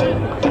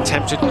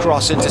attempted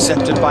cross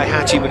intercepted by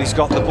Hatchie, but he's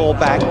got the ball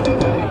back.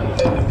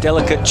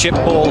 Delicate chip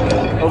ball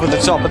over the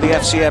top of the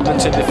FC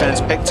Edmonton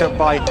defense, picked up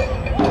by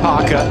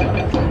Parker.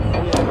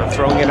 And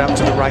throwing it up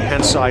to the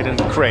right-hand side, and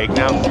Craig.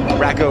 Now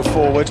Rago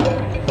forward to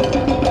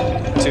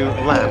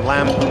Lamb.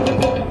 Lamb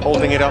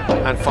holding it up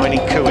and finding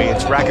Cooey.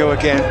 It's Rago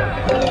again,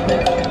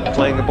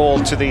 playing the ball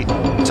to the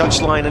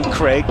touchline, and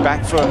Craig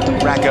back for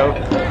Rago.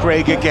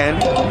 Craig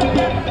again.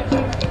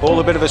 All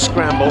a bit of a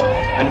scramble,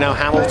 and now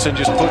Hamilton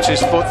just puts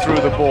his foot through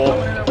the ball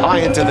high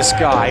into the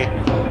sky,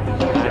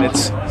 and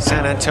it's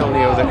San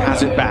Antonio that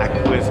has it back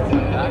with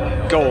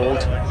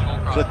Gold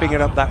flipping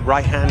it up that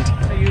right-hand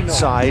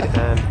side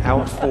and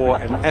out for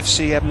an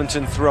FC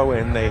Edmonton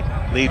throw-in. They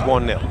lead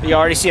 1-0. You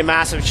already see a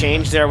massive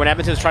change there. When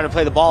Edmonton was trying to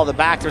play the ball at the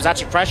back, there was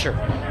actually pressure.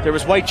 There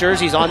was white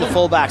jerseys on the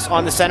fullbacks,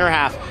 on the center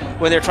half,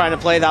 when they're trying to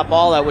play that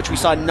ball out, which we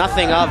saw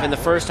nothing of in the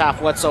first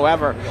half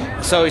whatsoever.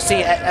 So you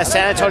see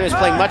San Antonio is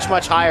playing much,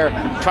 much higher,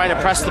 trying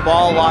to press the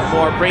ball a lot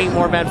more, bringing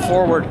more men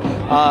forward,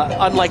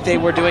 unlike they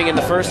were doing in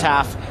the first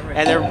half.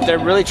 And they're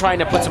really trying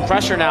to put some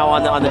pressure now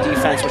on the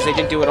defense, which they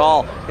didn't do at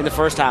all in the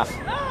first half.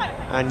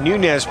 And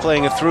Nunez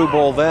playing a through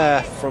ball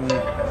there from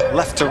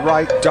left to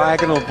right,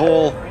 diagonal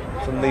ball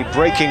from the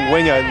breaking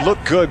winger. It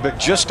looked good, but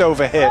just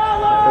overhit.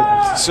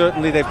 But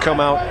certainly they've come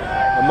out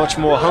a much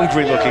more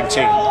hungry looking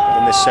team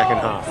in this second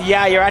half.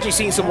 Yeah, you're actually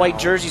seeing some white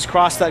jerseys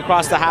cross the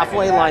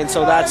halfway line,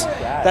 so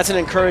that's an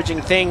encouraging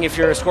thing if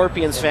you're a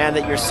Scorpions fan,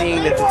 that you're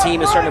seeing that the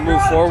team is starting to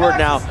move forward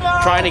now,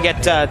 trying to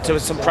get to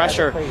some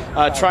pressure,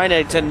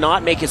 trying to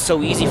not make it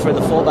so easy for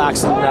the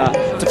fullbacks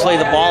and to play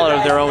the ball out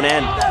of their own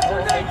end.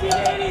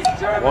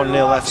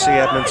 1-0 FC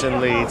Edmonton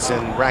leads,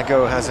 and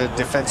Rago has a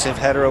defensive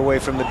header away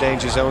from the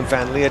danger zone.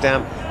 Van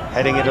Leerdam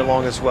heading it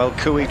along as well.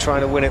 Cooey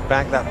trying to win it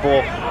back. That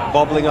ball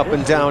bobbling up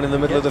and down in the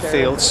middle of the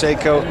field.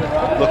 Seiko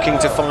looking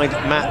to find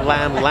Matt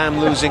Lamb. Lamb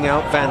losing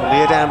out. Van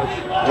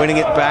Leerdam winning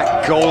it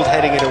back. Gold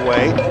heading it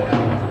away.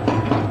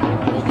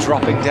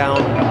 Dropping down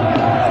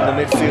in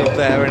the midfield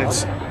there, and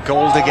it's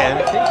Gold again.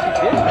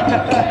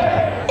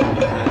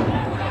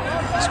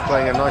 He's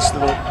playing a nice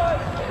little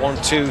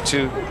 1-2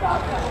 to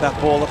that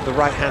ball up the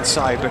right-hand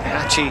side, but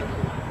Hatchie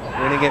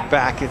winning it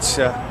back. It's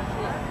a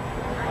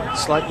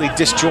slightly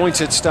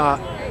disjointed start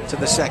to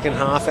the second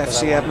half.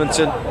 FC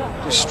Edmonton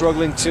just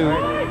struggling to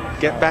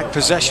get back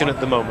possession at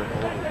the moment.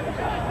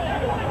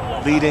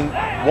 Leading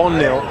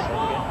 1-0,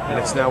 and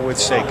it's now with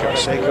Seiko.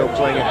 Seiko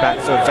playing it back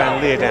for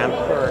Van Leerdam.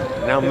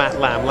 Now Matt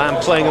Lamb. Lamb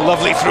playing a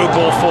lovely through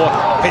ball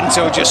for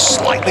Pinto, just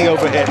slightly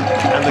overhit,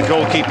 and the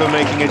goalkeeper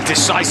making a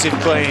decisive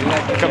play,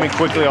 coming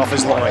quickly off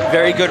his line.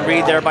 Very good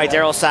read there by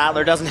Daryl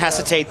Sattler. Doesn't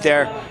hesitate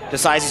there.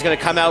 Decides he's going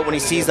to come out when he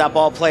sees that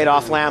ball played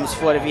off Lamb's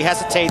foot. If he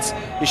hesitates,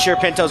 you're sure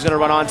Pinto's going to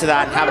run onto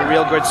that and have a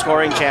real good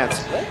scoring chance.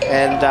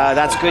 And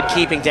that's good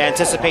keeping, to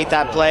anticipate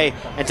that play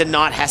and to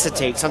not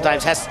hesitate.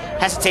 Sometimes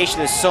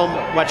hesitation is so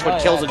much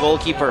what kills a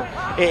goalkeeper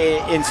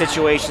in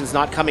situations,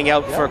 not coming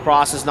out for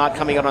crosses, not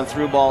coming out on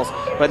through balls.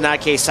 But in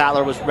that case,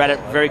 Sattler read it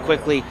very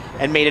quickly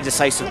and made a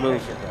decisive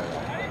move.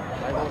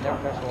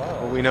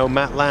 Well, we know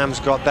Matt Lamb's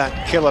got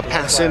that killer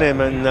pass in him,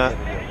 and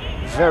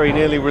very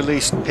nearly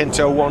released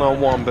Pinto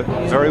one-on-one, but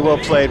very well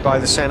played by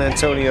the San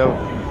Antonio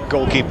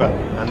goalkeeper.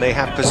 And they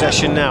have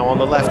possession now on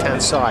the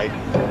left-hand side.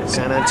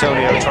 San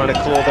Antonio trying to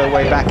claw their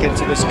way back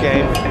into this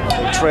game.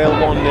 They trail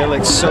 1-0.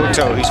 It's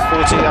Soto. He's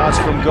 40 yards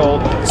from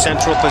goal.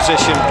 Central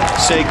position.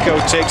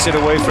 Seiko takes it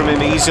away from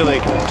him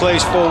easily.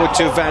 Plays forward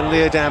to Van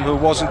Leerdam, who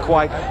wasn't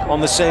quite on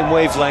the same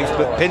wavelength,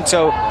 but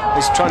Pinto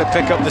is trying to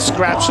pick up the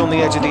scraps on the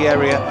edge of the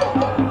area.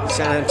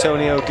 San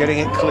Antonio getting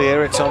it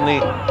clear. It's on the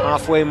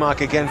halfway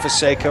mark again for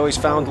Seiko. He's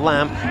found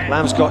Lamb.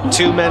 Lamb's got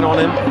 2 men on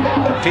him,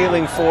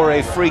 appealing for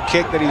a free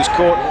kick that he was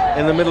caught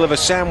in the middle of a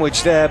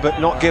sandwich there, but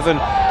not given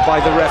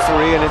by the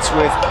referee, and it's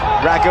with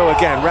Rago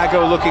again.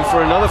 Rago looking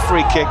for another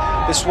free kick,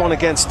 this one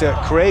against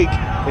Craig.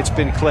 It's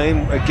been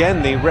claimed.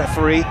 Again, the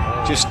referee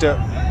just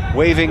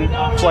waving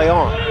play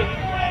on.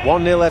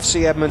 1-0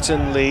 FC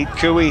Edmonton lead.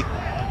 Cooey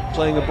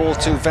playing a ball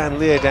to Van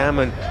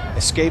Leerdam and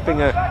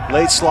escaping a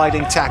late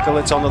sliding tackle.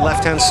 It's on the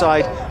left-hand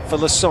side for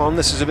Lasson.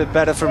 This is a bit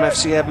better from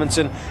FC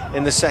Edmonton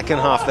in the second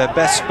half. Their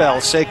best spell.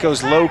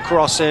 Seiko's low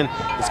cross in.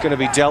 It's going to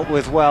be dealt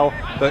with well,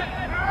 but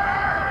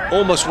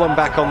almost won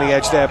back on the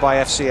edge there by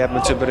FC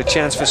Edmonton, but a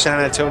chance for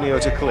San Antonio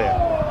to clear.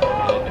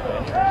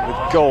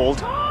 With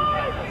Gold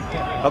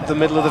up the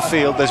middle of the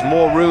field, there's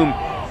more room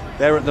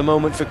there at the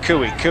moment for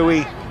Cooey.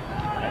 Cooey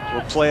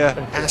will play a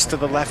pass to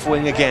the left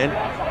wing again,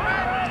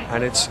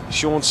 and it's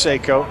Sean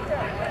Seiko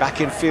back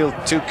in field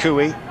to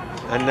Cooey,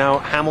 and now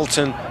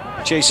Hamilton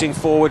chasing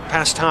forward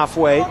past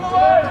halfway,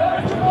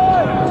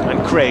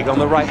 and Craig on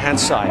the right hand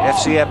side.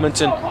 FC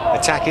Edmonton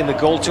attacking the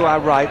goal to our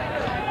right.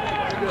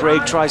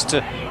 Craig tries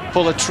to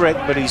pull a trick,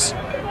 but he's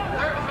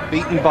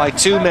beaten by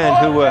 2 men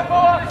who were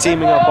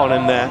teaming up on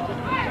him there.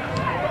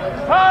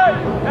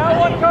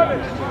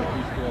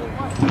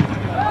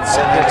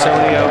 San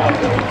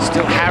Antonio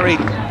still harried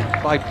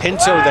by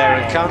Pinto there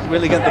and can't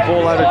really get the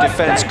ball out of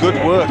defense. Good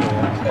work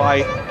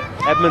by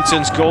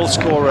Edmonton's goal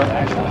scorer,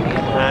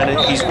 and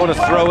he's going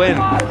to throw in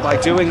by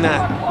doing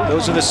that.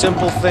 Those are the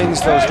simple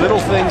things, those little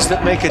things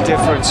that make a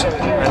difference,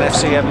 and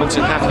FC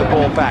Edmonton have the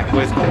ball back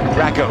with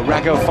Rago.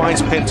 Rago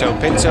finds Pinto.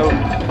 Pinto,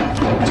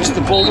 just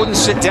the ball wouldn't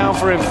sit down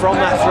for him from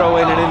that throw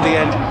in, and in the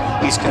end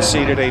he's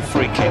conceded a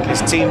free kick.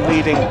 His team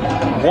leading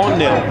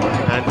 1-0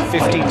 and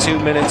 52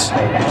 minutes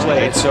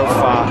played so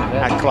far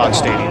at Clark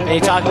Stadium. And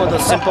you talk about the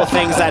simple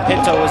things that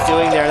Pinto was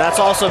doing there. That's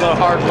also about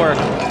hard work.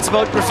 It's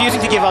about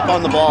refusing to give up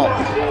on the ball.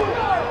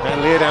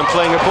 And Leerdam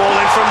playing a ball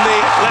in from the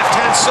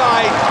left-hand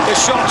side. The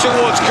shot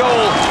towards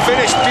goal,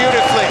 finished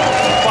beautifully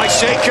by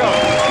Seiko.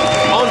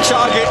 On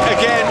target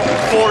again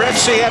for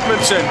FC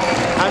Edmonton,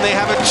 and they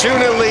have a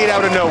 2-0 lead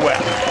out of nowhere.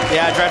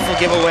 Yeah, dreadful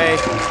giveaway.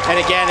 And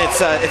again, it's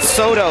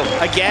Soto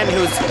again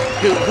who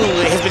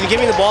has been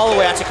giving the ball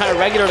away actually kind of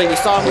regularly. We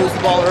saw him lose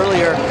the ball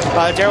earlier.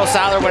 Daryl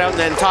Sadler went out and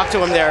then talked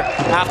to him there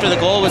after the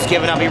goal was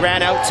given up. He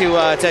ran out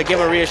to give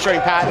him a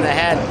reassuring pat in the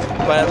head,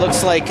 but it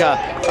looks like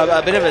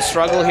a bit of a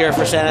struggle here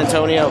for San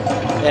Antonio.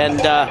 And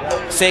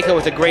Seiko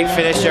with a great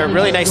finish there.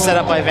 Really nice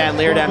setup by Van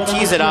Leerdam.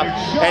 Tees it up,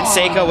 and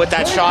Seiko with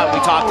that shot we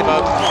talked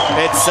about.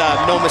 It's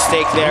no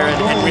mistake there,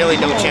 and really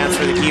no chance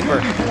for the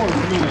keeper.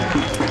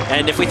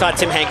 And if we thought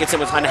Tim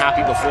Hankinson was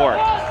unhappy before,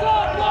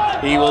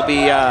 he will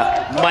be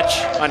much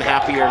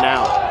unhappier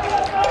now.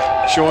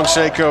 Sean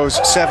Seiko's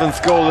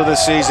 7th goal of the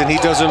season. He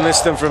doesn't miss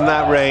them from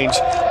that range.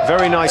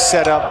 Very nice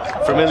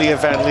setup from Ilya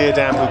Van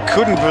Leerdam, who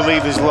couldn't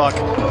believe his luck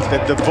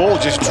that the ball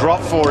just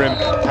dropped for him,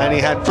 and he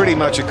had pretty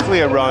much a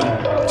clear run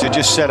to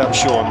just set up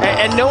Sean.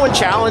 And no one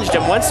challenged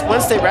him.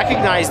 Once they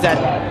recognized that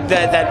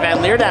Van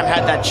Leerdam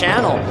had that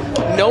channel,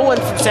 no one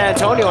from San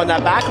Antonio on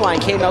that back line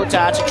came out to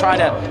actually try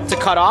to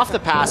cut off the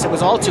pass. It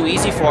was all too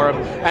easy for him,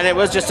 and it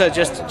was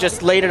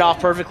just laid it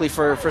off perfectly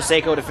for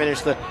Seiko to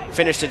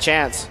finish the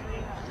chance.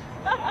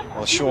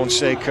 Well, Sean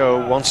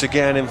Seiko once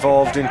again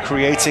involved in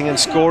creating and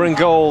scoring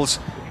goals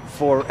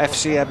for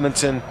FC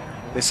Edmonton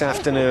this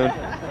afternoon.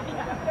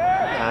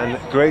 And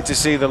great to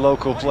see the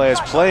local players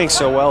playing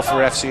so well for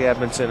FC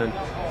Edmonton, and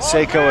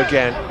Seiko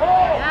again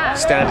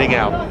standing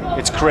out.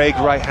 It's Craig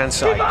right-hand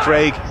side.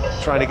 Craig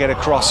trying to get a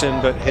cross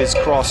in, but his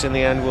cross in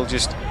the end will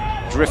just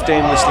drift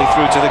aimlessly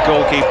through to the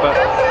goalkeeper.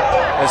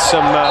 There's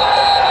some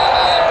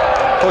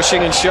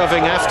pushing and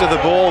shoving after the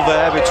ball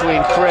there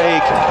between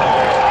Craig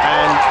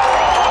and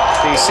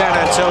the San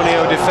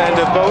Antonio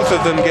defender. Both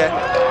of them get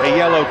a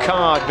yellow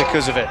card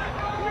because of it.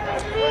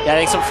 Yeah, I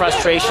think some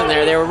frustration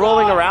there. They were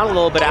rolling around a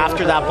little bit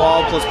after that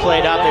ball was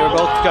played up. They were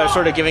both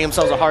sort of giving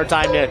themselves a hard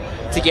time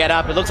to get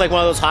up. It looks like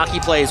one of those hockey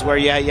plays where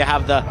you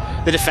have the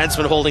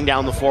defenseman holding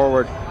down the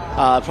forward.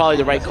 Probably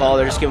the right call.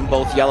 They're just giving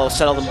both yellow,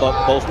 settle them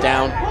both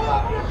down.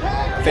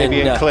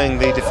 Fabian Kling,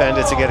 the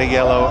defender, to get a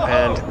yellow,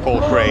 and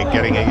Paul Craig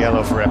getting a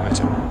yellow for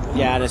Edmonton.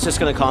 Yeah, and it's just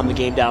going to calm the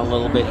game down a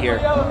little bit here.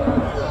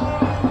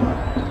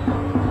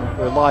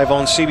 We're live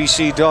on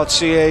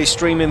CBC.ca,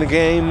 streaming the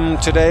game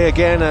today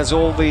again, as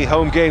all the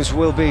home games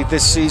will be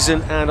this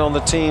season, and on the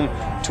Team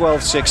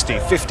 1260.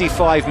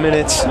 55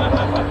 minutes,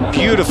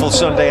 beautiful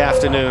Sunday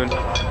afternoon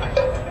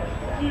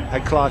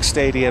at Clark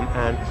Stadium,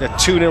 and a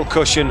 2-0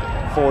 cushion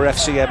for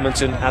FC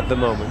Edmonton at the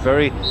moment.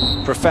 Very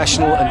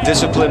professional and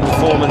disciplined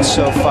performance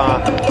so far.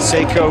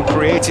 Seiko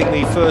creating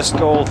the first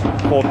goal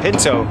for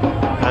Pinto,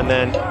 and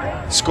then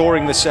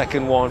scoring the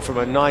second one from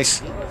a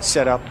nice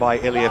setup by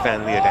Ilya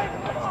Van Leerdam.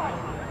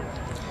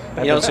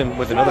 Edmonton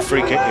with another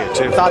free kick here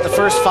too. I thought the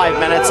first 5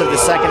 minutes of the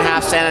second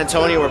half, San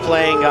Antonio were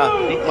playing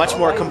much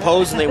more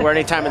composed than they were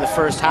any time in the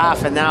first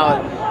half, and now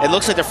it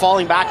looks like they're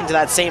falling back into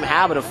that same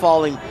habit of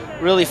falling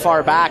really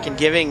far back and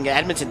giving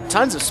Edmonton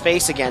tons of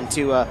space again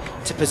to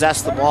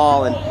possess the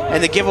ball,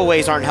 and the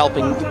giveaways aren't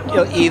helping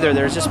either.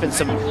 There's just been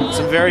some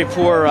very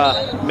poor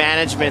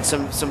management,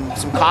 some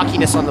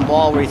cockiness on the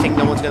ball where you think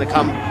no one's going to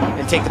come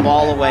and take the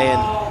ball away.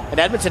 And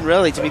Edmonton,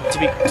 really, to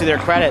their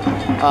credit,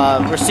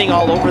 we're seeing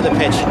all over the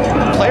pitch.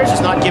 The players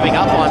just not giving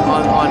up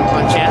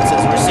on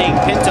chances. We're seeing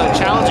Pinto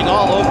challenging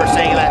all over,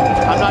 saying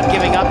that I'm not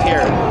giving up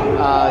here.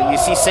 You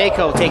see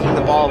Seiko taking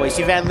the ball away. You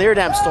see Van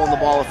Leerdam stolen the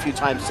ball a few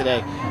times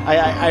today.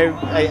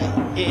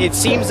 It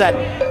seems that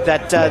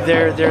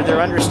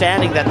they're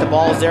understanding that the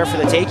ball is there for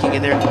the taking,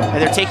 and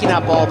they're taking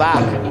that ball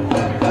back.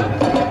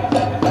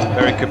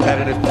 Very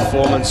competitive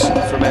performance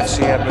from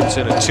FC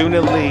Edmonton. A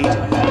 2-0 lead.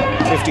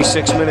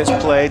 56 minutes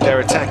played.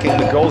 They're attacking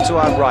the goal to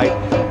our right.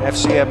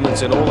 FC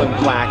Edmonton all in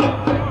black.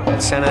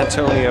 And San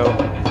Antonio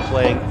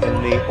playing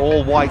in the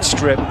all-white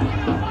strip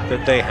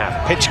that they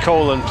have. Pitch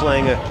Colin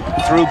playing a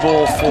through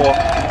ball for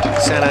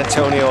San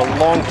Antonio. A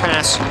long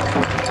pass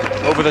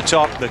over the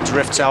top that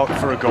drifts out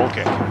for a goal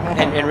kick.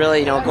 And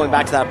really, going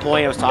back to that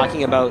point I was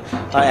talking about,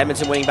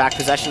 Edmonton winning back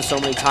possession so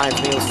many times,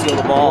 being able to steal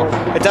the ball.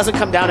 It doesn't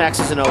come down to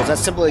X's and O's.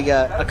 That's simply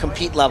a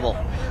compete level.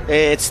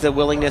 It's the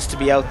willingness to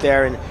be out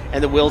there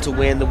and the will to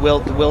win, the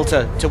will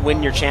to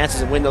win your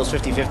chances and win those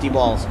 50-50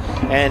 balls.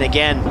 And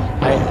again,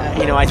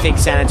 I think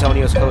San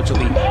Antonio's coach will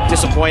be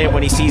disappointed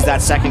when he sees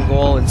that second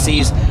goal and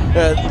sees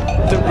a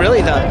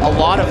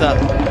lot of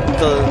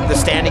the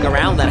standing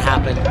around that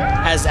happened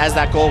as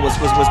that goal was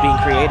being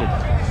created.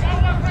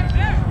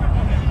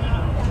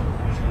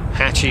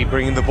 Hatchie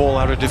bringing the ball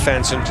out of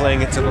defense and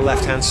playing it to the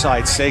left-hand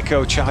side.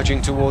 Seiko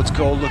charging towards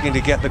goal, looking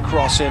to get the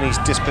cross in. He's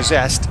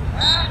dispossessed,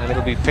 and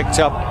it'll be picked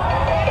up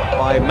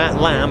by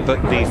Matt Lamb,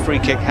 but the free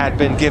kick had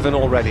been given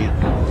already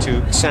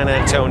to San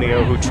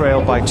Antonio, who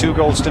trailed by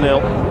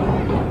 2-0.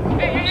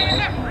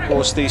 Of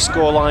course, the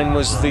scoreline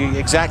was the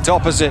exact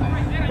opposite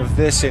of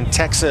this in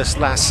Texas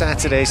last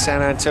Saturday.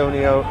 San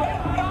Antonio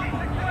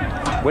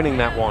winning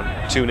that one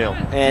 2-0.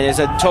 And it's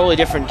a totally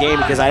different game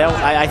because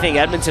I think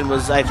Edmonton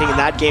was, in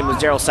that game was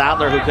Daryl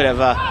Sattler who could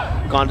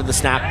have gone to the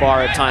snack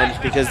bar at times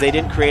because they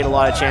didn't create a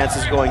lot of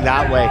chances going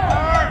that way.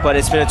 But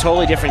it's been a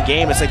totally different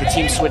game. It's like the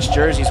team switched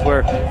jerseys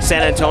where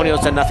San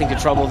Antonio's done nothing to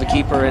trouble the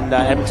keeper and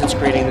Edmonton's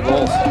creating the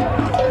goals.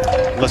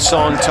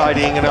 Lasson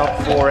tidying it up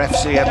for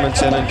FC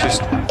Edmonton and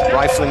just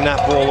rifling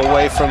that ball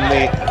away from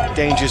the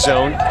danger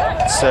zone.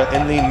 It's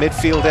in the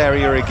midfield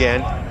area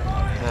again.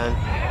 And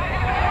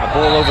a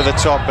ball over the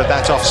top, but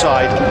that's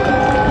offside.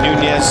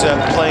 Nunez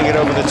playing it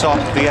over the top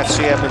of the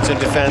FC Edmonton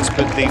defense,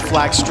 but the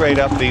flag straight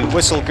up, the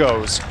whistle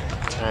goes.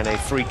 And a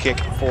free kick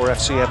for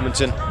FC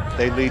Edmonton.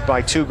 They lead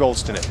by 2-0.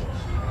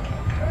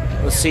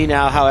 We'll see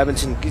now how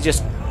Edmonton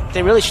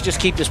they really should just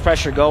keep this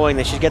pressure going.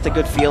 They should get the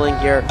good feeling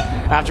here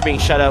after being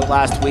shut out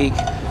last week.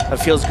 It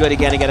feels good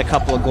again to get a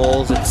couple of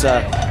goals. It's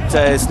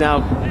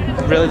now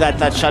really that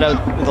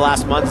shutout in the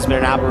last month has been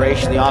an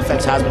aberration. The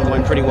offense has been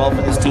going pretty well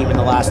for this team in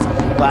the last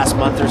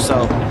month or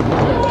so.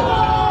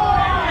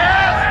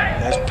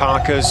 There's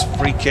Parker's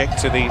free kick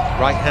to the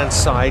right-hand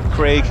side.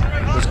 Craig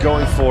was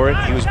going for it.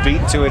 He was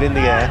beaten to it in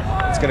the air.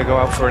 It's going to go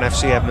out for an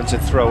FC Edmonton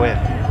throw-in.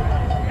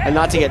 And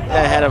not to get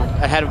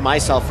ahead of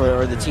myself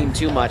or the team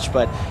too much,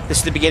 but this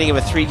is the beginning of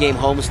a 3-game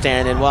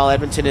homestand, and while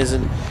Edmonton is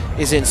in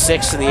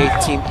 6th in the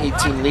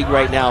 8-team league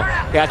right now,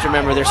 you have to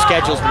remember their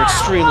schedule's been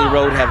extremely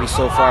road heavy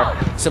so far,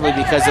 simply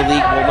because the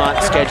league will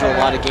not schedule a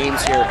lot of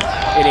games here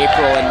in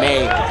April and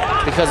May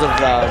because of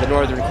the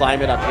northern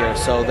climate up here.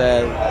 So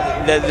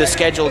the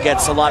schedule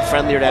gets a lot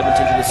friendlier to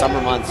Edmonton through the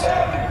summer months.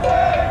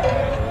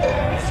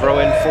 Throw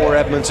in for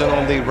Edmonton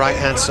on the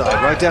right-hand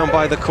side, right down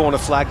by the corner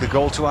flag. The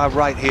goal to our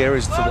right here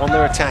is the one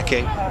they're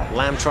attacking.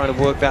 Lamb trying to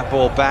work that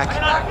ball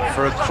back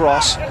for a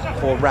cross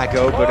for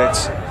Rago, but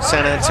it's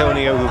San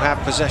Antonio who have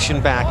possession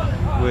back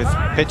with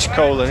Pitch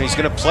Colin. He's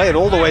going to play it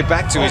all the way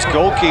back to his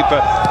goalkeeper.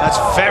 That's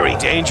very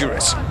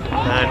dangerous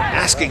and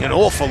asking an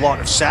awful lot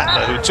of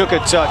Sattler, who took a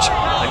touch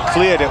and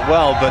cleared it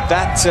well, but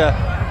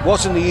that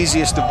wasn't the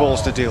easiest of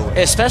balls to deal with.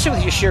 Especially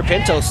with Yashir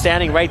Pinto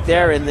standing right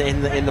there in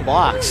the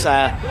box.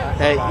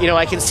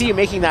 I can see you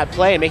making that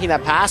play and making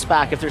that pass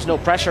back if there's no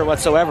pressure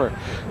whatsoever.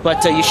 But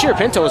Yashir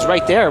Pinto is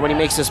right there when he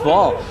makes this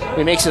ball, when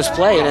he makes this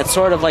play, and it's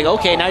sort of like,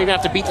 okay, now you're going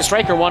to have to beat the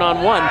striker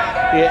one-on-one,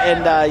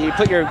 and you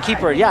put your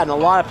keeper, in a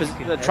lot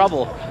of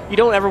trouble. You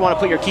don't ever want to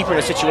put your keeper in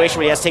a situation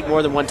where he has to take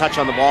more than one touch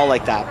on the ball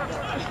like that.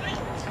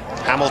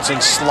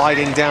 Hamilton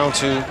sliding down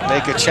to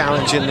make a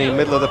challenge in the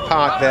middle of the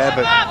park there,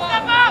 but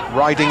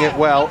riding it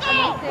well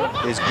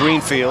is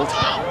Greenfield.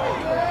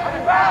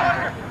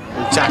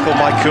 Tackled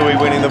by Cooey,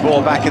 winning the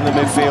ball back in the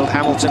midfield.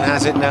 Hamilton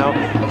has it now,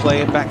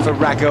 playing it back for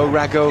Rago.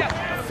 Rago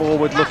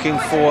forward looking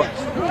for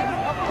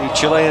the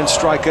Chilean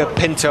striker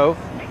Pinto.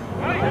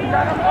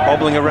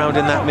 Hobbling around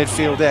in that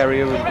midfield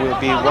area, will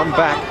be won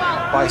back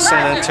by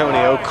San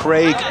Antonio.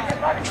 Craig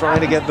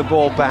trying to get the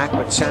ball back,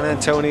 but San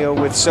Antonio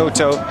with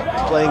Soto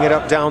playing it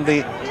up down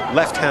the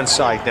left-hand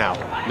side now.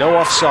 No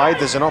offside,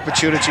 there's an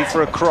opportunity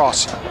for a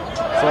cross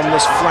from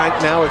this flank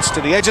now. It's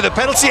to the edge of the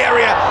penalty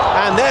area,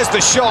 and there's the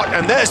shot,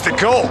 and there's the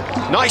goal.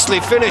 Nicely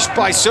finished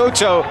by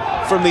Soto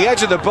from the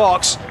edge of the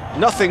box.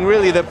 nothing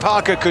really that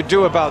Parker could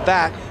do about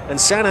that. And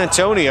San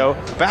Antonio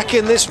back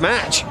in this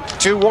match.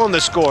 2-1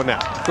 the score now.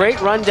 Great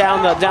run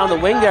down the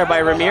wing there by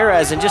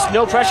Ramirez, and just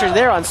no pressure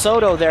there on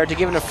Soto there to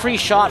give him a free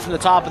shot from the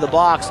top of the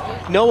box.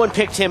 No one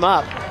picked him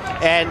up.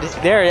 And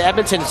there,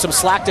 Edmonton, some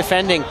slack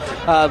defending.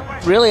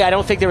 Really, I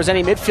don't think there was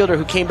any midfielder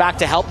who came back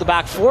to help the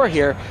back four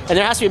here. And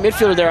there has to be a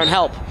midfielder there on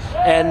help.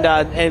 And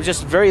it was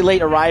just very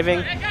late arriving.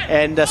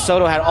 And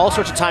Soto had all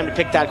sorts of time to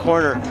pick that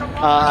corner.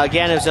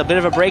 Again, it was a bit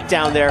of a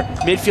breakdown there.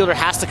 Midfielder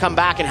has to come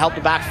back and help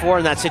the back four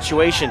in that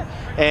situation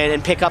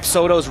and pick up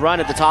Soto's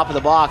run at the top of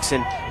the box.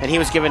 And he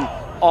was given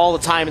all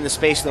the time and the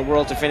space in the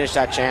world to finish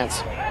that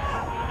chance.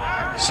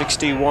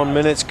 61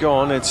 minutes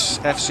gone. It's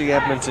FC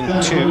Edmonton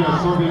 2,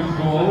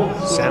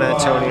 San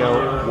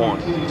Antonio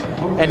 1.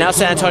 And now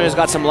San Antonio's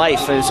got some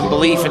life and some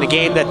belief in a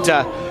game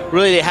that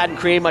really they hadn't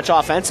created much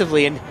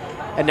offensively, and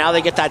now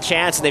they get that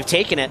chance, and they've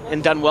taken it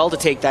and done well to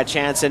take that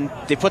chance, and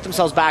they put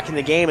themselves back in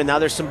the game, and now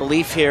there's some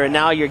belief here. And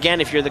now you're,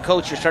 again, if you're the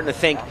coach, you're starting to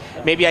think,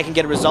 maybe I can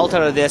get a result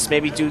out of this,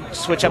 maybe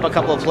switch up a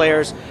couple of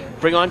players,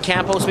 bring on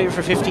Campos maybe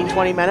for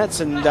 15-20 minutes,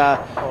 and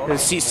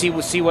see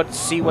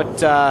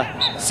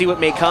what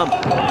may come.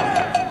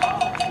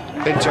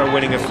 Pinto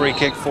winning a free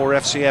kick for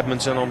FC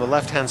Edmonton on the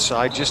left-hand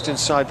side, just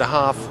inside the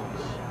half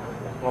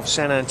of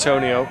San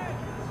Antonio.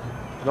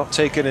 Not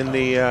taken in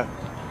the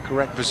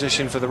correct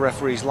position for the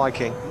referee's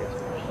liking,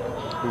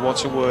 who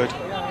wants a word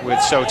with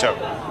Soto.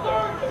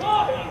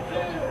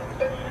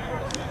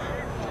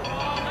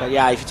 But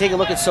yeah, if you take a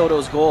look at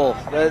Soto's goal,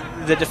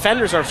 the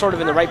defenders are sort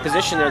of in the right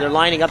position there. They're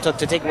lining up to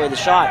take away the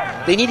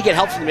shot. They need to get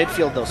help from the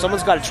midfield, though.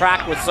 Someone's got to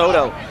track with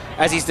Soto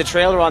as he's the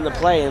trailer on the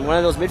play, and one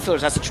of those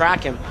midfielders has to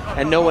track him,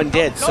 and no one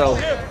did. So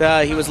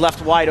he was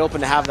left wide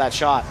open to have that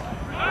shot.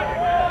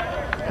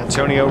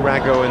 Antonio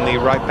Rago in the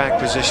right-back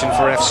position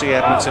for FC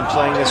Edmonton,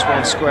 playing this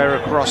one square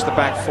across the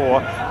back four.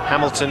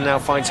 Hamilton now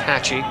finds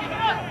Hatchie.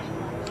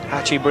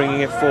 Hatchie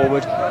bringing it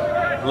forward,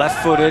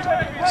 left-footed,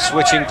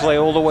 switching play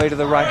all the way to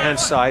the right-hand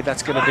side.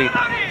 That's going to be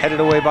headed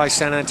away by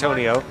San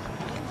Antonio.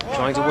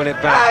 Trying to win it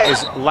back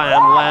is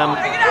Lamb. Lamb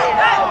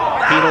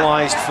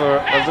penalized for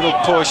a little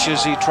push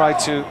as he tried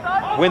to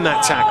win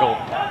that tackle.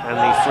 And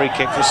the free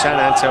kick for San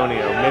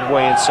Antonio,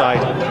 midway inside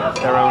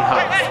their own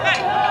half.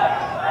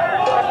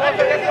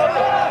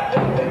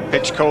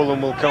 Pitch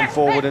Colon will come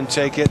forward and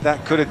take it.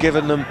 That could have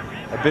given them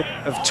a bit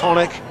of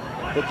tonic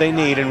that they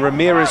need. And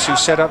Ramirez, who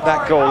set up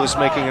that goal, is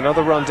making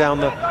another run down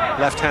the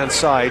left-hand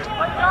side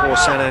for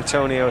San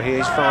Antonio.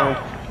 He's found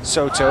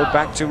Soto,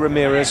 back to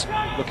Ramirez,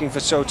 looking for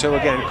Soto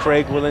again.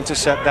 Craig will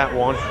intercept that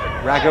one.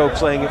 Rago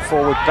playing it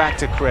forward back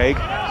to Craig.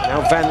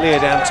 Now Van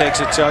Leerdam takes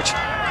a touch.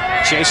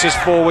 Chases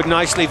forward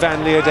nicely,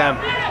 Van Leerdam.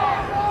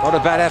 Not a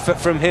bad effort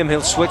from him.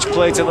 He'll switch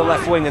play to the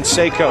left wing, and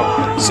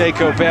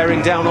Seiko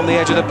bearing down on the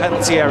edge of the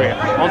penalty area.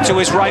 Onto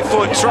his right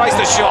foot, tries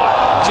the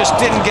shot, just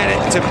didn't get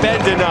it to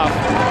bend enough,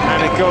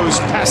 and it goes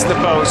past the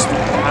post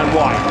and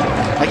wide.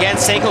 Again,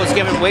 Seiko was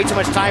given way too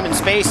much time and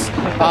space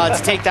to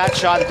take that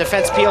shot. The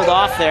defense peeled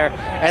off there,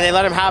 and they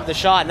let him have the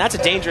shot, and that's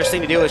a dangerous thing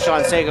to do with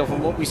Sean Seiko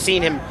from what we've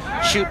seen him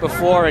shoot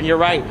before. And you're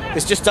right,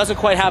 this just doesn't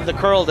quite have the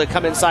curl to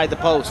come inside the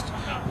post.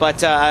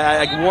 But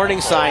a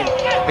warning sign.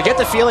 I get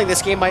the feeling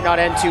this game might not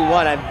end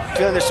 2-1. I'm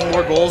feeling there's some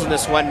more goals in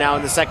this one now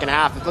in the second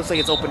half. It looks like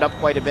it's opened up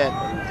quite a bit.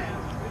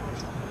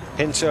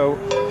 Pinto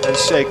and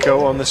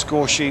Seiko on the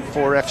score sheet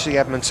for FC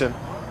Edmonton,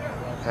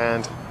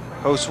 and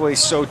Josue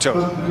Soto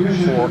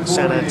for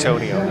San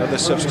Antonio. Another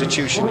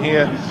substitution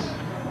here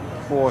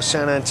for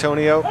San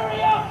Antonio.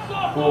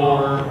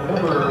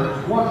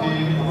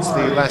 It's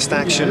the last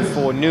action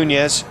for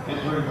Nunez.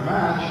 Number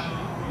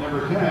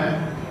 10,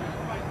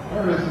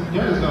 Harris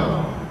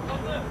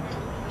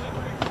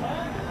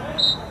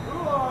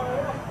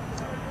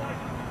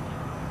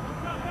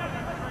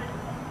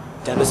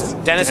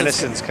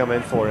Dennison's come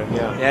in for him,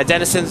 yeah. Yeah,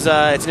 Dennison's,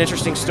 it's an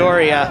interesting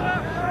story.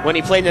 When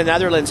he played in the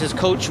Netherlands, his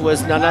coach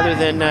was none other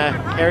than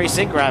Harry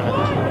Sinkgraven.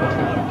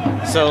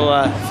 So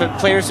for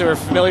players who are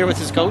familiar with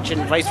his coach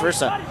and vice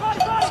versa.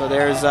 So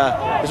there's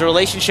a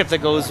relationship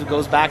that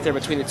goes back there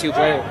between the two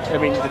players. I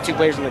mean, the two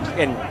players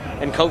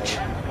and coach.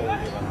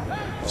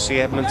 FC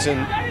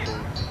Edmonton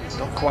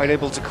not quite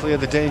able to clear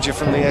the danger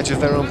from the edge of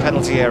their own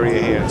penalty area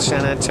here.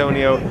 San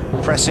Antonio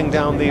pressing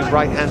down the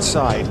right-hand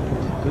side.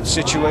 Good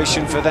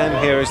situation for them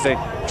here as they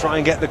try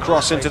and get the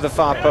cross into the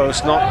far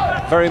post.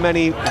 Not very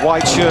many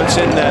white shirts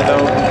in there,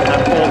 though.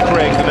 And Paul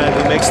Craig, the man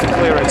who makes the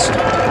clearance.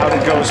 Out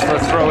it goes for a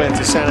throw-in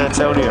to San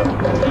Antonio.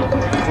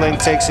 Kling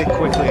takes it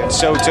quickly, and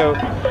Soto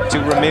to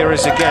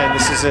Ramirez again.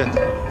 This is a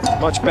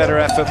much better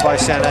effort by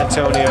San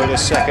Antonio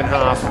this second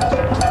half.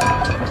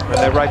 And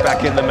they're right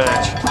back in the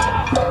match.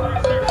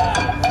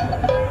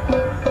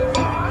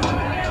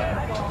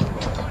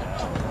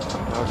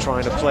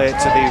 Trying to play it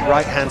to the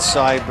right-hand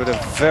side, but a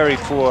very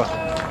poor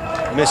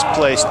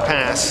misplaced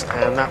pass,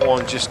 and that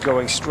one just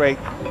going straight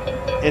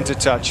into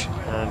touch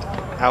and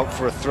out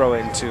for a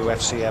throw-in to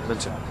FC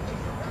Edmonton.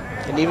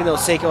 And even though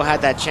Seiko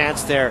had that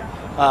chance there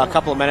a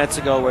couple of minutes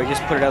ago where he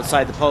just put it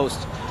outside the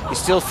post, you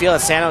still feel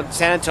that San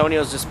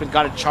Antonio's just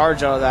got a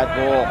charge out of that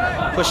goal,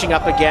 pushing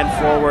up again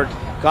forward,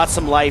 got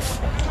some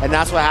life. And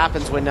that's what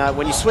happens when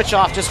you switch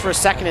off just for a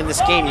second in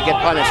this game, you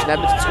get punished. And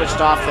Edmonton switched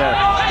off there,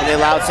 and they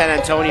allowed San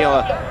Antonio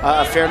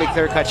a fairly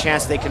clear-cut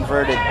chance. They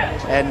converted,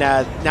 and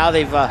now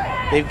they've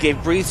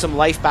breathed some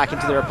life back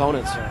into their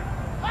opponents.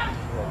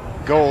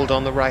 Gold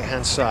on the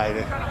right-hand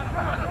side.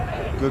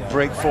 Good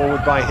break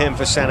forward by him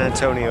for San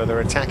Antonio.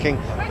 They're attacking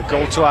the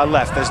goal to our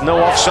left. There's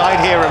no offside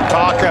here, and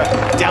Parker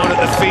down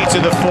at the feet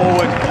of the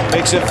forward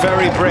makes a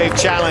very brave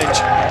challenge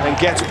and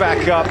gets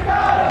back up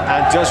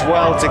and does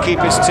well to keep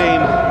his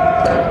team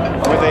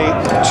with a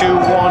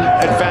 2-1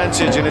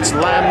 advantage. And it's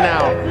Lamb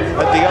now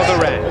at the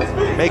other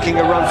end, making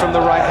a run from the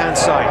right-hand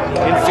side.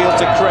 Infield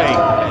to Craig.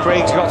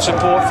 Craig's got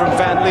support from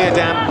Van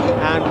Leerdam,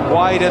 and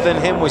wider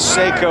than him was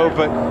Seiko,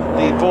 but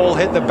the ball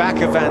hit the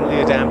back of Van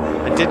Leerdam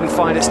and didn't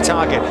find its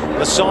target.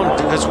 Lassonde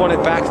has won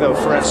it back, though,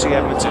 for FC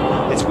Edmonton.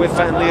 It's with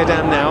Van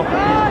Leerdam now,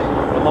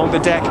 along the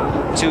deck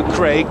to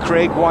Craig.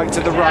 Craig wide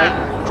to the right,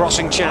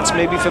 crossing chance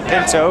maybe for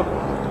Pinto.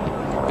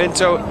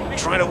 Pinto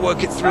trying to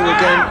work it through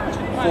again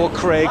for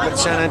Craig, but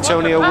San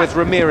Antonio with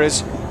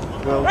Ramirez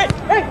will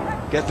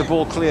get the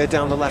ball clear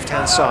down the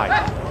left-hand side.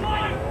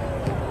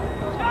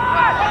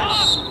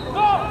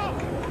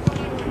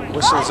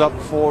 Whistles up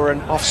for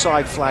an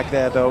offside flag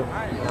there, though,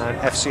 and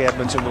FC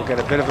Edmonton will get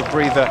a bit of a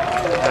breather,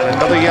 and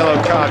another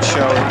yellow card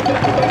shown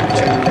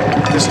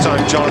to, this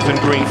time, Jonathan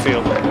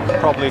Greenfield,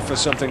 probably for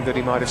something that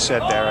he might have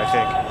said there, I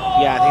think.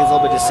 Yeah, I think there's a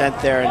little bit of dissent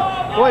there, and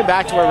going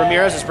back to where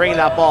Ramirez is bringing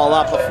that ball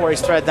up before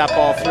he's threaded that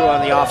ball through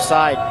on the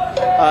offside.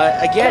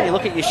 Again, you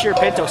look at Yashir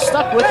Pinto,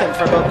 stuck with him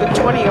for about good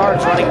 20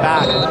 yards running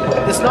back.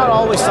 It's not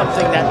always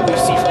something that we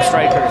see from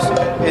strikers,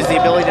 is the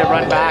ability to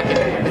run back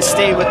and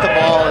stay with the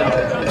ball and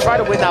try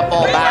to win that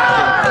ball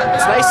back. And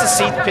it's nice to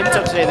see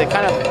Pinto today, the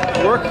kind of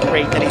work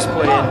rate that he's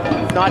put in,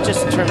 not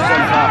just in terms of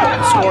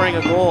scoring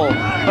a goal,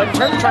 but in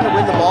terms of trying to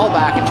win the ball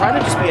back and trying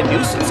to just be a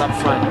nuisance up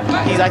front.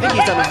 I think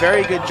he's done a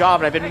very good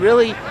job, and I've been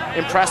really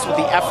impressed with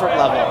the effort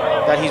level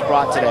that he's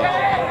brought today.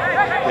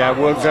 Yeah,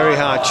 worked very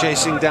hard,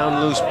 chasing down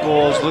loose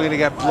balls, looking to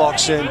get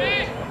blocks in.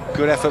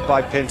 Good effort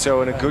by Pinto,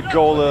 and a good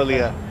goal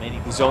earlier.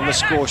 He's on the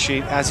score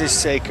sheet, as is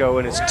Seiko,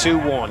 and it's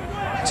 2-1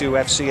 to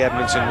FC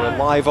Edmonton. We're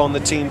live on the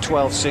Team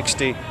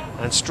 1260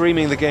 and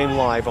streaming the game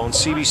live on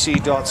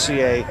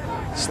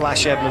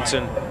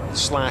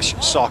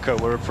cbc.ca/Edmonton/soccer.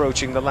 We're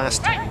approaching the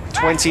last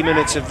 20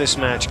 minutes of this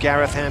match.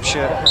 Gareth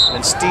Hampshire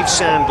and Steve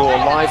Sandor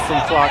live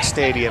from Clark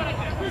Stadium.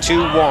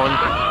 2-1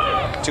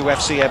 to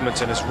FC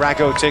Edmonton as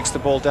Rago takes the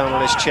ball down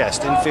on his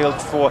chest.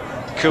 Infield for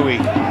Cooey.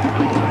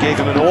 Gave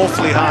him an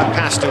awfully hard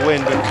pass to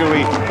win, but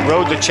Cooey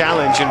rode the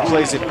challenge and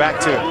plays it back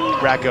to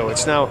Rago.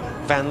 It's now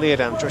Van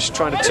Leerdam just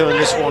trying to turn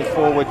this one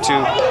forward to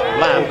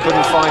Lamb.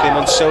 Couldn't find him,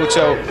 and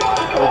Soto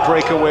will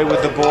break away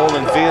with the ball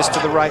and veers to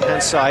the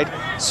right-hand side.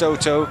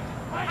 Soto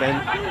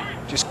then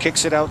just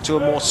kicks it out to a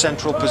more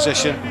central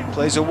position.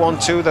 Plays a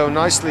 1-2 though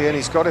nicely, and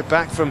he's got it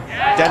back from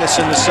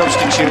Dennison, the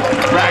substitute.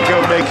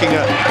 Rago making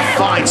a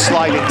fine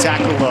sliding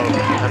tackle though,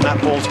 and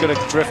that ball's going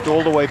to drift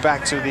all the way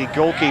back to the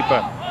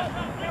goalkeeper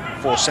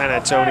for San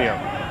Antonio.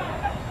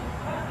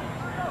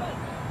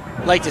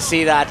 Like to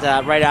see that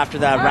right after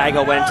that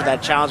Rago went into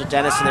that challenge with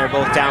Dennison. They were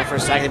both down for a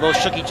second. They both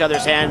shook each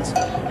other's hands,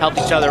 helped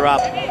each other up.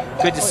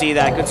 Good to see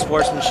that. Good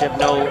sportsmanship.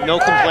 No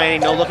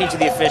complaining, no looking to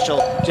the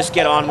official. Just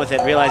get on with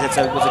it. Realize it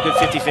was a good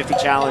 50-50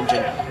 challenge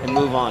and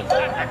move on.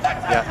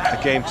 Yeah,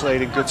 the game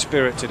played in good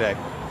spirit today.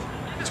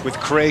 It's with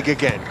Craig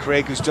again.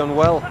 Craig, who's done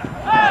well, getting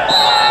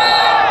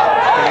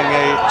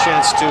a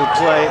chance to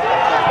play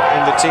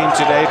in the team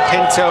today.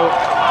 Pinto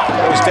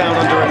goes down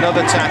under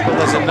another tackle.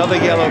 There's another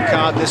yellow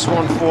card, this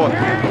one for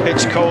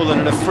Pitch Colin,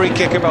 and a free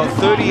kick about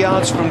 30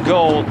 yards from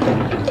goal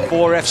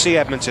for FC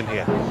Edmonton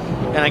here.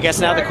 And I guess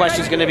now the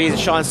question is going to be, is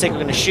Sean Seiko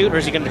going to shoot, or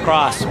is he going to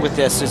cross with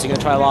this? Is he going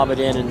to try to lob it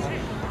in? And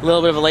a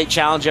little bit of a late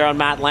challenge there on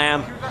Matt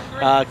Lamb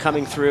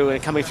coming through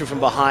from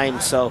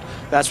behind. So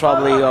that's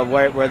probably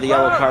where the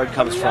yellow card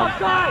comes from.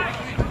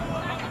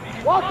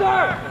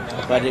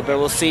 But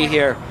we'll see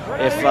here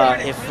if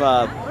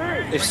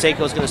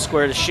Seiko's going to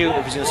square to shoot,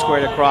 if he's going to square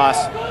it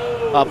across.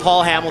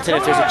 Paul Hamilton,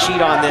 if there's a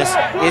cheat on this,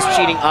 is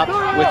cheating up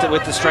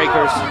with the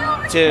strikers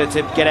to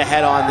get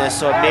ahead on this.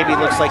 So it maybe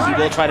looks like he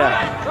will try to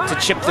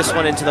chip this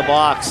one into the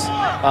box.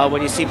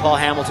 When you see Paul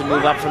Hamilton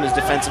move up from his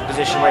defensive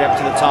position right up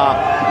to the top,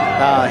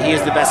 he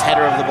is the best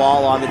header of the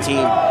ball on the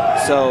team.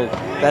 So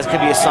that could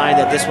be a sign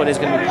that this one is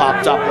going to be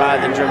popped up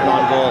rather than driven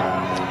on goal.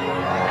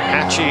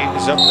 Hatchie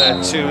is up there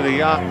too.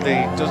 The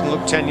doesn't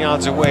look 10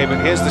 yards away, but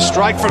here's the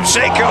strike from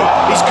Seiko.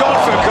 He's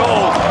gone for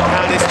goal,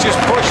 and it's just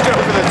pushed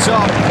over the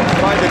top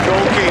by the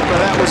goalkeeper.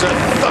 That was a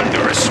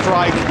thunderous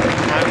strike,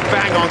 and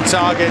bang on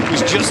target. It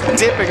was just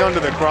dipping under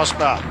the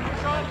crossbar.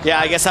 Yeah,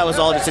 I guess that was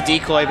all just a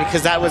decoy,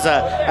 because that was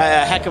a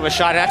heck of a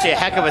shot, and actually a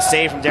heck of a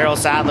save from Daryl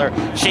Sadler.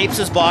 Shapes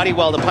his body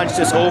well to punch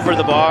this over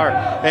the bar,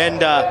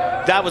 and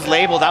that was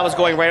labeled. That was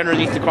going right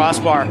underneath the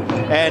crossbar.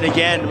 And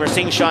again, we're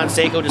seeing Sean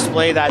Seiko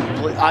display that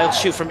I'll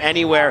shoot from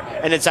anywhere,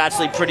 and it's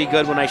actually pretty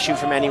good when I shoot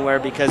from anywhere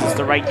because it's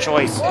the right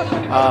choice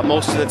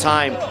most of the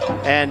time.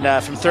 And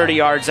from 30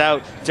 yards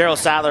out, Daryl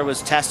Sadler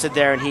was tested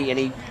there, and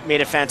he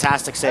made a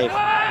fantastic save.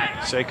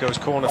 Seiko's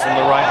corner from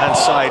the right-hand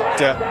side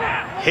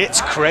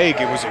hits Craig.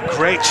 It was a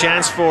great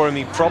chance for him.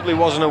 He probably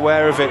wasn't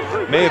aware of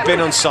it. May have been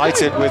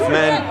unsighted with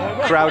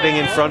men crowding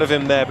in front of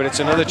him there, but it's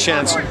another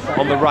chance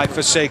on the right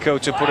for Seiko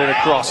to put it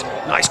across.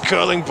 Nice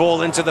curling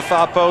ball into the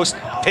far post.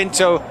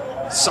 Pinto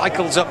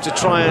cycles up to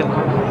try and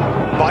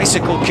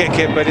bicycle kick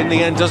it, but in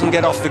the end doesn't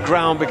get off the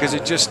ground because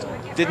it just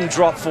didn't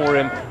drop for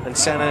him, and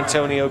San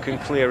Antonio can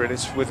clear it.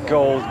 It's with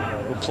Gold.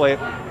 We'll play it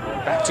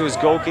back to his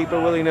goalkeeper,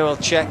 Willie. He'll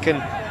check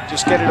and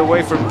just get it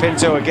away from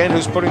Pinto again,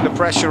 who's putting the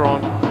pressure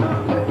on.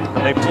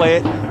 And they play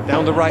it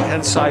down the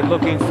right-hand side,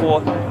 looking for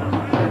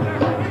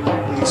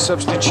the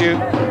substitute,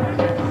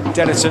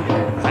 Dennison,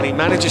 and he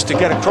manages to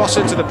get across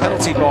into the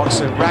penalty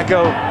box, and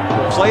Rago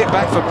will play it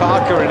back for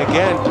Parker, and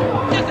again,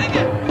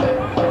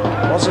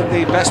 wasn't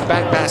the best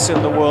back pass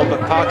in the world,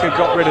 but Parker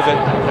got rid of it,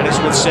 and it's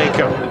with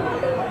Seiko.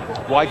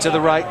 Wide to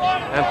the right,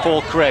 and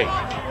Paul Craig.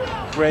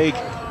 Craig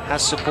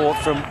has support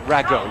from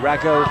Rago.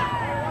 Rago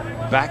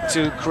back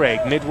to Craig,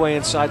 midway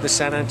inside the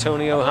San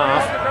Antonio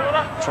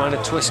half, trying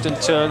to twist and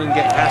turn and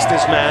get past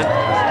his man.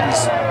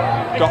 He's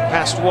got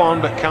past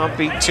one, but can't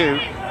beat two.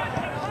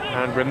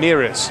 And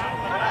Ramirez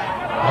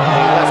on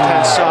the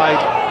left-hand side,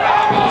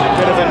 a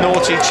bit of a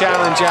naughty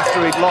challenge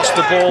after he'd lost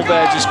the ball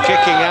there, just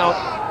kicking out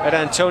at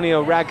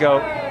Antonio Rago,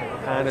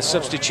 and a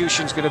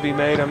substitution's going to be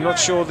made. I'm not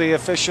sure the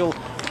official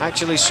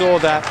actually saw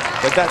that,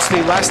 but that's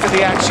the last of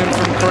the action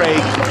from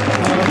Craig.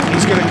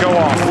 He's going to go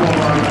off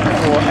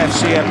for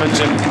FC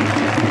Edmonton.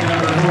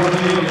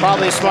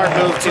 Probably a smart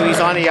move too. He's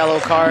on a yellow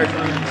card.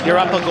 You're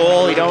up a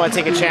goal. You don't want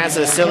to take a chance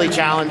that a silly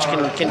challenge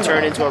can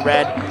turn into a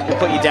red and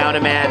put you down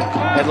a man.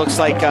 It looks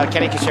like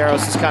Kenny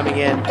Cacheros is coming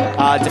in.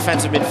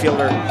 Defensive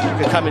midfielder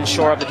could come and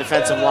shore up the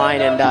defensive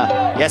line. And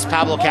yes,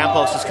 Pablo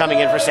Campos is coming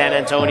in for San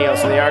Antonio.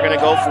 So they are going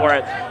to go for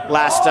it.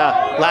 Last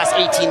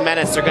 18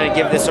 minutes, they're going to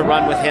give this a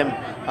run with him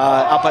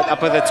up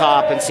at the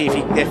top and see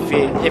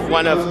if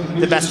one of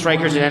the best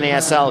strikers in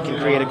NASL can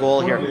create a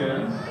goal here.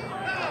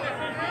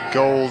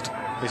 Gold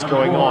is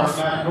going off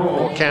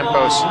for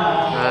Campos,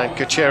 and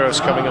Cacheros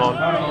coming on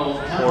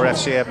for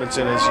FC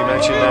Edmonton, as you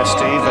mentioned there,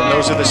 Steve. And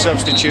those are the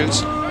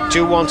substitutes.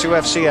 2-1 to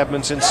FC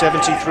Edmonton,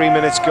 73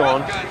 minutes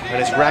gone,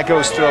 and it's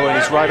Rago's throw, and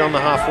he's right on the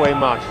halfway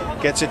mark.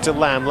 Gets it to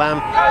Lamb.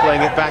 Lamb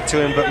playing it back to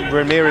him, but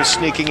Ramirez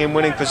sneaking in,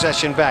 winning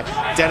possession back.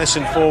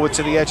 Dennison forward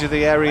to the edge of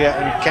the area,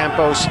 and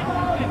Campos.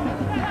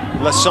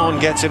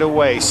 Lasson gets it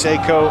away.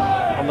 Seiko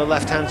on the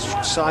left-hand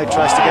side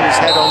tries to get his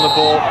head on the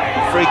ball.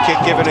 Free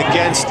kick given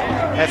against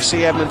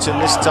FC Edmonton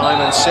this time,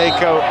 and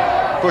Seiko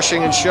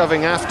pushing and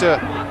shoving after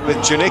with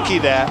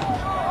Janicki there,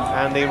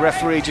 and the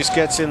referee just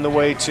gets in the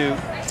way to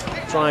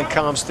try and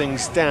calms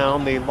things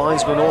down. The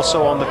linesman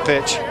also on the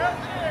pitch,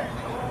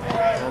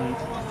 and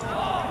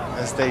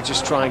as they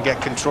just try and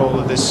get control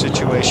of this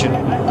situation.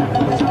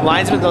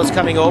 Linesman though's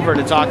coming over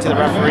to talk to the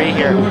referee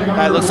here.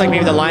 It looks like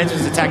maybe the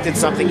linesman's detected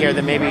something here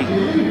that maybe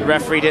the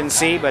referee didn't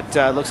see, but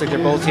looks like they're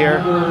both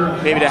here,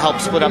 maybe to help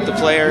split up the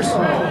players.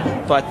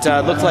 But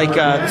looked like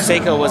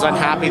Seiko was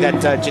unhappy that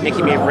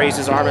Janicki may have raised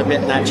his arm a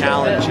bit in that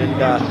challenge,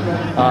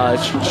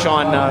 and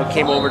Sean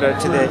came over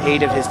to the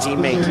aid of his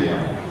teammate.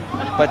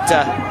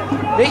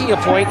 But making a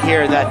point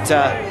here that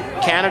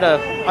Canada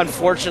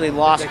unfortunately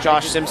lost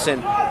Josh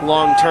Simpson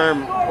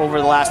long-term over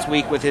the last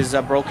week with his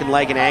broken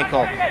leg and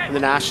ankle in the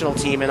national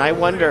team, and I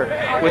wonder,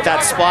 with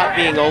that spot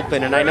being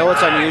open, and I know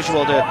it's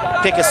unusual to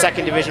pick a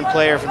second division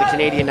player for the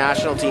Canadian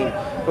national team,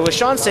 but with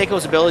Sean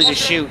Seiko's ability to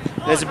shoot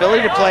and his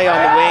ability to play on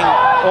the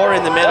wing or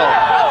in the middle,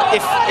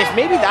 if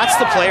maybe that's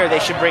the player they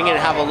should bring in and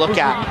have a look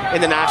at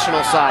in the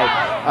national side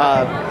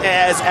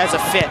as a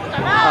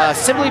fit,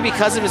 simply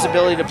because of his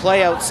ability to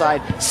play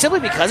outside,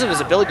 simply because of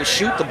his ability to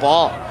shoot the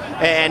ball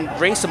and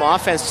bring some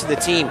offense to the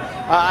team.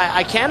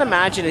 I can't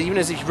imagine, even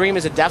if you bring him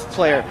as a depth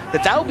player,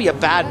 that would be a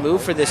bad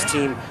move for this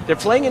team. They're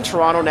playing in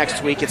Toronto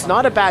next week. It's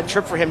not a bad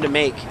trip for him to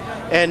make.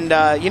 And,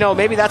 you know,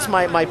 maybe that's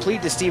my plea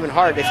to Stephen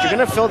Hart. If you're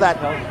going to fill that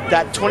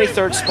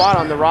 23rd spot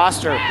on the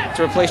roster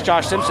to replace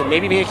Josh Simpson,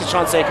 maybe make it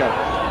Sean Seiko.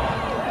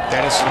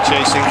 Dennison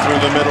chasing through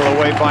the middle,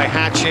 away by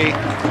Hatchie,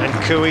 and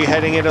Cooey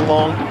heading it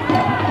along.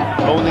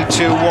 Only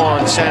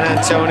 2-1. San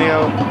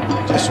Antonio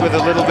just with a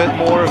little bit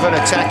more of an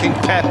attacking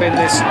pep in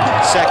this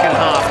second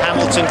half.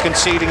 Hamilton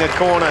conceding a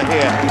corner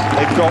here.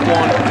 They've got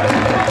one,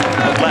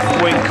 a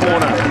left wing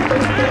corner.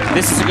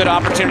 This is a good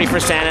opportunity for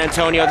San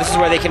Antonio. This is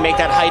where they can make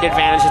that height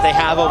advantage that they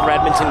have over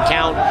Edmonton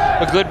count.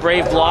 A good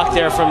brave block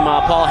there from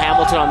Paul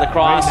Hamilton on the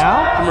cross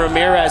from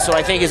Ramirez, so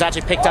I think he's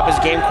actually picked up his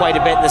game quite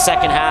a bit in the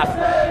second half.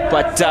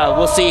 But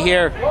we'll see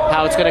here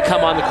how it's going to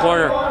come on the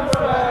corner.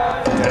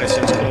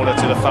 Dennison's corner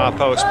to the far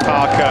post.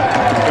 Parker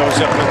goes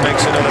up and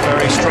makes another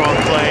very strong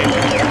play.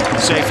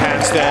 Safe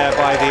hands there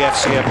by the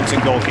FC Edmonton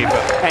goalkeeper.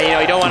 And you know,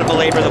 you don't want to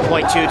belabor the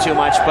point too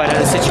much, but in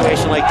a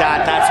situation like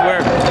that, that's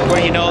where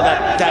you know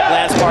that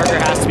Lance Parker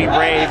has to be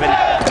brave. And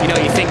you know,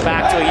 you think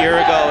back to a year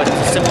ago, it's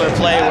a similar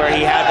play where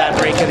he had that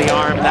break of the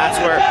arm. That's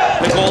where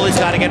the goalie's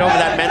got to get over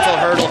that mental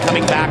hurdle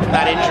coming back from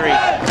that injury,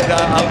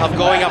 of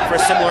going up for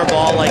a similar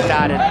ball like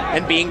that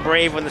and being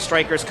brave when the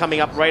striker's coming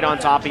up right on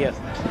top of you.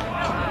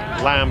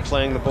 Lamb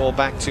playing the ball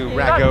back to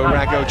Rago.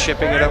 Rago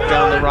chipping it up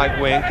down the right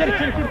wing.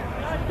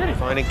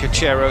 Finding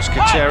Cacheros.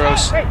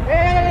 Cacheros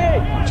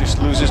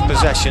just loses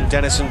possession.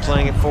 Dennison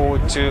playing it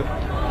forward to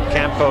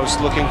Campos,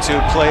 looking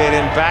to play it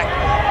in back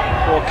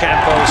for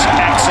Campos.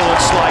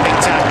 Excellent sliding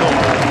tackle.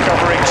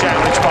 Covering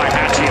challenge by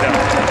Hatchie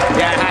though.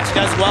 Yeah, Hatchie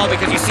does well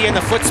because you see in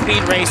the foot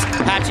speed race,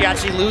 Hatchie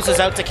actually loses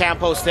out to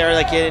Campos there,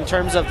 like in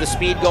terms of the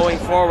speed going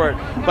forward.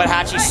 But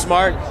Hatchie's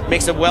smart,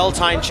 makes a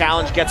well-timed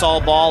challenge, gets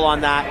all ball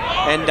on that,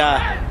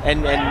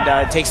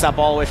 and takes that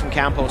ball away from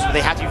Campos. But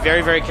they have to be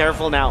very, very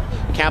careful now.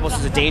 Campos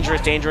is a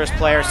dangerous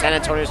player. San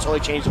Antonio's totally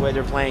changed the way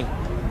they're playing.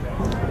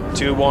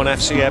 2-1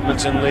 FC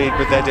Edmonton lead,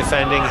 but they're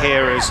defending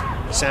here as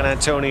San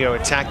Antonio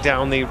attack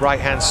down the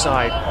right-hand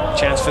side.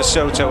 Chance for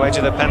Soto, edge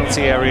of the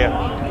penalty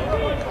area.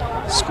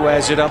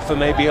 Squares it up for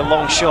maybe a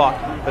long shot,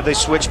 but they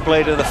switch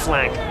play to the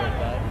flank.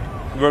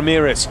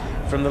 Ramirez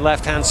from the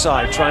left-hand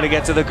side, trying to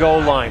get to the goal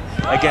line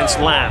against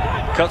Lamb.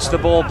 Cuts the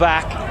ball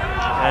back,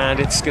 and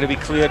it's going to be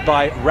cleared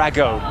by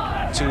Rago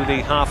to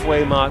the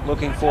halfway mark,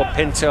 looking for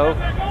Pinto.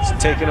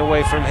 It's taken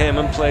away from him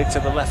and played to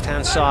the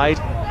left-hand side.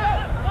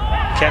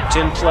 Kept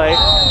in play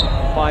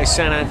by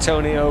San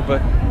Antonio,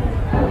 but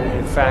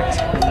in fact,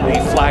 the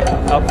flag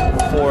up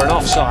for an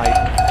offside,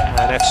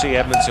 and FC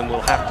Edmonton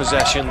will have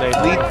possession. They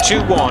lead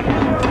 2-1.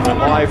 We're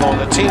live on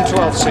the Team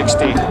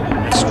 1260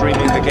 and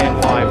streaming the game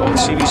live on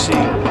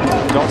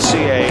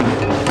cbc.ca.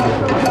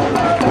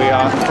 We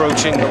are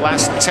approaching the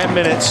last 10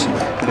 minutes,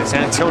 and it's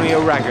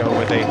Antonio Rago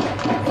with a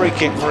free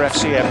kick for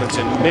FC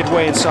Edmonton,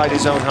 midway inside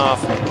his own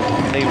half,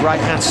 on the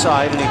right-hand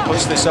side, and he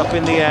puts this up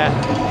in the air.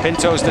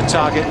 Pinto's the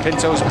target.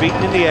 Pinto's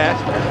beaten in the air,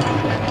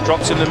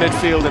 drops in the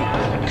midfield,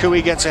 and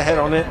Cooey gets ahead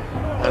on it,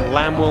 and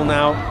Lamb will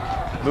now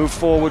move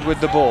forward with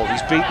the ball.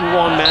 He's beaten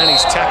one man,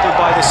 he's tackled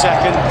by the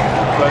second,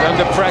 but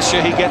under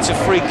pressure he gets a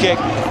free kick.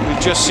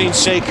 We've just seen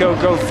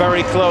Seiko go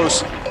very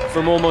close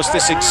from almost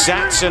this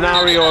exact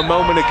scenario a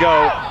moment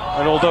ago,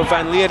 and although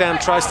Van Leerdam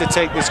tries to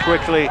take this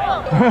quickly,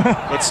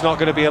 it's not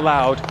going to be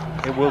allowed.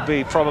 It will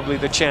be probably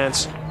the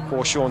chance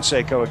for Sean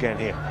Seiko again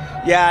here.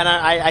 Yeah, and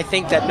I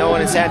think that no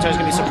one in San Antonio is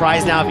going to be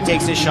surprised now if he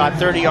takes his shot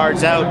 30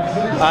 yards out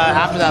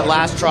after that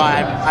last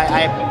try.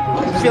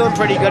 I'm feeling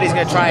pretty good he's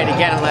going to try it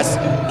again unless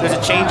there's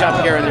a change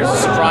up here and there's a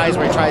surprise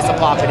where he tries to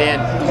pop it in.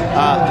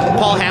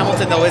 Paul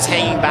Hamilton, though, is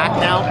hanging back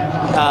now.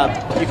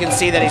 You can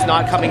see that he's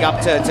not coming up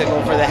to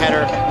go for the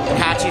header.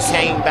 Hatchie's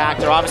hanging back.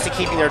 They're obviously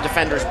keeping their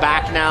defenders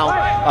back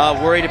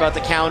now, worried about the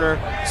counter.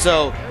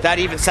 So that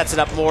even sets it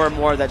up more and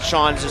more that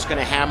Sean's just going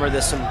to hammer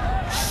this some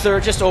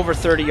just over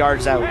 30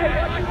 yards out.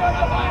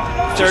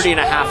 30 and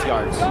a half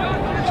yards.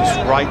 Just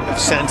right of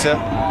center.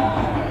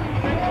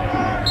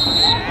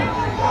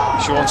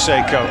 Sean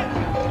Seiko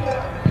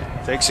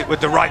takes it with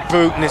the right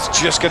boot, and it's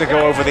just going to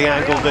go over the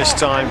angle this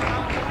time.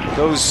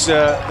 Those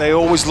they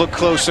always look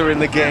closer in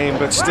the game,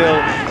 but still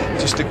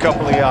just a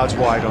couple of yards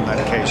wide on that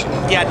occasion.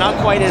 Yeah,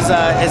 not quite as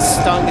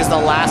stung as the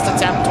last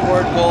attempt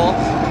toward goal.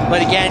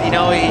 But again, you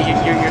know,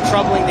 you're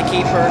troubling the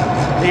keeper.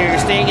 You're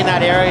staying in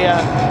that area,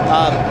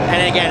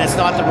 and again, it's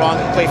not the wrong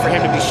play for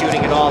him to be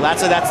shooting at all.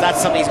 That's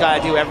something he's got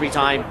to do every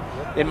time,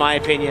 in my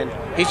opinion.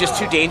 He's just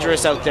too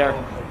dangerous out there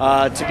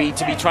to be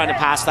trying to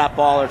pass that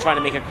ball or trying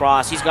to make a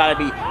cross. He's got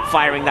to be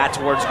firing that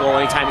towards goal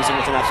anytime he's in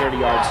within that 30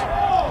 yards.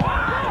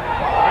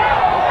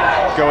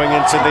 Going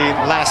into the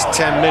last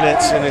 10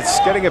 minutes, and it's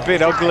getting a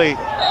bit ugly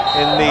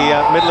in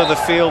the middle of the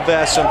field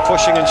there. Some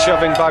pushing and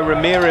shoving by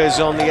Ramirez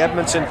on the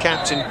Edmonton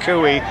captain,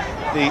 Cooey.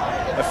 The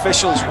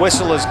official's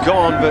whistle has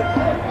gone, but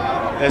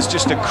there's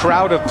just a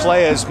crowd of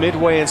players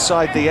midway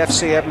inside the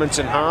FC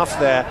Edmonton half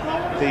there.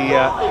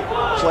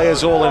 The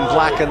players all in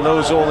black and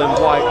those all in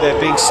white.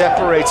 They're being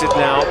separated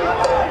now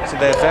to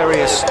their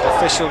various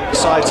official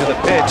sides of the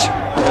pitch,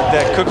 but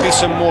there could be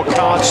some more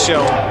cards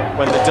shown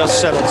when the dust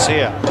settles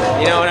here.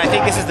 You know, and I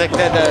think this is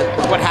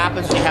what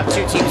happens when you have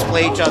two teams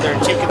play each other in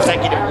 2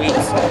 consecutive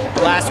weeks.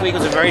 Last week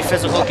was a very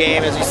physical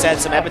game. As we said,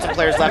 some Edmonton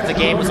players left the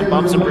game with some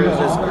bumps and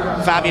bruises.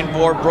 Fabian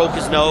Boer broke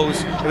his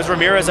nose. It was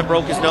Ramirez that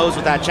broke his nose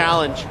with that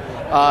challenge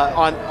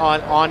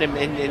on him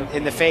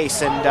in the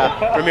face, and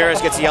Ramirez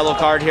gets a yellow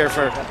card here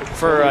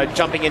for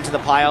jumping into the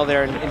pile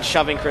there and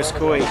shoving Chris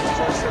Cooey.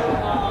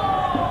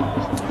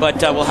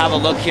 But we'll have a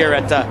look here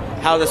at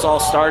how this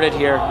all started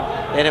here.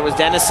 And it was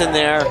Dennison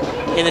there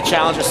in the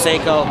challenge with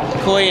Seiko.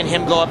 Cooey and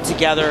him go up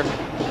together,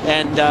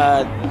 and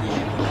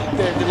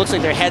it looks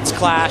like their heads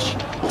clash.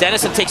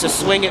 Dennison takes a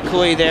swing at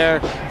Cooey there,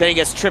 then he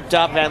gets tripped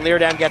up, Van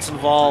Leerdam gets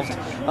involved.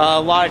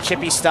 A lot of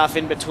chippy stuff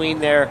in between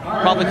there.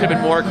 Probably could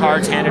have been more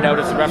cards handed out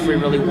if the referee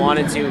really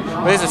wanted to.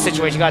 But this is a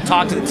situation, you got to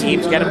talk to the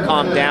teams, get them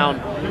calmed down.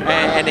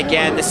 And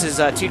again, this is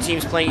two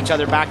teams playing each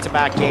other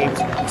back-to-back games.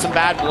 Some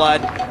bad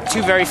blood,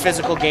 2 very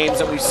physical games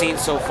that we've seen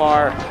so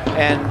far.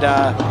 And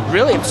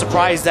really, I'm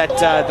surprised that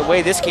the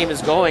way this game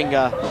is going,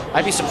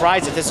 I'd be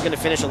surprised if this is going to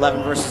finish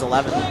 11 versus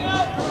 11.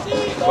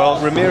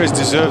 Well, Ramirez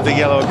deserved the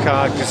yellow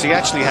card because he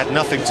actually had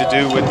nothing to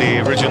do with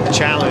the original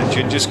challenge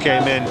and just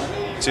came in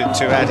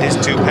to add his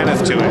 2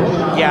 penneth to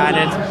it. Yeah,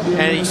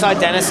 and you saw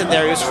Dennison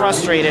there. He was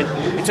frustrated.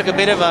 He took a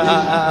bit of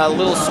a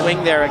little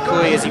swing there at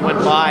Kui as he went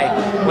by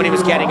when he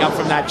was getting up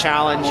from that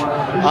challenge.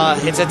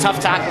 It's a tough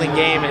tackling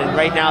game, and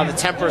right now the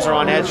tempers are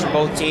on edge for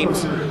both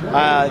teams.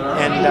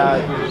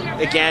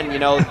 Again, you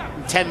know,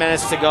 10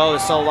 minutes to go.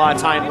 There's still a lot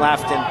of time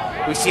left,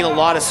 and we've seen a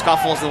lot of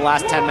scuffles in the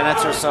last 10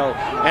 minutes or so.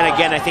 And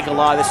again, I think a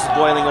lot of this is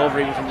boiling over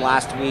even from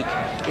last week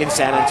in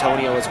San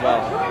Antonio as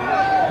well.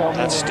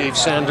 That's Steve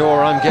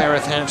Sandor. I'm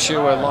Gareth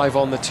Hampshire. We're live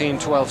on the Team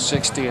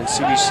 1260 and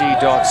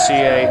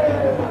CBC.ca.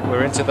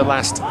 We're into the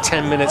last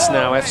 10 minutes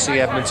now. FC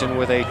Edmonton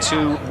with a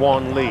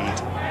 2-1 lead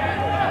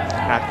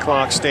at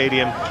Clark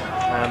Stadium.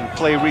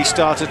 Play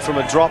restarted from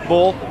a drop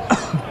ball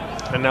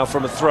and now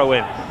from a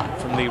throw-in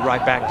from the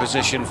right-back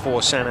position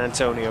for San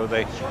Antonio.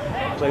 They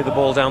play the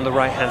ball down the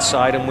right-hand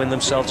side and win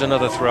themselves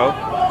another throw.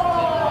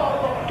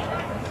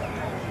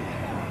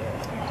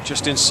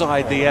 Just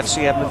inside the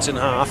FC Edmonton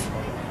half.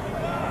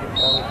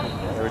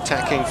 They're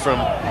attacking from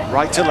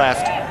right to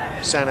left,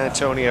 San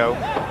Antonio.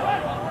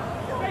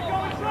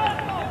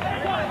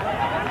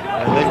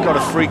 And they've got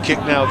a free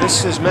kick now.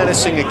 This is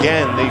menacing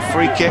again. The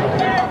free kick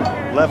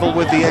level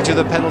with the edge of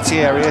the penalty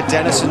area.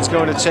 Dennison's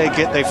going to take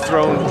it. They've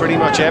thrown pretty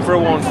much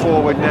everyone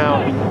forward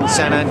now,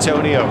 San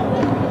Antonio.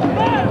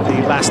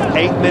 The last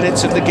 8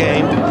 minutes of the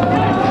game.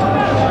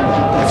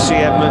 FC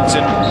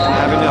Edmonton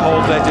having to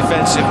hold their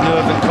defensive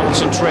nerve and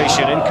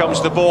concentration. In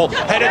comes the ball,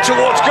 headed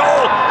towards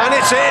goal, and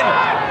it's in.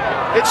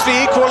 It's the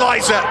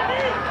equaliser,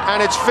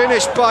 and it's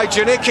finished by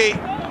Janicki,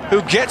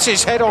 who gets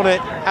his head on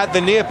it at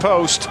the near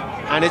post,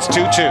 and it's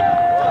 2-2.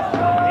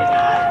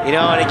 You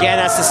know, and again,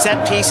 that's the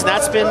set piece, and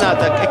that's been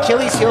the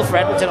Achilles heel for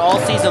Edmonton all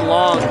season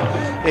long.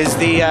 Is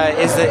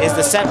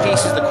the set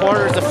pieces, the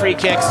corners, the free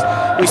kicks.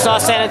 We saw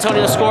San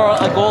Antonio score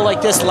a goal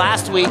like this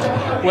last week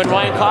when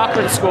Ryan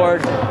Cochran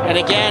scored, and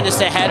again,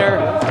 just a header.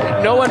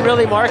 No one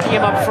really marking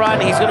him up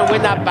front. He's going to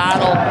win that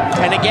battle,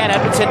 and again,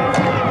 Edmonton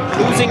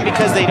losing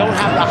because they don't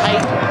have the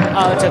height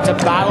to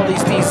battle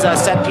these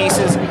set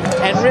pieces.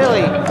 And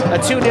really, a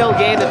 2-0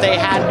 game that they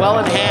had well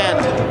in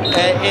hand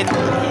in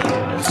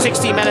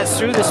 60 minutes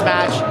through this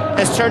match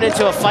has turned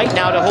into a fight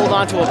now to hold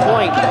on to a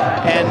point,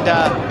 and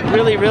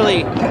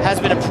really has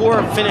been a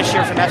poor finish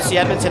here from FC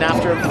Edmonton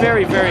after a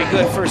very, very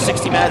good first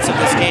 60 minutes of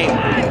this game.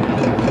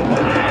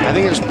 I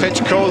think it was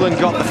Pitch Colin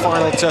got the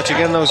final touch.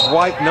 Again, those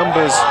white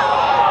numbers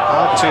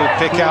hard to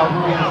pick out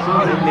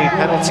in the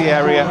penalty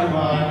area.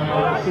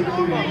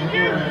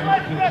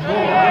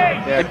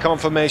 Yeah,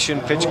 confirmation,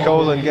 Pitch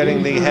Colin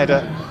getting the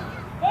header,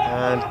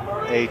 and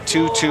a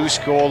 2-2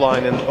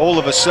 scoreline, and all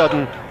of a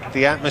sudden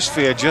the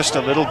atmosphere just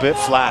a little bit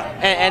flat.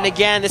 And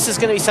again, this is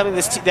going to be something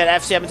that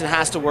FC Edmonton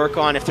has to work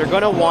on if they're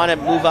going to want to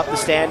move up the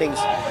standings.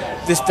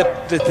 The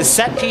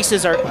set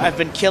pieces have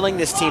been killing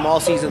this team all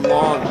season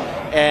long,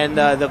 and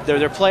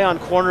their play on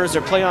corners,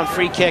 their play on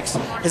free kicks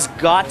has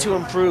got to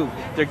improve.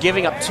 They're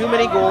giving up too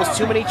many goals,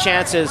 too many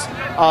chances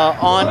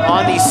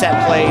on these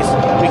set plays.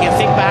 We can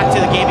think back to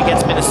the game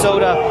against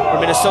Minnesota,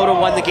 where Minnesota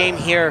won the game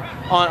here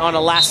on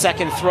a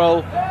last-second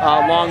throw,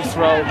 long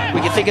throw.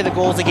 We can think of the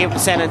goals they gave to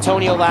San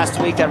Antonio last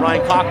week that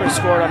Ryan Cochran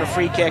scored on a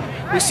free kick.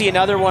 We see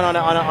another one on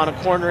a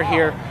corner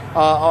here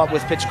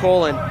with Pitch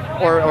Colin,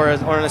 or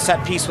on a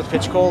set piece with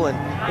Pitch Colin.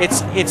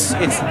 It's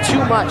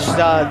too much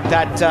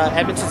that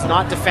Edmonton's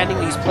not defending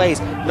these plays,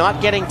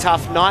 not getting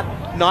tough, not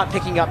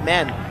picking up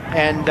men,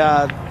 and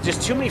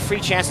just too many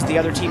free chances the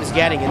other team is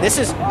getting. And this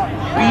is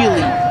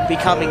really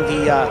becoming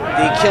the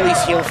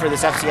Achilles heel for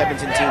this FC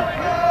Edmonton team.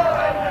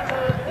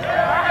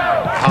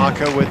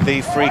 Parker with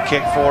the free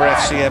kick for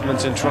FC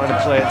Edmonton, trying to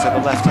play it to the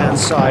left-hand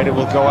side. It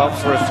will go out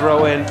for a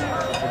throw-in.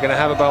 We're going to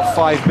have about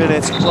 5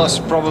 minutes, plus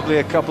probably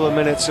a couple of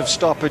minutes of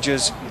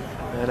stoppages.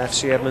 And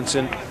FC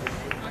Edmonton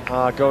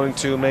are going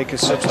to make a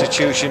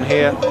substitution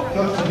here.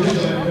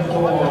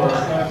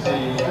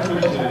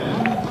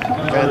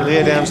 Van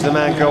Leerdam's the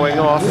man going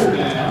off.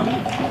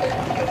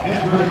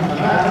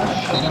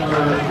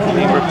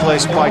 Being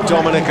replaced by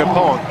Dominic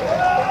Apon.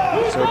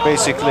 So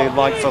basically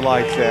like for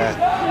like there.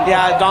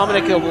 Yeah,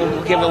 Dominic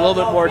will give him a little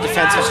bit more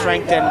defensive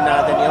strength than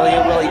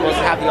Ilya will. He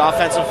doesn't have the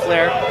offensive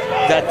flair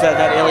that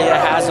Ilya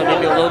has, so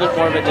maybe a little bit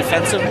more of a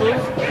defensive move.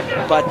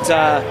 But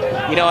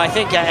you know, I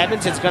think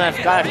Edmonton's going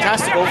to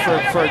have to go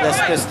for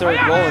this third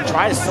goal and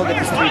try to still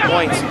get these 3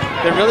 points.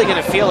 They're really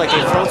going to feel like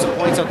they've thrown some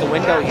points out the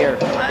window here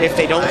if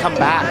they don't come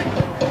back.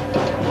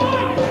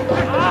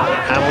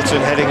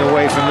 Hamilton heading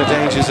away from the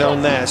danger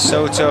zone there.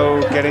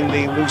 Soto getting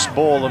the loose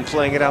ball and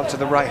playing it out to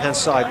the right-hand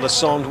side.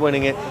 Lassonde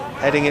winning it,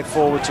 heading it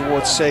forward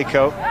towards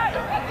Seiko.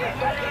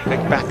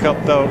 Picked back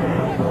up, though,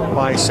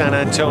 by San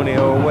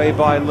Antonio, away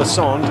by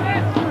Lassonde.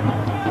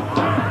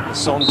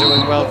 Lassonde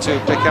doing well to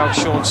pick out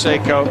Sean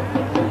Seiko,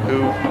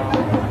 who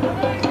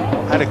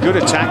had a good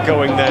attack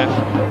going there,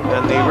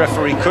 and the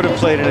referee could have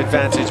played an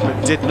advantage,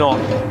 but did not.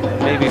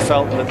 Maybe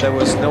felt that there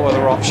was no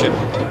other option,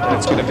 and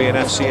it's going to be an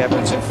FC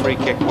Edmonton free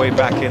kick way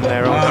back in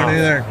their own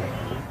half.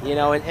 You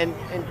know, and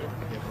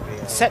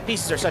set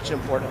pieces are such an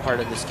important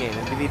part of this game,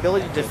 and the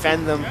ability to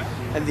defend them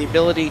and the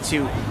ability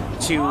to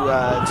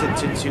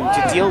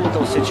to deal with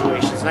those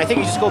situations. And I think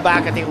you just go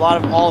back, I think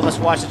all of us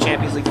watched the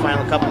Champions League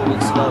final a couple of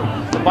weeks ago.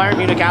 The Bayern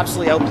Munich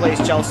absolutely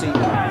outplays Chelsea.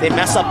 They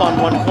mess up on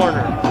one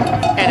corner,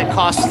 and it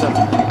costs them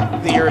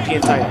the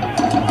European title.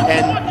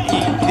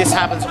 And this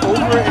happens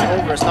over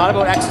and over. It's not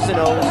about X's and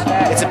O's.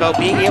 It's about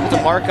being able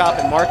to mark up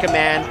and mark a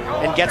man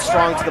and get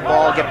strong to the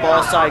ball, get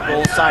ball side,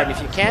 goal side. And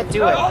if you can't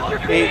do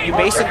it, you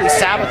basically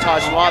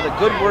sabotage a lot of the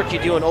good work you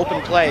do in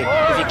open play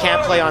if you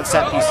can't play on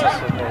set pieces.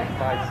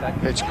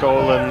 Pitch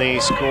Colan, the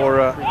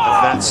scorer of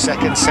that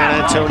second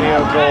San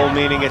Antonio goal,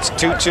 meaning it's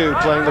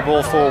 2-2, playing the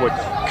ball forward.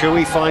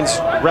 Cooey finds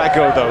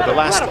Rago, though, the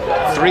last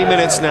 3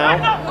 minutes now.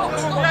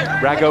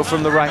 Rago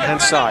from the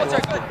right-hand side.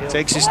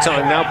 Takes his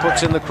time, now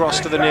puts in the cross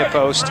to the near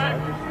post.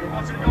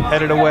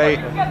 Headed away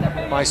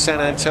by San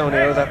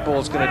Antonio. That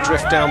ball's going to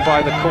drift down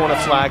by the corner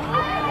flag.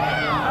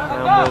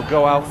 And will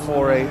go out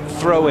for a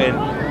throw-in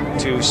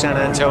to San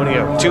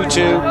Antonio.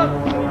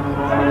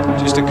 2-2.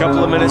 Just a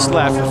couple of minutes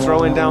left. The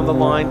throw-in down the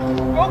line.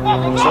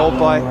 Controlled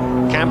by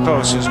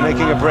Campos, who's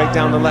making a break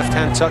down the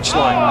left-hand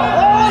touchline.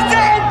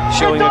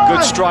 Showing a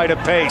good stride of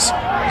pace.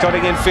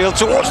 Cutting infield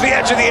towards the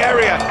edge of the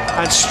area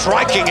and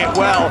striking it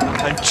well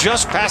and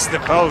just past the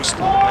post.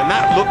 And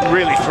that looked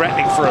really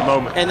threatening for a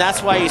moment. And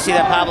that's why you see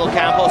that Pablo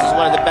Campos is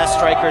one of the best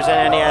strikers in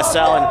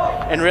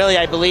NASL. And really,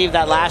 I believe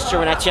that last year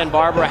when Etienne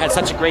Barbara had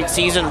such a great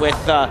season with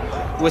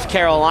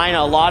Carolina,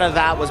 a lot of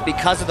that was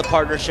because of the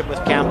partnership with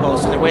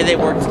Campos and the way they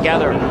worked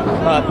together.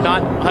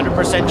 Not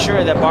 100%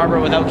 sure that Barbara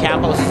without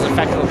Campos is as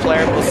effective a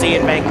player. We'll see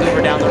in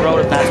Vancouver down the road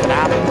if that's what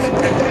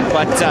happens.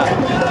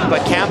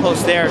 But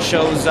Campos there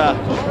shows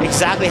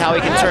exactly how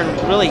he can turn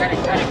really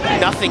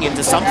nothing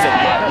into something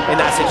in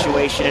that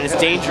situation. And it's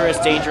dangerous,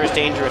 dangerous,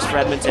 dangerous for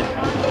Edmonton.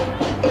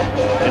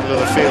 Middle of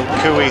the field,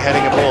 Cooey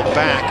heading a ball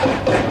back.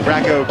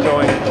 Rago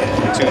going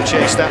to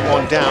chase that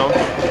one down.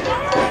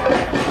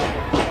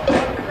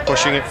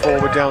 Pushing it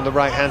forward down the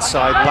right-hand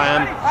side.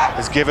 Lamb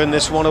has given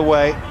this one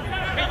away.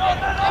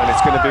 And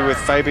it's going to be with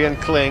Fabian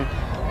Kling.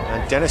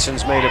 And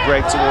Dennison's made a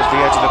break towards the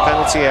edge of the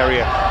penalty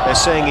area. They're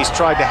saying he's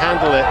tried to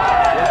handle it.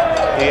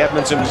 The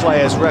Edmonton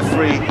players,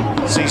 referee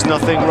sees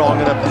nothing wrong.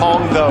 And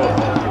Apong, though,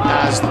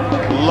 has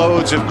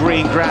loads of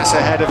green grass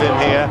ahead of him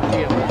here.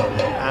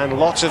 And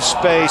lots of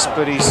space,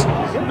 but he's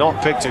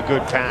not picked a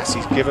good pass.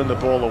 He's given the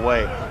ball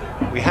away.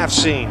 We have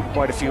seen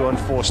quite a few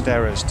unforced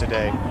errors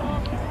today.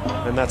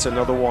 And that's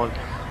another one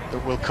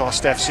that will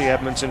cost FC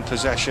Edmonton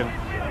possession.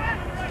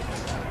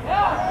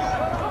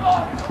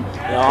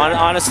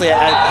 Honestly,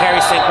 Harry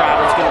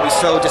Sincroft is going to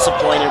be so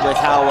disappointed with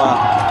how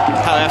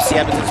FC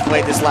Edmonton's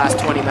played this last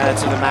 20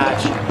 minutes of the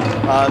match.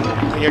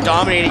 When you're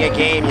dominating a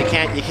game, you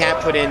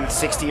can't put in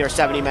 60 or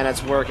 70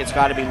 minutes work. It's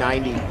got to be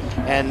 90,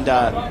 and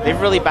they've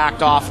really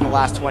backed off in the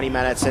last 20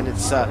 minutes, and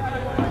it's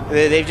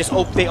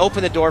they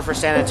opened the door for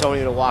San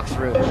Antonio to walk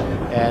through,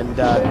 and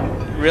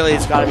really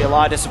it's got to be a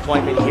lot of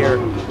disappointment here.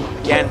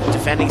 Again,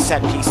 defending set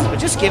pieces, but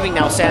just giving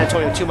now San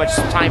Antonio too much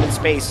time and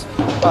space.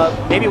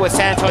 Maybe what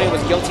San Antonio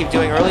was guilty of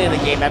doing early in the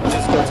game,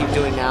 Edmonton's guilty of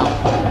doing now.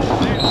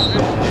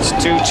 It's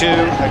 2-2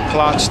 at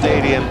Clark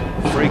Stadium.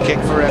 Free kick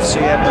for FC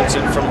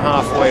Edmonton from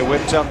halfway,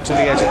 whipped up to the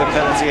edge of the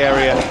penalty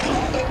area,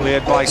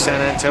 cleared by San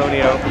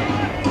Antonio.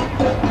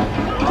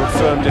 Good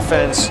firm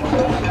defense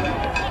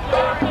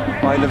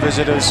by the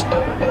visitors.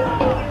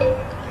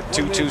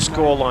 2-2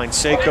 scoreline.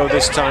 Seiko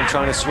this time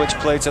trying to switch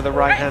play to the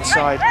right-hand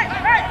side.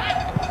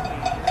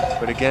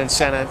 But again,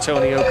 San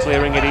Antonio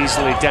clearing it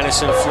easily.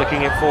 Dennison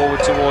flicking it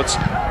forward towards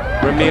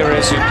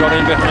Ramirez, who got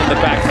in behind the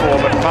back four,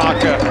 but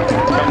Parker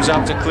comes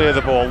out to clear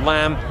the ball.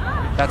 Lamb,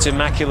 that's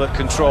immaculate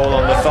control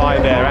on the thigh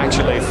there,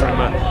 actually,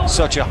 from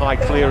such a high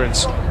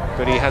clearance.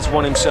 But he has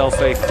won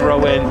himself a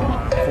throw-in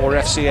for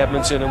FC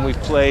Edmonton, and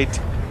we've played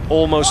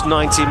almost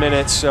 90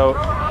 minutes, so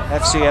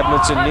FC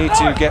Edmonton need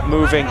to get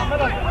moving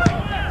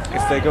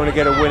if they're going to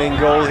get a winning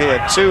goal here.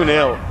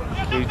 2-0.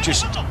 He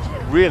just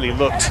really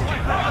looked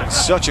in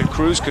such a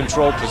cruise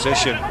control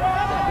position,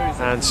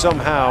 and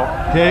somehow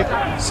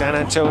San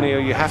Antonio,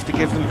 you have to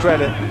give them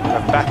credit,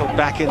 have battled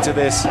back into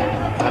this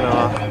and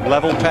are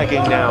level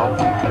pegging now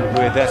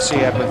with FC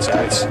Edmonton.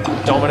 It's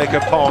Dominic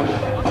Apong,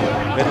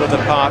 middle of the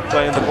park,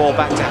 playing the ball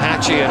back to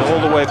Hatchie and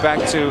all the way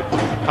back to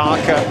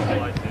Parker.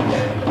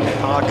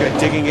 Parker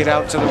digging it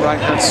out to the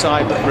right-hand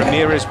side, but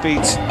Ramirez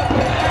beats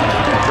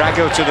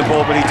Rago to the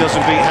ball, but he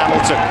doesn't beat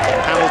Hamilton.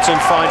 Hamilton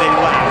finding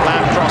Lamb.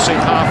 Lamb crossing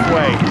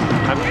halfway.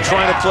 I'm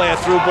trying to play a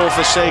through ball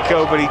for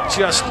Seiko, but he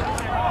just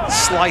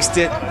sliced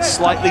it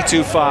slightly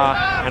too far,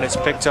 and it's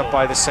picked up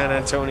by the San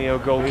Antonio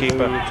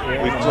goalkeeper.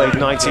 We've played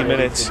 90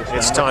 minutes.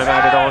 It's time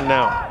added on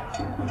now.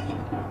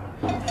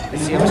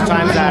 Let's see how much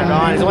time is added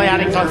on. He's only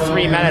adding on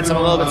 3 minutes. I'm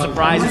a little bit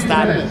surprised it's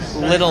that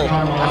little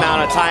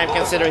amount of time,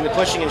 considering the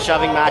pushing and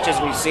shoving matches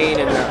we've seen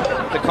and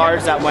the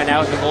cards that went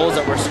out and the goals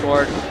that were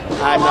scored.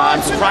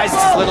 I'm surprised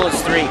it's as little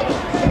as 3.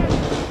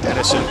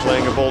 Dennison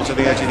playing a ball to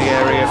the edge of the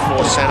area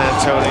for San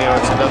Antonio.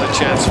 It's another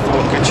chance for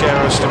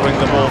Cacheros to bring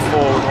the ball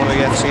forward. One of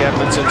the FC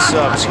Edmonton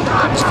subs.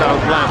 It's found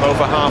Lamb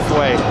over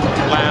halfway.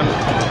 Lamb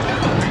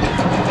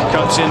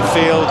cuts in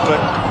field, but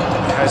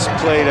has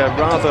played a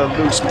rather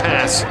loose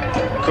pass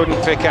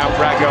couldn't pick out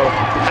Rago.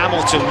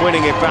 Hamilton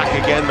winning it back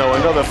again, though.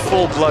 Another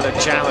full-blooded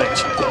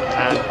challenge,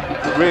 and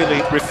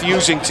really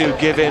refusing to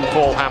give in,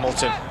 Paul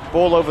Hamilton.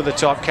 Ball over the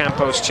top,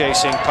 Campos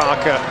chasing.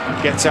 Parker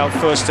gets out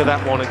first to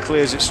that one and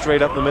clears it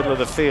straight up the middle of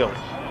the field.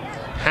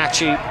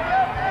 Hatchie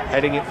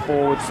heading it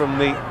forward from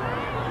the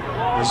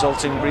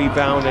resulting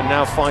rebound, and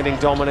now finding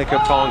Dominic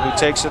Opong, who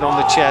takes it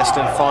on the chest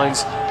and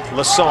finds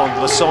Lasson.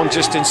 Lasson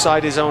just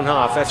inside his own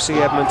half. FC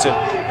Edmonton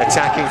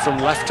attacking from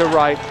left to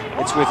right.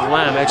 It's with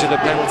Lamb, edge of the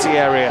penalty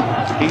area.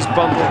 He's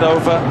bundled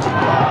over.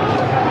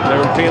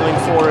 They're appealing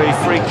for a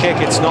free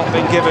kick. It's not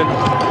been given.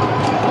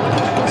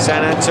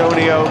 San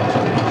Antonio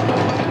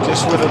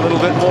just with a little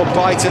bit more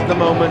bite at the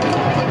moment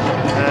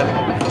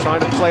and trying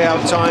to play out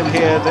time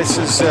here. This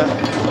is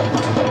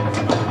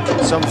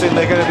something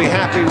they're going to be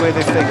happy with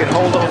if they can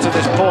hold on to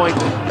this point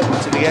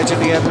to the edge of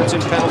the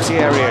Edmonton penalty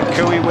area.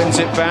 Cooey wins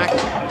it back.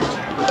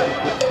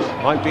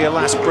 Might be a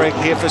last break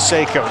here for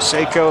Seiko.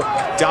 Seiko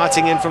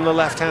darting in from the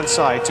left-hand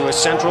side to a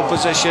central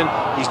position.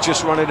 He's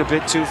just run it a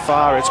bit too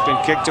far. It's been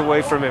kicked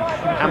away from him.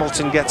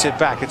 Hamilton gets it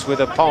back. It's with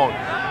Opong.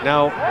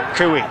 Now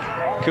Cooey.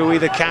 Cooey,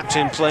 the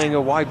captain, playing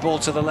a wide ball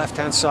to the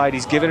left-hand side.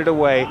 He's given it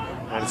away,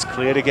 and it's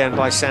cleared again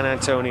by San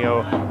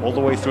Antonio all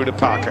the way through to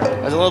Parker. I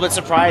was a little bit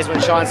surprised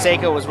when Sean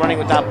Seiko was running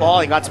with that ball.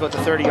 He got to about the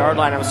 30-yard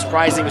line. I was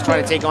surprised he was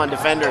trying to take on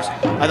defenders.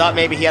 I thought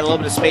maybe he had a little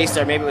bit of space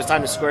there. Maybe it was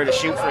time to square to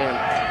shoot for him.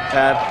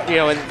 You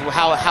know, and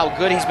how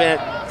good he's been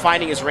at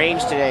finding his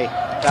range today.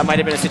 That might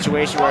have been a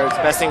situation where the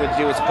best thing to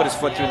do is to put his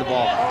foot through the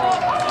ball.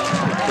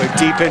 We're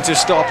deep into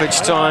stoppage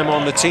time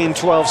on the Team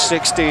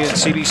 1260 and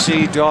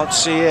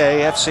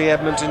CBC.ca. FC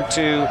Edmonton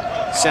 2,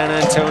 San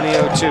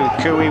Antonio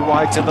 2. Cooey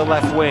wide to the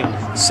left wing.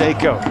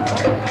 Seiko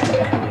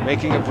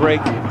making a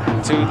break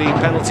to the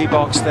penalty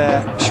box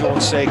there. Sean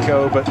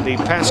Seiko, but the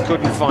pass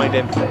couldn't find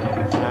him.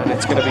 And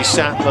it's going to be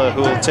Sattler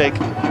who will take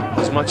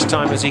as much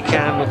time as he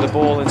can with the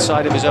ball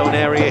inside of his own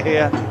area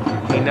here.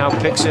 He now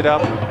picks it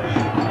up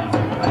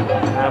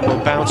and will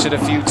bounce it a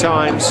few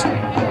times.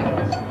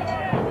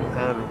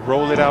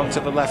 Roll it out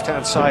to the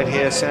left-hand side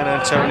here. San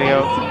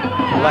Antonio,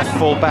 left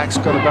fullback's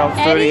got about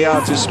 30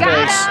 yards of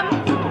space.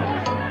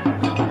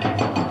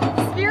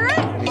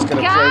 He's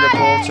going to play the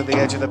ball to the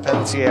edge of the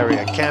penalty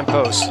area.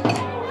 Campos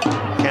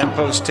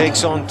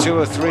takes on 2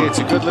 or 3. It's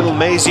a good little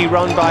mazy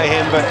run by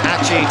him, but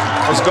Hatchie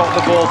has got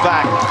the ball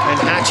back, and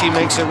Hatchie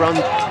makes a run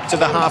to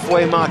the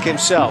halfway mark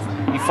himself.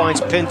 He finds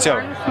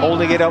Pinto,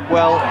 holding it up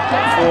well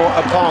for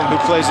Opong, who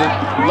plays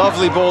a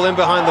lovely ball in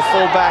behind the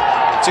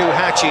fullback to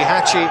Hatchie.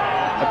 Hatchie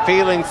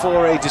appealing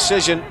for a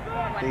decision.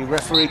 The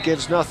referee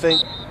gives nothing,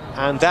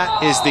 and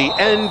that is the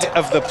end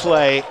of the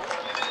play,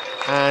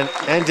 and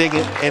ending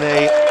it in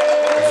a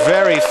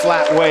very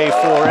flat way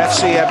for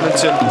FC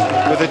Edmonton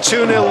with a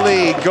 2-0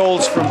 lead.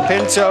 Goals from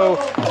Pinto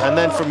and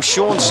then from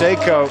Sean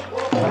Seiko,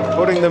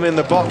 putting them in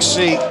the box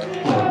seat.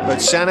 But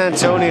San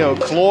Antonio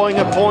clawing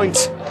a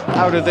point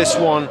out of this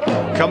one,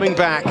 coming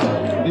back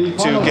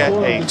to get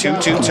a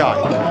 2-2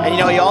 tie. And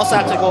you know, you also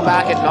have to go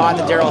back and nod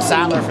to Daryl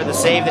Sattler for the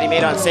save that he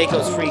made on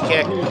Seiko's free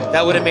kick.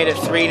 That would have made it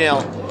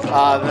 3-0.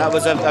 That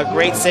was a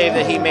great save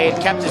that he made,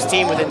 kept his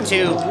team within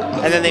 2,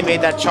 and then they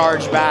made that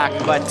charge back.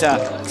 But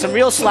some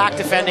real slack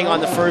defending on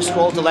the first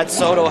goal to let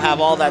Soto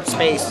have all that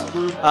space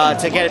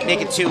to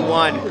make it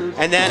 2-1.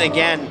 And then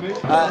again,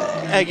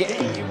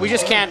 we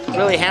just can't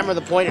really hammer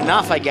the point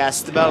enough, I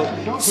guess,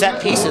 about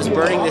set pieces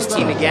burning this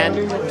team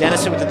again.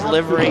 Dennison with the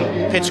delivery,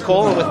 Pitch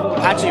Kohler with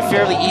actually a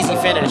fairly easy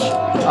finish,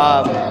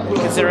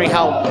 considering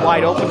how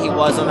wide open he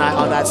was on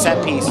that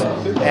set piece,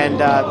 and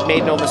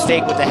made no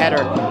mistake with the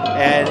header.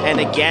 And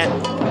again,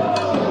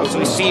 as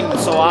we've seen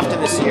so often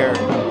this year,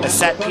 a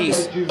set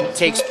piece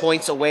takes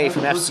points away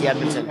from FC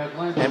Edmonton,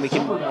 and we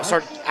can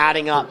start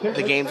adding up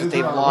the games that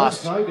they've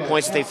lost,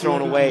 points that they've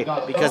thrown away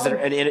because of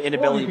an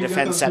inability to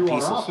defend set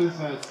pieces.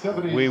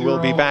 We will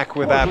be back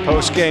with our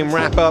post-game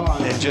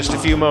wrap-up in just a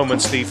few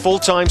moments. The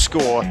full-time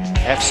score,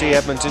 FC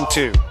Edmonton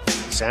 2,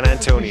 San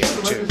Antonio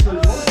 2.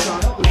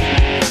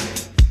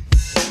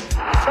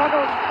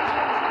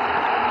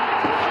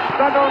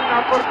 Danone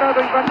ha portato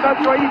in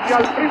vantaggio a Igi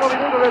al primo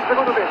minuto del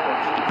secondo tempo.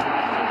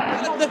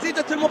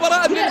 نتيجة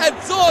المباراة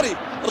للأنزوري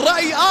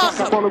رأي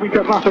آخر. Apolo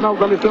Internacional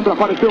da Alessandro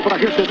apareceu para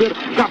receber,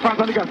 já faz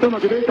a ligação na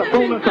direita,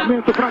 bom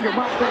lançamento para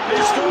Neymar.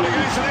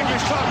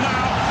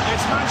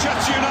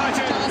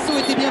 Tarasso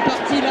était bien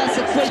parti là,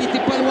 cette fois il n'était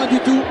pas loin du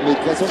tout. Mais de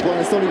toute façon pour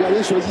l'instant les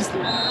gardiens choisissent.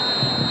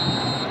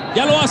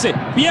 Ya lo hace,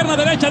 pierna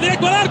derecha,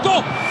 directo al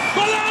arco,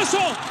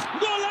 golazo.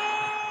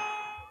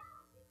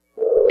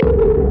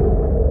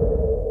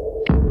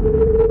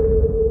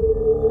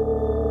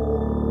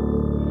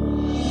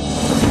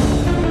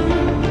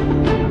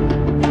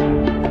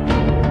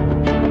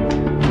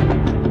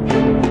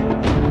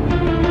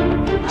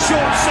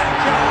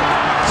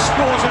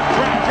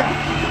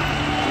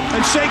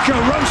 Seiko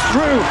runs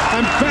through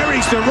and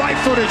buries the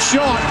right-footed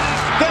shot.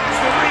 There's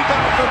the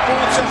rebound for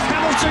Bournemouth.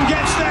 Hamilton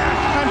gets there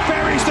and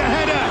buries the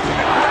header.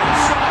 Great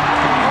shot.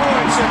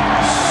 Oh, it's a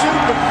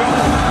super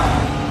goal.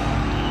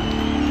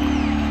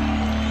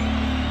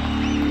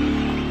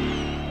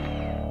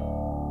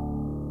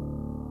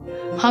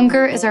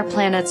 Hunger is our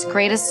planet's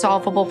greatest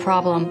solvable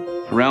problem.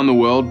 Around the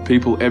world,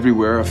 people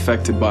everywhere are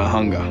affected by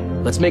hunger.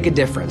 Let's make a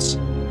difference.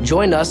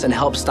 Join us and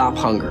help stop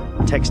hunger.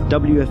 Text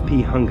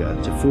WFP Hunger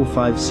to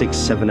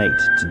 45678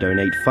 to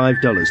donate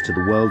 $5 to the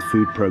World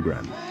Food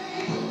Programme.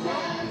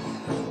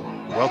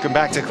 Welcome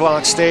back to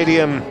Clark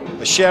Stadium.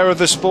 A share of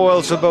the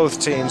spoils for both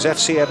teams.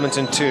 FC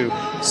Edmonton 2,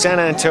 San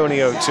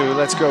Antonio 2.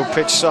 Let's go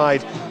pitch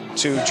side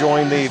to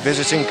join the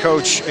visiting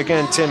coach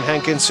again, Tim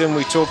Hankinson.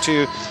 We talked to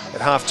you at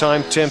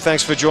halftime. Tim,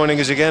 thanks for joining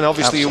us again.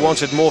 Obviously, you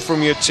wanted more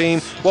from your team.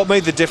 What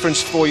made the difference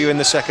for you in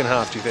the second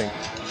half, do you think?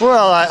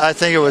 Well, I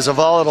think it was a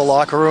volatile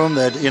locker room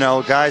that,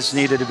 guys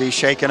needed to be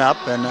shaken up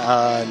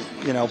and,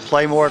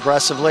 play more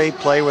aggressively,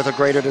 play with a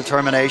greater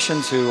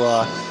determination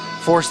to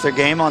force their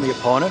game on the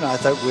opponent. I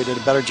thought we did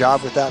a better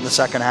job with that in the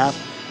second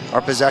half.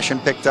 Our possession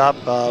picked up.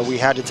 We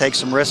had to take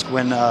some risk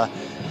when,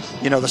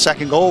 the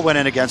second goal went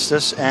in against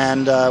us,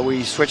 and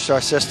we switched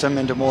our system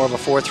into more of a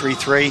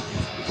 4-3-3,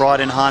 brought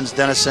in Hans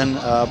Dennison,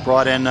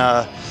 brought in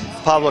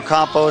Pablo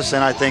Campos,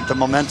 and I think the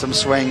momentum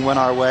swing went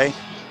our way,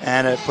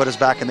 and it put us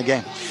back in the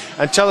game.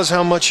 And tell us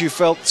how much you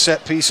felt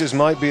set pieces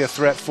might be a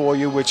threat for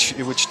you,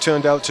 which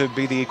turned out to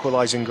be the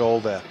equalizing goal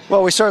there.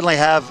 Well, we certainly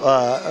have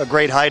a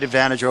great height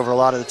advantage over a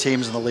lot of the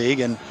teams in the league,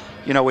 and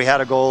we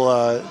had a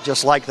goal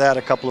just like that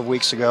a couple of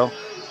weeks ago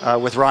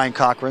with Ryan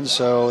Cochran,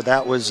 so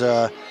that was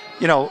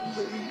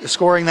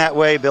scoring that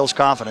way builds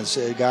confidence.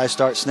 Guys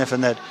start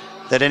sniffing that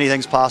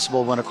anything's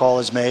possible when a call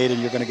is made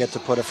and you're going to get to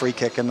put a free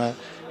kick in the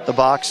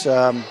box.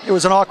 It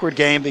was an awkward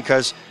game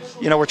because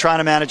we're trying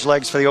to manage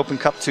legs for the Open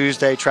Cup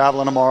Tuesday,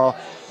 traveling tomorrow,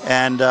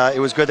 and it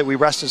was good that we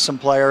rested some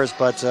players,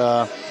 but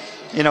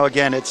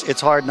again,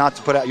 it's hard not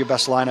to put out your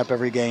best lineup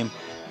every game,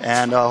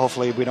 and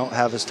hopefully we don't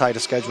have as tight a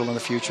schedule in the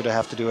future to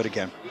have to do it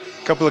again.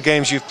 A couple of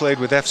games you've played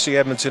with FC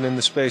Edmonton in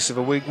the space of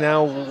a week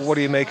now. What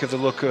do you make of the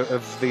look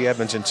of the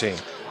Edmonton team?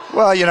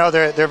 Well,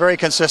 they're very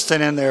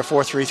consistent in their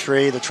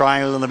 4-3-3. The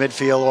triangle in the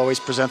midfield always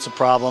presents a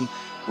problem.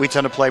 We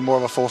tend to play more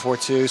of a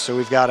 4-4-2, so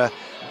we've got to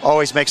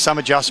always make some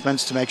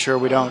adjustments to make sure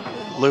we don't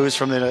lose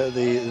from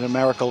the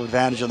numerical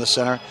advantage in the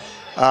center.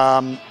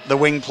 The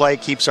wing play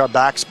keeps our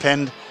backs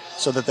pinned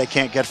so that they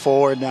can't get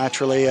forward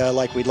naturally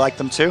like we'd like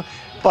them to.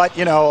 But,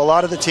 a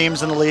lot of the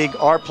teams in the league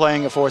are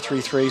playing a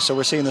 4-3-3, so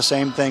we're seeing the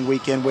same thing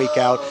week in, week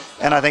out,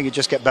 and I think you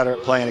just get better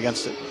at playing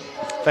against it.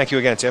 Thank you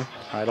again, Tim.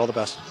 All right, all the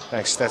best.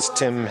 Thanks. That's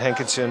Tim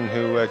Hankinson,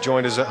 who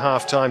joined us at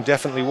halftime.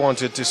 Definitely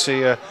wanted to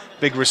see a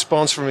big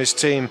response from his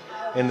team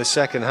in the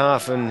second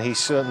half, and he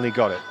certainly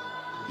got it.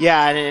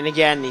 Yeah, and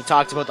again, he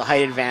talked about the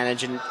height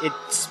advantage, and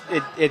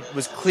it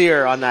was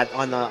clear on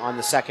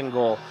the second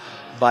goal.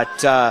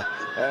 But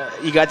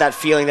you got that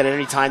feeling that at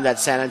any time that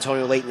San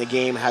Antonio late in the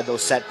game had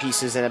those set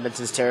pieces in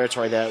Edmonton's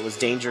territory, that it was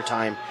danger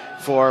time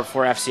for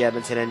FC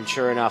Edmonton, and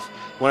sure enough,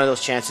 one of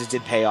those chances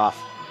did pay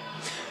off.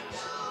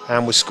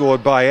 And was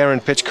scored by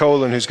Aaron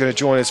Pitchcolan, who's going to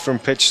join us from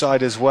pitch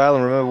side as well.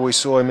 And remember, we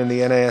saw him in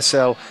the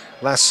NASL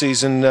last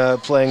season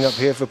playing up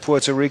here for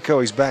Puerto Rico.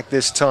 He's back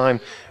this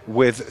time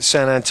with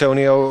San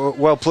Antonio.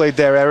 Well played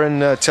there,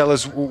 Aaron. Tell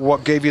us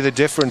what gave you the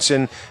difference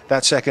in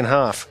that second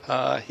half.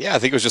 Yeah, I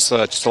think it was just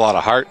a lot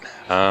of heart.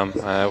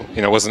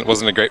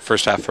 Wasn't a great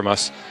first half from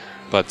us,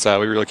 but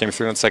we really came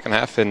through in the second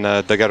half and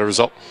they got a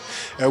result.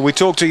 We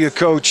talked to your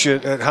coach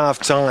at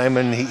halftime,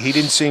 and he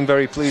didn't seem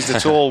very pleased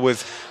at all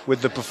with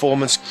the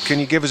performance. Can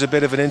you give us a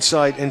bit of an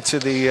insight into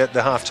the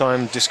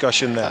halftime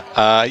discussion there?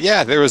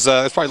 Yeah, there was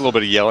probably a little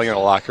bit of yelling in the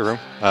locker room.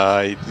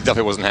 He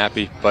definitely wasn't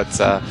happy, but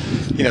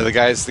the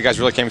guys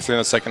really came through in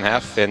the second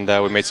half, and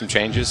we made some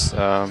changes,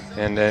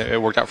 and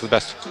it worked out for the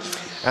best.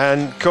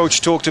 And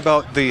Coach talked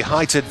about the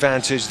height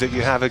advantage that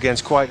you have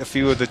against quite a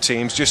few of the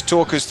teams. Just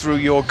talk us through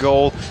your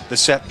goal, the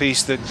set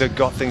piece that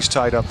got things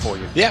tied up for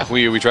you. Yeah,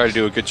 we try to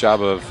do a good job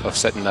of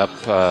setting up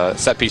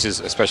set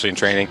pieces, especially in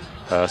training.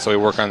 So we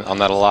work on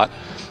that a lot.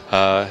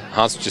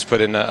 Hans just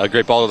put in a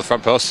great ball to the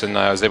front post, and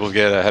I was able to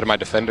get ahead of my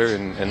defender,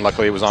 and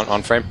luckily it was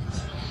on frame.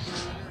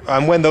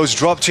 And when those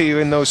drop to you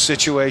in those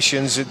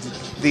situations,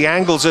 the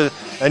angles are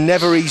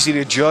never easy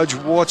to judge.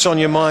 What's on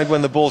your mind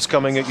when the ball's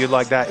coming at you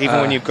like that, even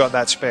when you've got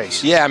that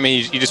space? Yeah, I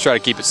mean, you just try to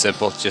keep it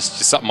simple, just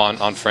something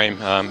on frame.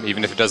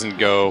 Even if it doesn't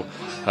go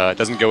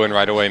in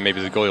right away,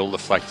 maybe the goalie will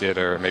deflect it,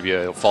 or maybe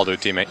it'll fall to a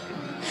teammate.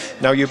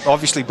 Now, you're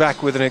obviously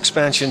back with an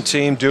expansion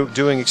team,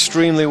 doing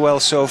extremely well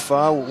so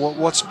far.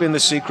 What's been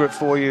the secret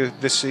for you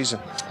this season?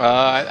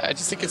 I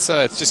just think it's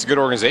just a good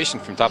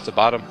organization from top to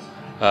bottom.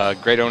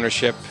 Great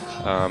ownership,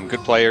 good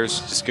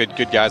players, just good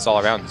guys all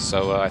around.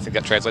 So I think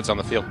that translates on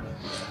the field.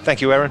 Thank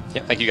you, Aaron.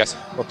 Yeah, thank you, guys.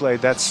 Well played.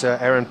 That's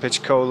Aaron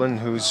Pitchcolan,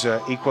 whose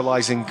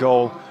equalizing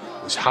goal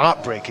was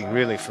heartbreaking,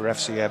 really, for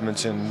FC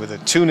Edmonton. With a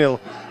 2-0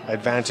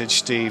 advantage,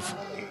 Steve,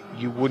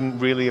 you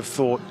wouldn't really have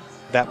thought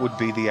that would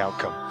be the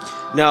outcome.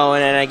 No,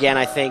 and again,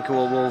 I think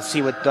we'll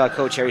see what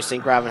Coach Harry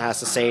St. Graven has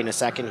to say in a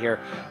second here.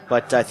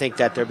 But I think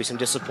that there'll be some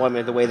disappointment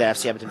in the way that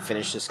FC Edmonton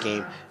finished this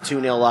game.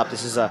 2-0 up.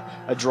 This is a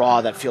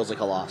draw that feels like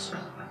a loss.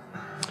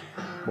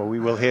 Well, we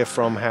will hear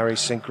from Harry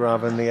St.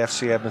 Graven, the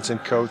FC Edmonton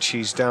coach.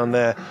 He's down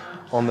there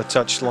on the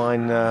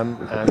touchline,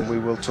 and we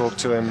will talk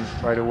to him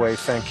right away.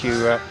 Thank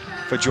you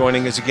for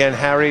joining us again.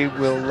 Harry,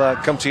 we'll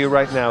come to you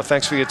right now.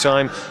 Thanks for your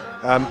time.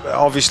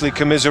 Obviously,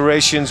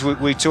 commiserations.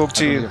 We talked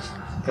to you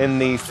in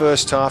the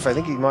first half. I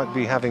think he might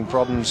be having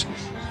problems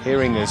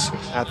hearing us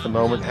at the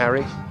moment,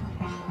 Harry.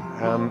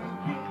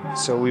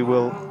 So we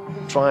will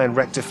try and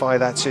rectify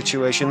that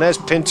situation. There's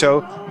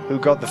Pinto, who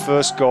got the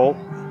first goal,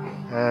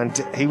 and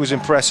he was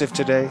impressive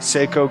today.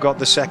 Seiko got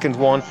the second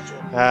one.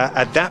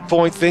 At that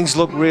point, things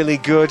looked really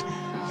good.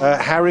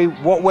 Harry,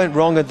 what went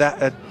wrong at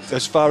that,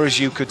 as far as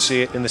you could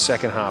see it, in the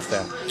second half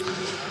there?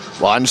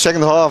 Well, in the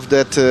second half,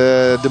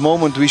 the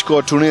moment we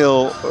scored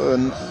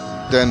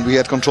 2-0, then we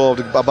had control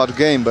about the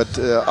game. But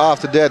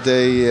after that,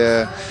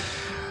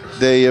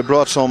 they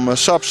brought some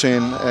subs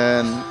in,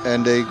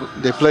 and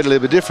they played a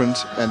little bit different,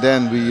 and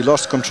then we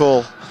lost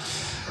control,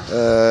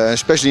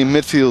 especially in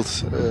midfield.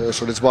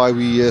 So that's why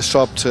we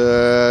stopped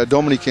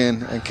Dominic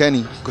and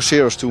Kenny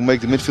Coseros to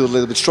make the midfield a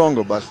little bit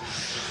stronger. But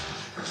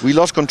we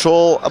lost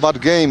control about the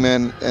game,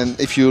 and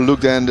if you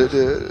look then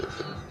the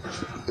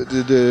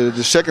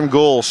second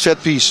goal, set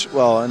piece.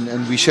 Well,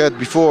 and we said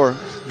before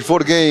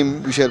the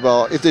game, we said,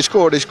 well, if they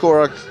score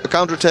a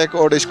counter attack,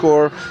 or they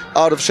score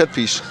out of set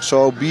piece.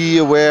 So be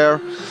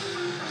aware.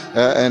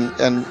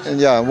 And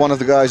yeah, one of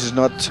the guys is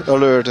not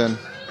alert, and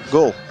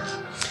goal.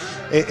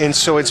 And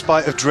so, in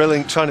spite of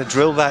trying to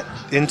drill that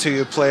into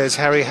your players,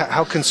 Harry,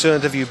 how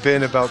concerned have you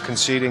been about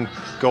conceding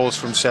goals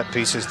from set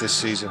pieces this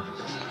season?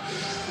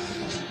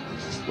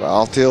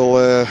 Well, till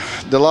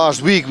the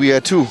last week we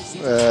had 2.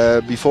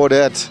 Before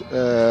that,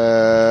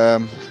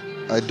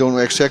 I don't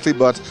know exactly,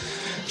 but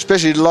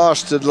especially the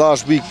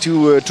last week,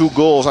 two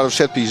goals out of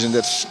set pieces, and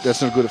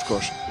that's not good, of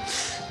course.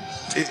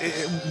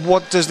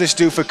 What does this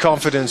do for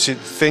confidence?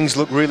 Things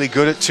look really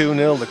good at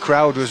 2-0. The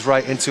crowd was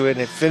right into it,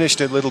 and it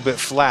finished a little bit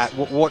flat.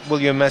 What will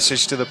your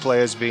message to the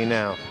players be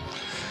now?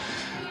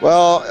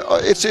 Well,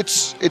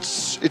 it's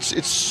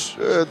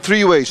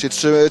 3 ways.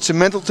 It's a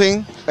mental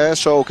thing.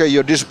 So okay,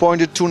 you're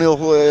disappointed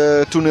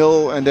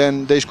 2-0, and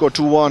then they score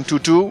 2-1,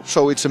 2-2.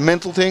 So it's a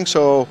mental thing.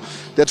 So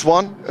that's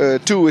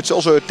 1. 2, it's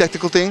also a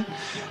tactical thing.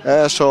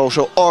 So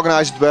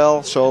organize it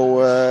well.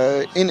 So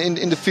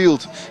in the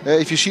field,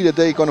 if you see that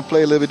they're going to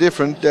play a little bit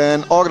different,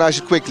 then organize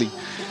it quickly.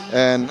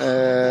 And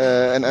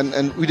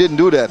we didn't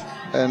do that.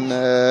 And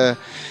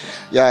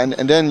yeah,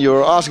 and then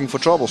you're asking for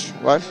troubles,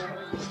 right?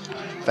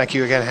 Thank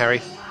you again,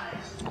 Harry.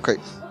 Okay.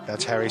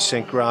 That's Harry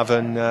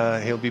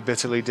Sinkgraven. He'll be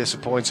bitterly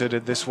disappointed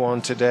at this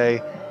one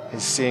today.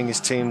 He's seeing his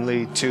team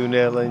lead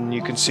 2-0, and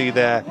you can see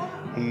there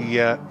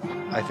he,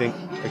 I think,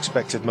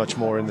 expected much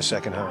more in the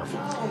second half.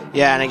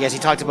 Yeah, and I guess he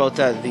talked about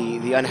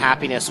the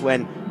unhappiness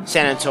when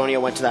San Antonio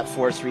went to that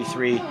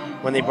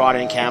 4-3-3, when they brought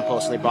in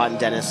Campos and they brought in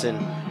Dennison,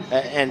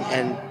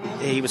 and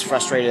he was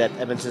frustrated at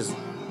Edmonton's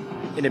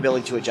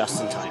inability to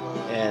adjust in time.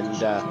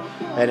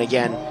 And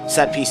again,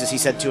 set pieces, he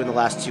said 2 in the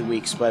last 2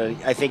 weeks, but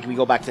I think we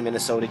go back to the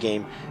Minnesota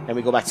game and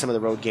we go back to some of the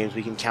road games,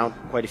 we can count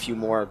quite a few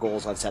more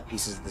goals on set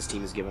pieces that this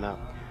team has given up.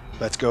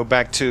 Let's go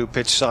back to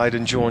pitch side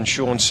and join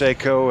Sean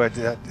Seiko.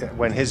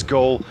 When his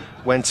goal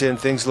went in,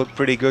 things looked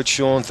pretty good.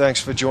 Sean,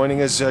 thanks for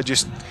joining us.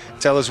 Just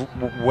tell us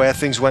where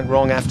things went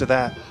wrong after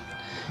that.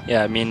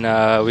 Yeah, I mean,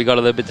 we got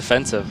a little bit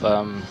defensive.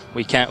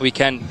 We can't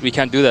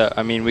do that.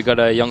 I mean, we got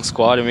a young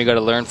squad, and we got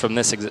to learn from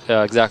this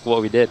exactly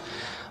what we did.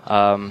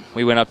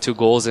 We went up 2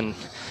 goals, and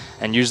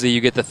usually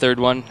you get the third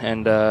one,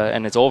 and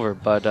it's over.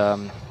 But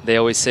they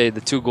always say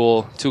the two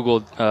goal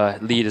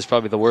lead is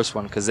probably the worst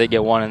one, because they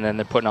get one and then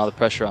they're putting all the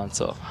pressure on.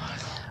 So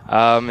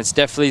it's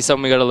definitely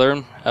something we got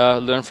to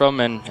learn from,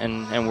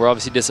 and we're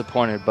obviously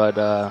disappointed. But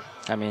I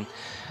mean,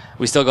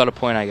 we still got a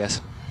point, I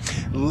guess.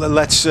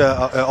 Let's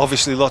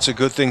obviously lots of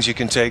good things you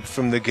can take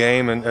from the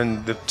game,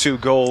 and the 2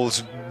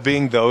 goals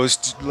being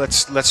those.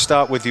 Let's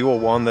start with your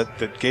one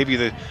that gave you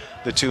the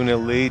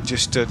 2-0 lead.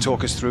 Just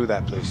talk us through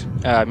that, please.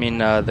 I mean,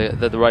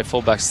 the right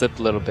fullback slipped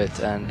a little bit,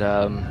 and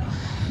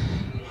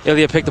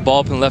Ilya picked the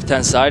ball up on the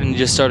left-hand side, and he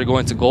just started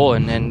going to goal,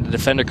 and the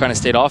defender kind of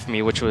stayed off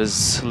me, which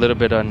was a little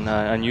bit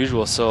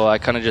unusual. So I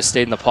kind of just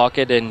stayed in the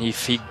pocket, and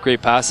he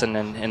great pass,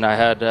 and I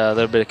had a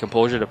little bit of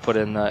composure to put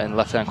in the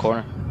left-hand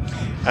corner.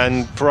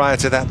 And prior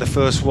to that, the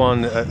first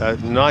one, a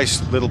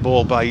nice little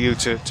ball by you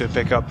to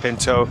pick up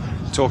Pinto.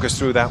 Talk us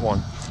through that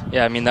one.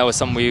 Yeah, I mean, that was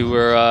something we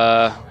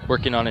were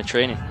working on in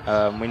training.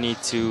 We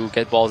need to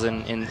get balls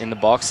in the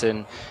box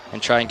and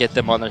try and get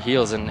them on their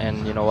heels.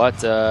 And you know what?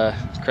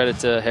 Credit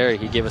to Harry.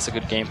 He gave us a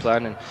good game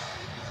plan,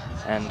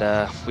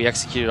 and we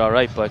executed all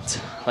right.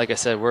 But like I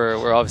said,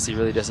 we're obviously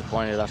really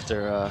disappointed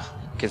after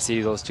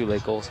conceding those 2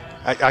 late goals.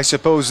 I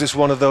suppose it's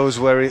one of those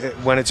where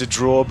when it's a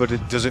draw, but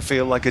does it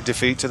feel like a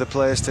defeat to the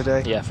players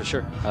today? Yeah, for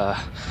sure.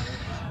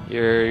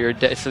 You're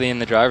definitely in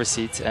the driver's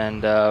seat,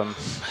 and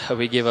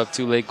we give up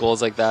 2 late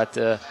goals like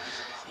that.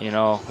 You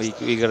know,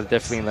 we got to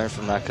definitely learn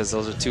from that, because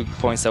those are 2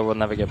 points that we'll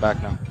never get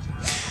back now.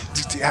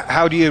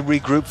 How do you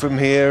regroup from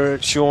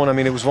here, Sean? I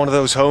mean, it was one of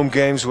those home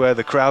games where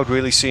the crowd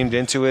really seemed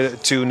into it at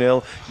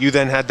 2-0. You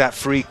then had that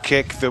free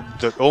kick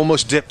that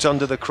almost dipped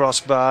under the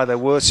crossbar. There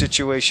were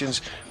situations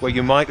where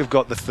you might have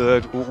got the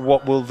third.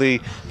 What will the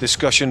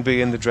discussion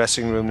be in the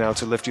dressing room now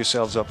to lift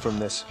yourselves up from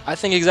this? I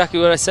think exactly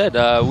what I said.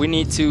 We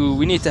need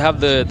to have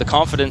the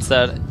confidence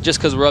that just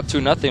because we're up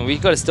 2-0, we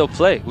got to still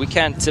play. We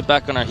can't sit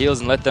back on our heels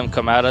and let them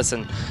come at us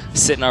and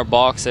sit in our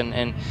box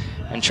and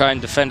try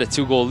and defend a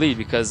 2-goal lead,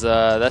 because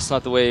that's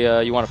not the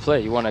way you want to play.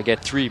 You want to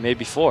get 3,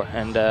 maybe 4,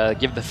 and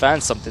give the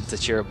fans something to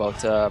cheer about.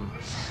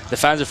 The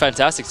fans are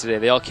fantastic today.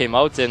 They all came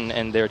out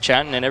and they were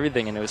chanting and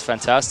everything, and it was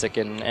fantastic.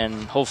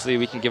 And hopefully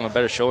we can give them a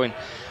better showing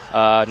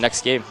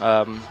next game.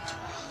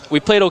 We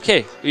played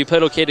okay. We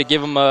played okay to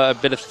give them a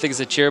bit of things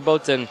to cheer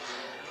about, and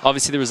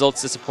obviously the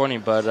result's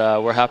disappointing, but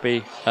we're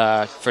happy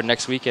for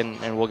next week,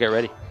 and we'll get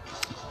ready.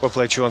 Well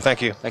played, Sean.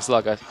 Thank you. Thanks a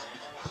lot, guys.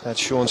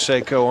 That's Sean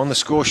Seiko on the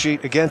score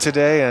sheet again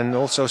today, and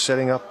also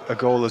setting up a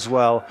goal as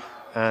well.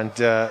 And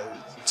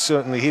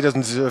certainly he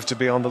doesn't deserve to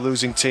be on the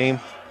losing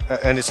team.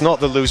 And it's not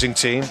the losing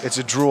team, it's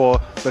a draw,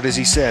 but as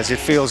he says, it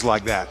feels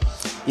like that.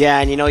 Yeah,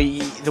 and you know,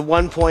 the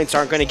 1 points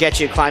aren't going to get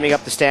you climbing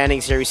up the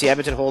standings here. You see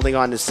Edmonton holding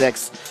on to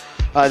 6th.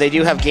 They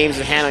do have games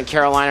in hand on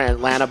Carolina and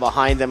Atlanta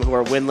behind them, who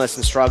are winless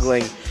and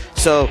struggling.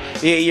 So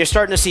you're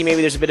starting to see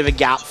maybe there's a bit of a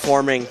gap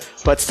forming,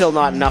 but still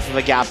not enough of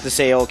a gap to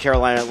say, oh,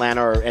 Carolina,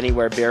 Atlanta are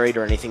anywhere buried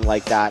or anything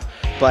like that.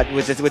 But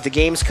with the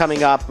games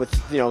coming up, with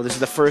this is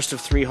the first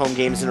of 3 home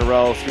games in a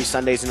row, 3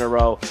 Sundays in a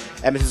row.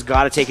 Edmonton's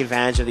got to take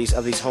advantage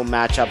of these home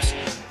matchups,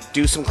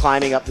 do some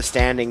climbing up the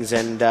standings,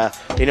 and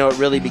it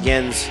really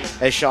begins,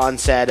 as Sean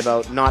said,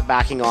 about not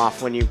backing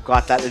off when you've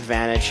got that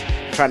advantage,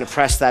 trying to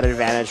press that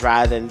advantage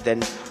rather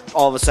than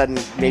all of a sudden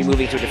maybe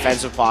moving to a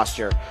defensive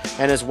posture.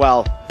 And as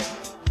well,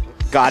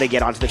 got to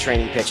get onto the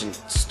training pitch and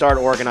start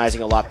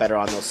organizing a lot better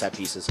on those set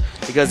pieces,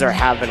 because there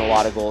have been a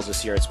lot of goals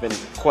this year. It's been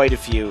quite a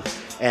few,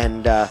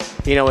 and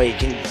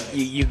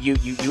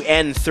you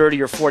end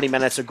 30 or 40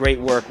 minutes of great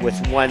work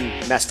with one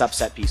messed up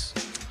set piece.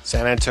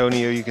 San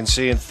Antonio, you can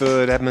see in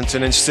 3rd,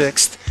 Edmonton in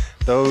 6th.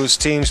 Those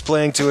teams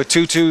playing to a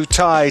 2-2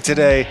 tie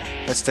today.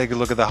 Let's take a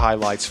look at the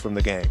highlights from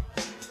the game.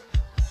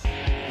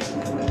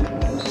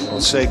 Well,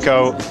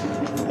 Seiko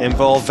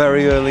involved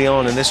very early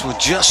on, and this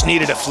just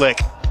needed a flick.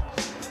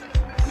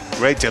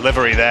 Great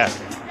delivery there.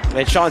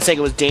 And Sean Seiko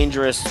was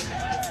dangerous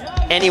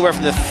anywhere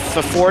from the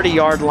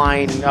 40-yard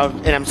line,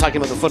 and I'm talking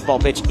about the football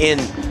pitch, in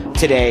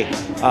today.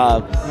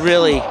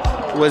 Really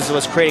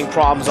was creating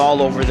problems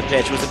all over the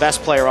pitch. Was the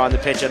best player on the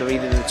pitch out of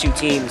either of the 2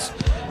 teams.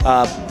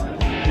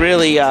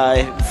 Really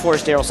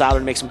forced Daryl Sallard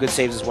to make some good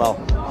saves as well.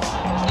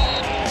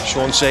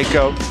 Sean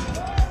Seiko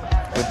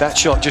with that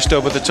shot just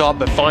over the top,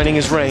 but finding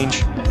his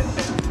range.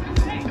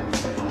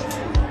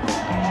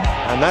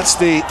 And that's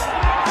the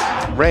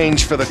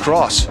range for the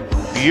cross.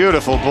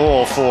 Beautiful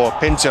ball for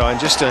Pinto, and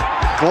just a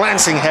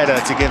glancing header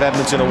to give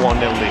Edmonton a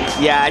 1-0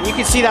 lead. Yeah, and you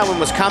can see that one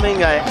was coming.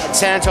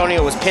 San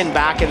Antonio was pinned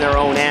back in their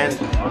own end.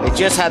 They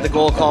just had the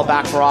goal called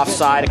back for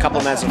offside a couple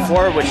of minutes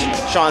before, which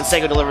Sean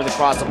Seiko delivered the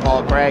cross to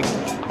Paul Craig.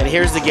 And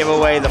here's the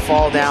giveaway, the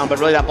fall down, but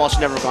really that ball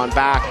should never have gone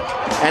back.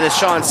 And as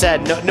Sean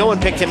said, no one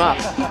picked him up.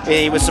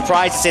 He was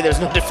surprised to say there's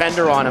no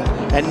defender on him,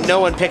 and no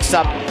one picks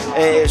up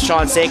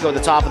Sean Seiko at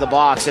the top of the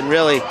box. And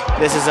really,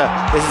 this is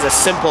a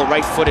simple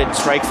right-footed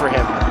strike for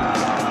him.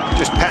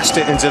 Just passed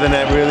it into the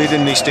net, really,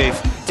 didn't he, Steve?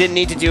 Didn't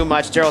need to do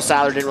much. Daryl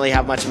Sallard didn't really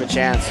have much of a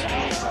chance.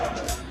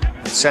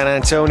 San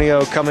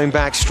Antonio coming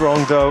back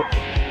strong, though,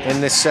 in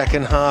this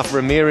second half.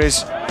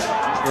 Ramirez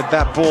with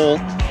that ball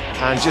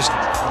and just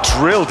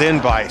drilled in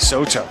by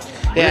Soto.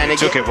 Yeah, really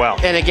took it well.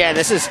 And again,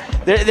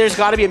 there's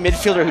got to be a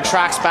midfielder who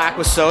tracks back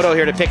with Soto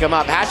here to pick him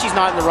up. Hatchie's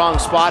not in the wrong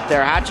spot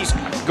there. Hatchie's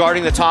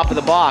guarding the top of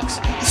the box.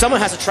 Someone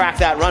has to track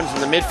that run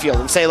from the midfield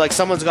and say, like,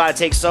 someone's got to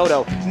take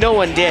Soto. No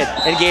one did,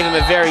 and gave him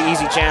a very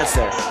easy chance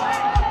there.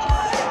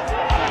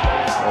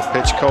 Well,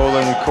 Pitch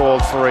Colin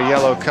called for a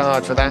yellow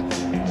card for that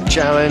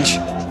challenge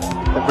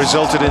that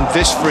resulted in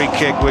this free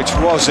kick, which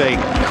was a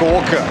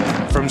corker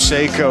from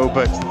Seiko,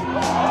 but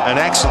an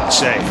excellent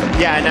save.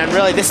 Yeah, and then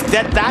really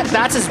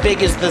that's as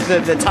big as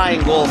the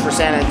tying goal for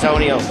San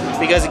Antonio,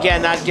 because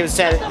again that gives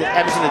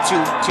Edmonton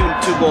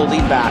a two goal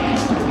lead back.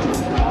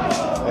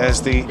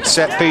 There's the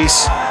set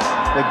piece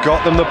that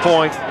got them the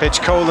point.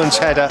 Pitch Colin's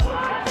header,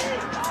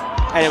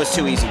 and it was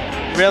too easy.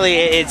 Really,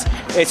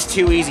 it's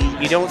too easy.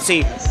 You don't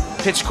see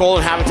Pitch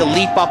Colin having to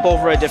leap up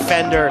over a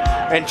defender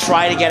and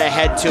try to get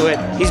ahead to it.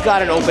 He's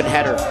got an open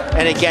header.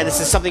 And again,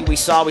 this is something we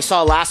saw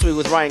last week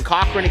with Ryan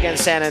Cochran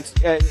against in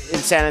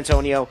San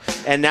Antonio.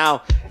 And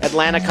now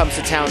Atlanta comes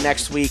to town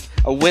next week.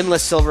 A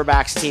winless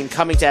Silverbacks team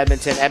coming to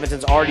Edmonton.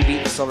 Edmonton's already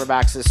beaten the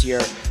Silverbacks this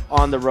year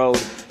on the road.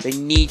 They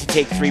need to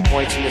take 3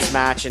 points from this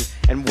match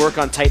and work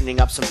on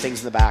tightening up some things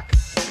in the back.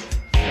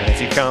 And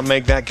if you can't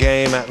make that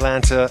game,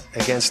 Atlanta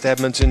against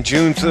Edmonton,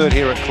 June 3rd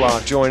here at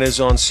Clark. Join us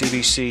on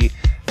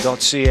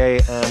CBC.ca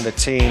and the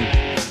team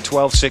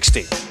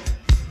 1260.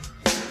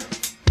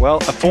 Well,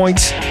 a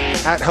point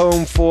at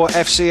home for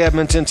FC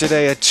Edmonton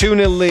today, a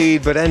 2-0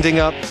 lead, but ending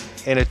up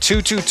in a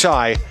 2-2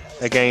 tie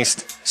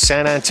against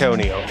San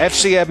Antonio.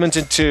 FC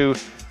Edmonton 2,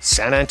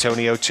 San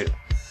Antonio 2.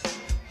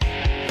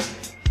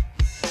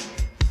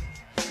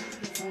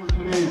 For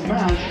today's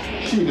match,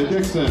 Sheena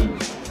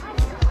Dixon.